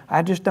say,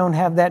 I just don't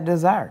have that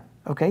desire,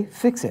 okay,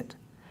 fix it.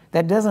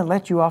 That doesn't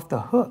let you off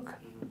the hook.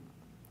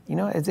 You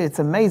know, it's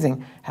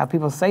amazing how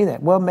people say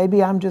that. Well,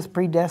 maybe I'm just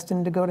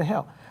predestined to go to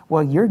hell.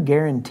 Well, you're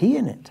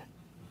guaranteeing it,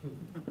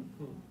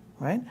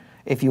 right?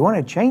 If you want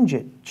to change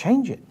it,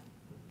 change it.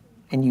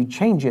 And you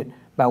change it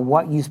by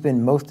what you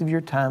spend most of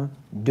your time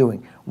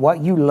doing.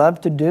 What you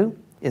love to do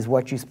is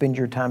what you spend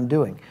your time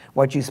doing.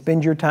 What you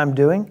spend your time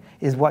doing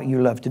is what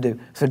you love to do.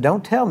 So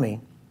don't tell me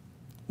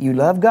you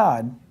love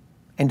God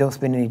and don't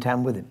spend any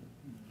time with Him.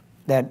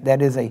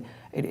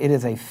 It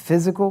is a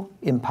physical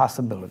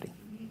impossibility.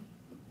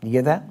 You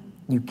get that?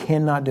 You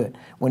cannot do it.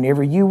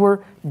 Whenever you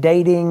were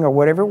dating or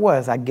whatever it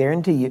was, I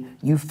guarantee you,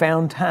 you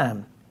found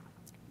time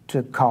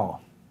to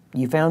call.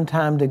 You found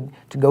time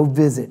to go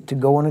visit, to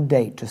go on a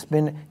date, to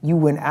spend, you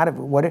went out of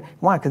it.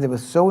 Why? Because it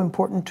was so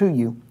important to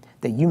you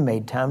that you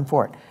made time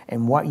for it.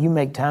 And what you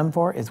make time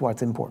for is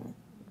what's important.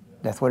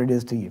 That's what it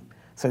is to you.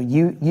 So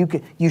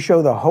you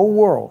show the whole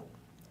world,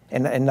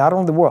 and not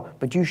only the world,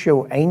 but you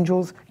show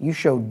angels, you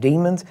show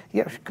demons.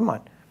 Yeah, come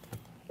on.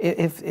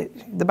 If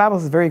the Bible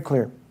is very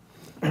clear.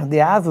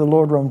 The eyes of the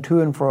Lord roam to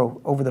and fro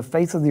over the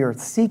face of the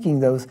earth, seeking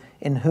those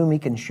in whom He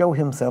can show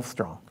Himself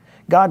strong.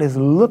 God is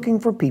looking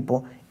for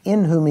people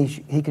in whom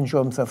he can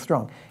show Himself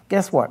strong.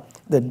 Guess what?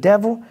 The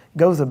devil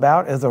goes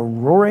about as a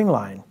roaring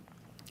lion,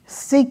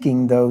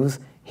 seeking those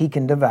he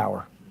can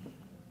devour.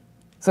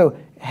 So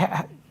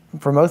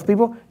for most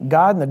people,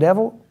 God and the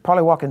devil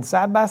probably walking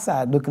side by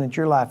side looking at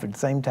your life at the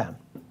same time.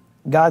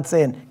 God's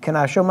saying, can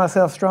I show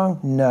myself strong?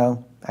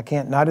 No, I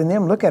can't. Not in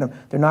them. Look at them.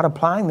 They're not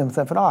applying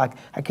themselves at all.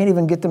 I can't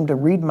even get them to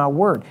read my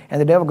word.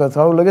 And the devil goes,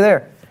 oh, look at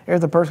there.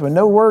 There's a person with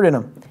no word in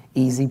them.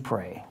 Easy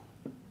prey.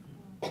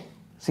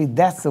 See,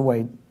 that's the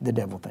way the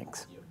devil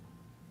thinks.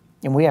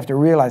 And we have to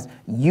realize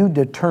you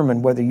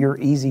determine whether you're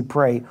easy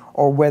prey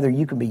or whether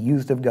you can be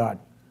used of God.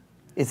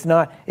 It's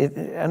not,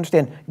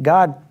 understand,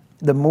 God,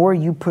 the more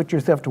you put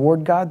yourself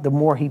toward God, the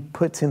more he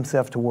puts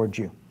himself towards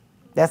you.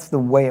 That's the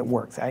way it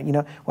works. I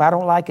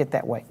don't like it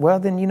that way. Well,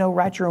 then,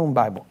 write your own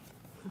Bible,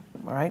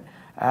 all right?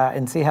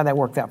 And see how that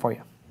works out for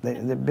you.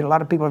 A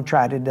lot of people have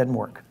tried it. It doesn't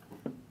work,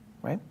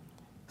 right?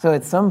 So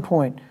at some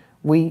point,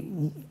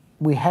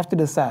 we have to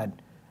decide,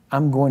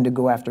 I'm going to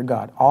go after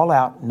God. All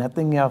out,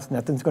 nothing else,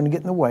 nothing's going to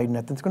get in the way,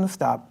 nothing's going to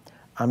stop.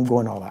 I'm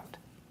going all out.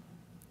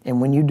 And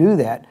when you do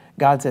that,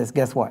 God says,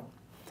 guess what?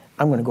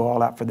 I'm going to go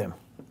all out for them.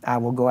 I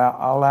will go out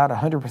all out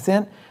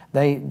 100%.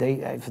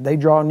 If they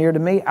draw near to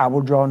me, I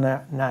will draw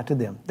nigh to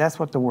them. That's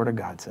what the Word of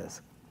God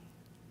says.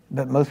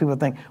 But most people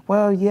think,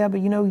 well, yeah,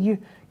 but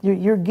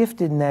you're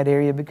gifted in that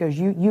area because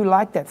you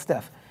like that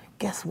stuff.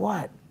 Guess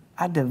what?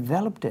 I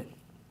developed it.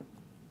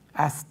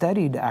 I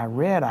studied, I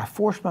read, I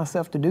forced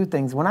myself to do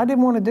things when I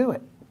didn't want to do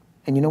it.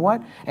 And you know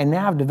what? And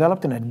now I've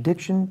developed an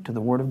addiction to the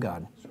Word of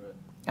God.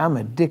 I'm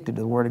addicted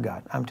to the Word of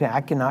God. I'm telling you,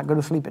 I cannot go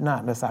to sleep at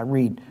night unless I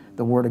read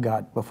the Word of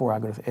God before I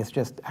go to sleep. It's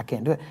just, I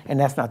can't do it. And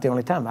that's not the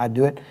only time. I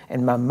do it,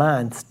 and my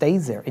mind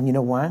stays there. And you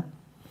know why?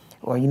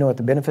 Well, you know what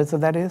the benefits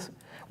of that is?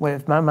 Well,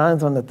 if my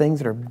mind's on the things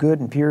that are good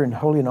and pure and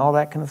holy and all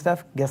that kind of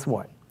stuff, guess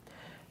what?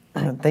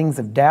 Things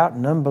of doubt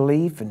and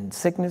unbelief and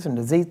sickness and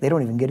disease, they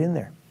don't even get in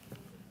there.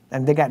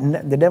 And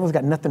the devil's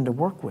got nothing to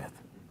work with,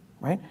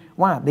 right?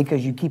 Why?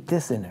 Because you keep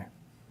this in there.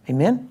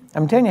 Amen?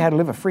 I'm telling you how to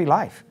live a free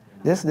life.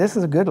 This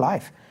is a good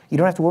life. You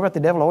don't have to worry about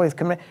the devil always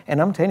coming in.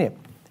 And I'm telling you,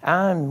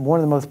 I'm one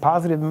of the most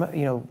positive,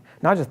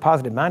 not just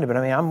positive minded, but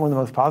I'm one of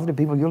the most positive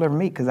people you'll ever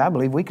meet because I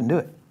believe we can do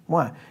it.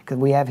 Why? Because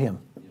we have him.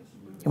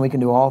 And we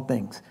can do all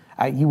things.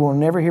 You will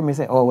never hear me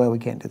say, oh, well, we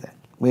can't do that.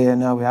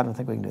 No, I don't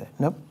think we can do that.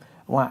 Nope.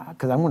 Why?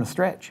 Because I'm going to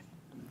stretch.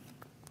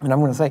 And I'm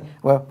going to say,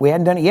 well, we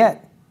hadn't done it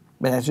yet.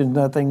 But that's just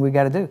another thing we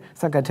got to do.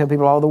 It's like I tell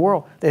people all over the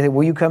world. They say,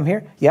 will you come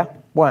here? Yeah.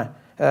 Why?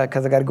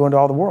 Because I got to go into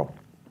all the world.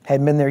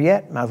 Hadn't been there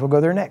yet. Might as well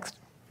go there next.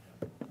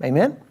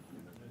 Amen?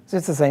 So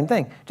it's the same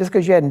thing. Just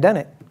because you hadn't done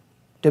it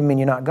doesn't mean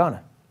you're not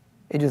gonna.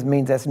 It just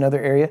means that's another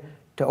area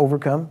to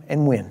overcome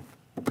and win.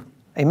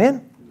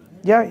 Amen?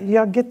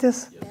 Y'all get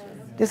this?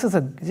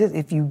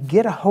 If you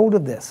get a hold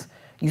of this,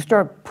 you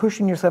start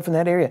pushing yourself in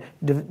that area,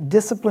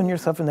 discipline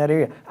yourself in that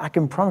area, I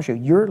can promise you,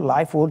 your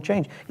life will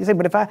change. You say,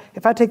 but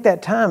if I take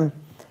that time,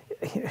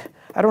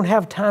 I don't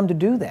have time to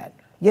do that.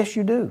 Yes,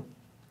 you do.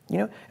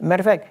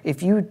 Matter of fact,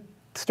 if you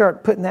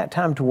start putting that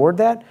time toward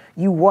that,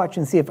 you watch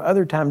and see if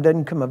other time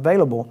doesn't come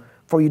available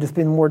for you to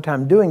spend more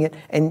time doing it.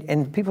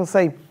 And people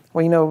say,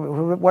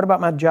 well, what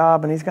about my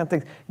job and these kind of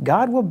things?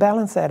 God will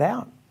balance that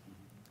out.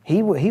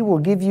 He will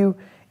give you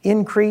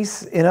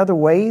increase in other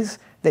ways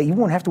that you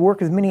won't have to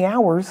work as many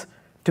hours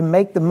to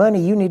make the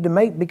money you need to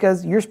make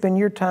because you're spending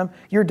your time,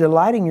 you're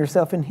delighting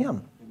yourself in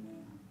Him.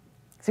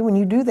 See, when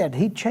you do that,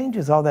 He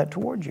changes all that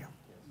towards you.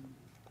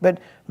 But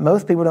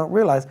most people don't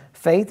realize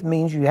faith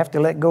means you have to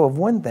let go of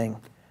one thing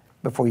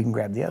before you can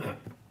grab the other.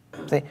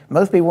 See,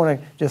 most people want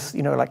to just,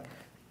 like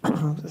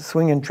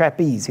swinging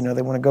trapeze.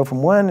 They want to go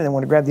from one and they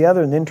want to grab the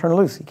other and then turn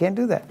loose. You can't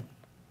do that.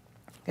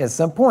 At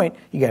some point,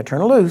 you got to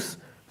turn loose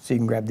so you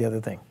can grab the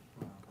other thing,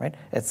 right?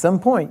 At some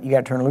point, you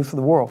got to turn loose of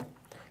the world.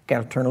 You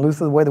got to turn loose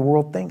of the way the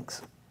world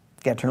thinks.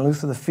 You got to turn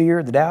loose of the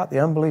fear, the doubt, the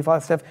unbelief, all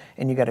that stuff,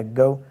 and you got to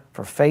go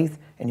for faith,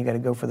 and you got to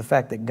go for the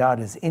fact that God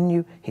is in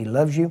you, He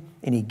loves you,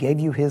 and He gave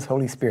you His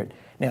Holy Spirit.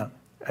 Now,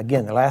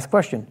 again, the last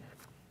question.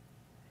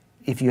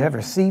 If you have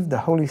received the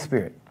Holy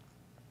Spirit,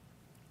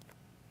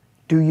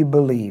 do you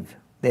believe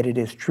that it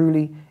is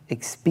truly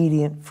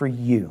expedient for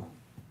you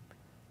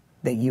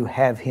that you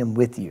have Him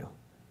with you,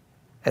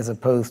 as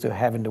opposed to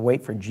having to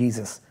wait for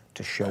Jesus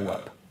to show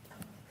up?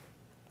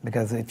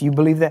 Because if you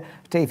believe that,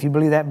 I tell you, if you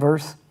believe that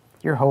verse,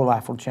 your whole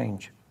life will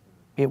change.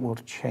 It will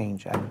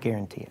change, I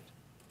guarantee it.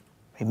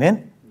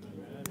 Amen?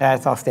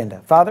 That's all. Stand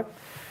up. Father,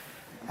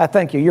 I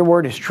thank you. Your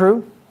word is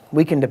true.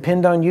 We can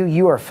depend on you.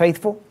 You are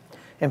faithful.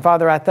 And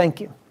Father, I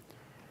thank you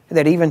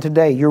that even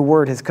today your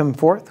word has come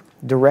forth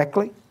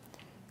directly,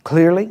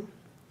 clearly.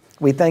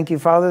 We thank you,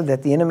 Father,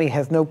 that the enemy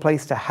has no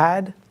place to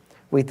hide.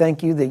 We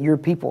thank you that your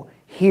people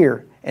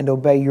hear and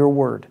obey your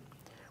word.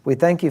 We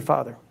thank you,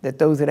 Father, that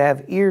those that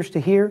have ears to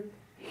hear,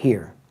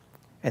 hear,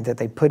 and that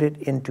they put it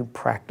into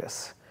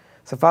practice.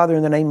 So, Father,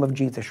 in the name of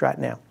Jesus right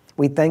now,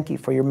 we thank you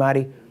for your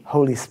mighty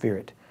Holy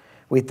Spirit.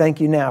 We thank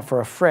you now for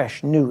a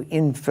fresh, new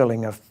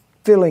infilling, a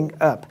filling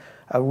up,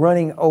 a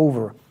running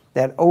over,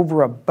 that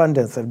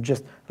overabundance of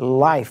just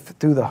life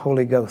through the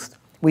Holy Ghost.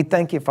 We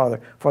thank you,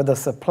 Father, for the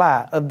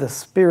supply of the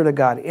Spirit of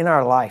God in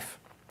our life,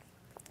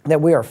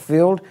 that we are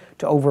filled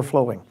to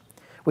overflowing.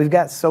 We've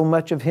got so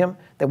much of Him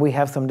that we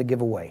have some to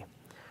give away.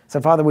 So,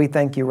 Father, we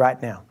thank you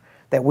right now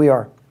that we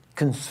are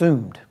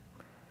consumed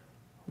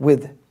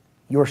with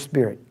your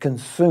Spirit,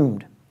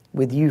 consumed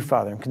with you,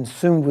 Father, and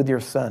consumed with your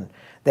Son,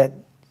 that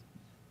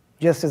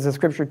just as the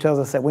Scripture tells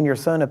us that when your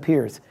Son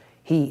appears,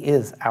 he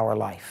is our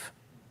life.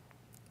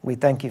 We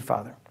thank you,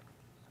 Father,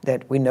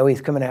 that we know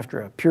he's coming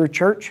after a pure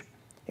church,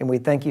 and we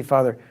thank you,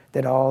 Father,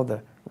 that all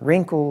the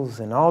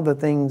wrinkles and all the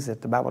things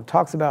that the Bible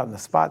talks about, and the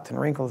spots and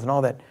wrinkles and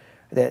all that,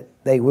 that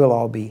they will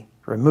all be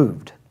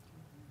removed.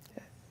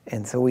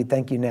 And so we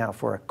thank you now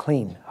for a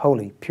clean,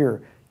 holy,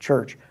 pure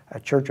church, a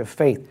church of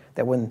faith,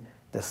 that when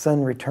the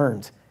Son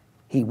returns,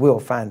 he will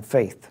find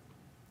faith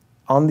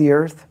on the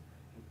earth,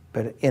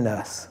 but in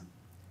us.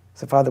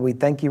 So, Father, we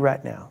thank you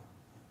right now.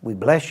 We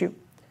bless you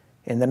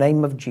in the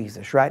name of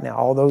Jesus right now.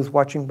 All those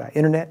watching by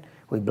internet,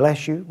 we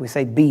bless you. We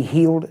say, be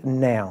healed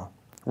now,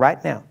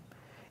 right now,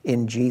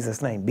 in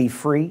Jesus' name. Be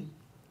free.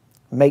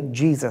 Make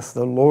Jesus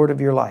the Lord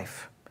of your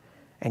life,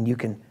 and you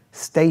can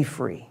stay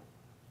free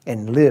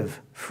and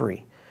live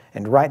free.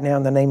 And right now,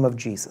 in the name of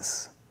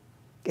Jesus,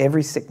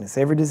 every sickness,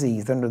 every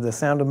disease under the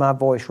sound of my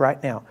voice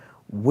right now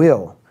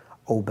will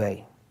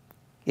obey.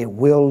 It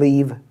will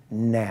leave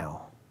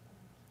now.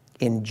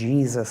 In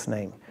Jesus'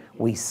 name,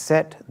 we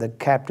set the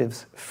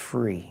captives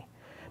free.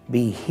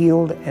 Be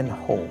healed and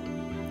whole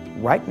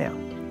right now,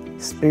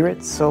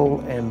 spirit, soul,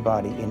 and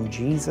body, in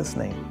Jesus'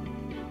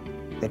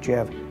 name. That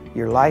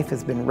your life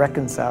has been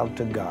reconciled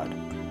to God.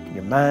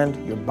 Your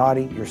mind, your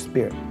body, your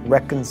spirit,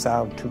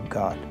 reconciled to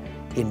God.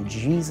 In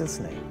Jesus'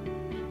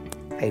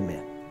 name,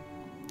 amen.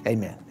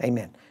 Amen.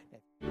 Amen.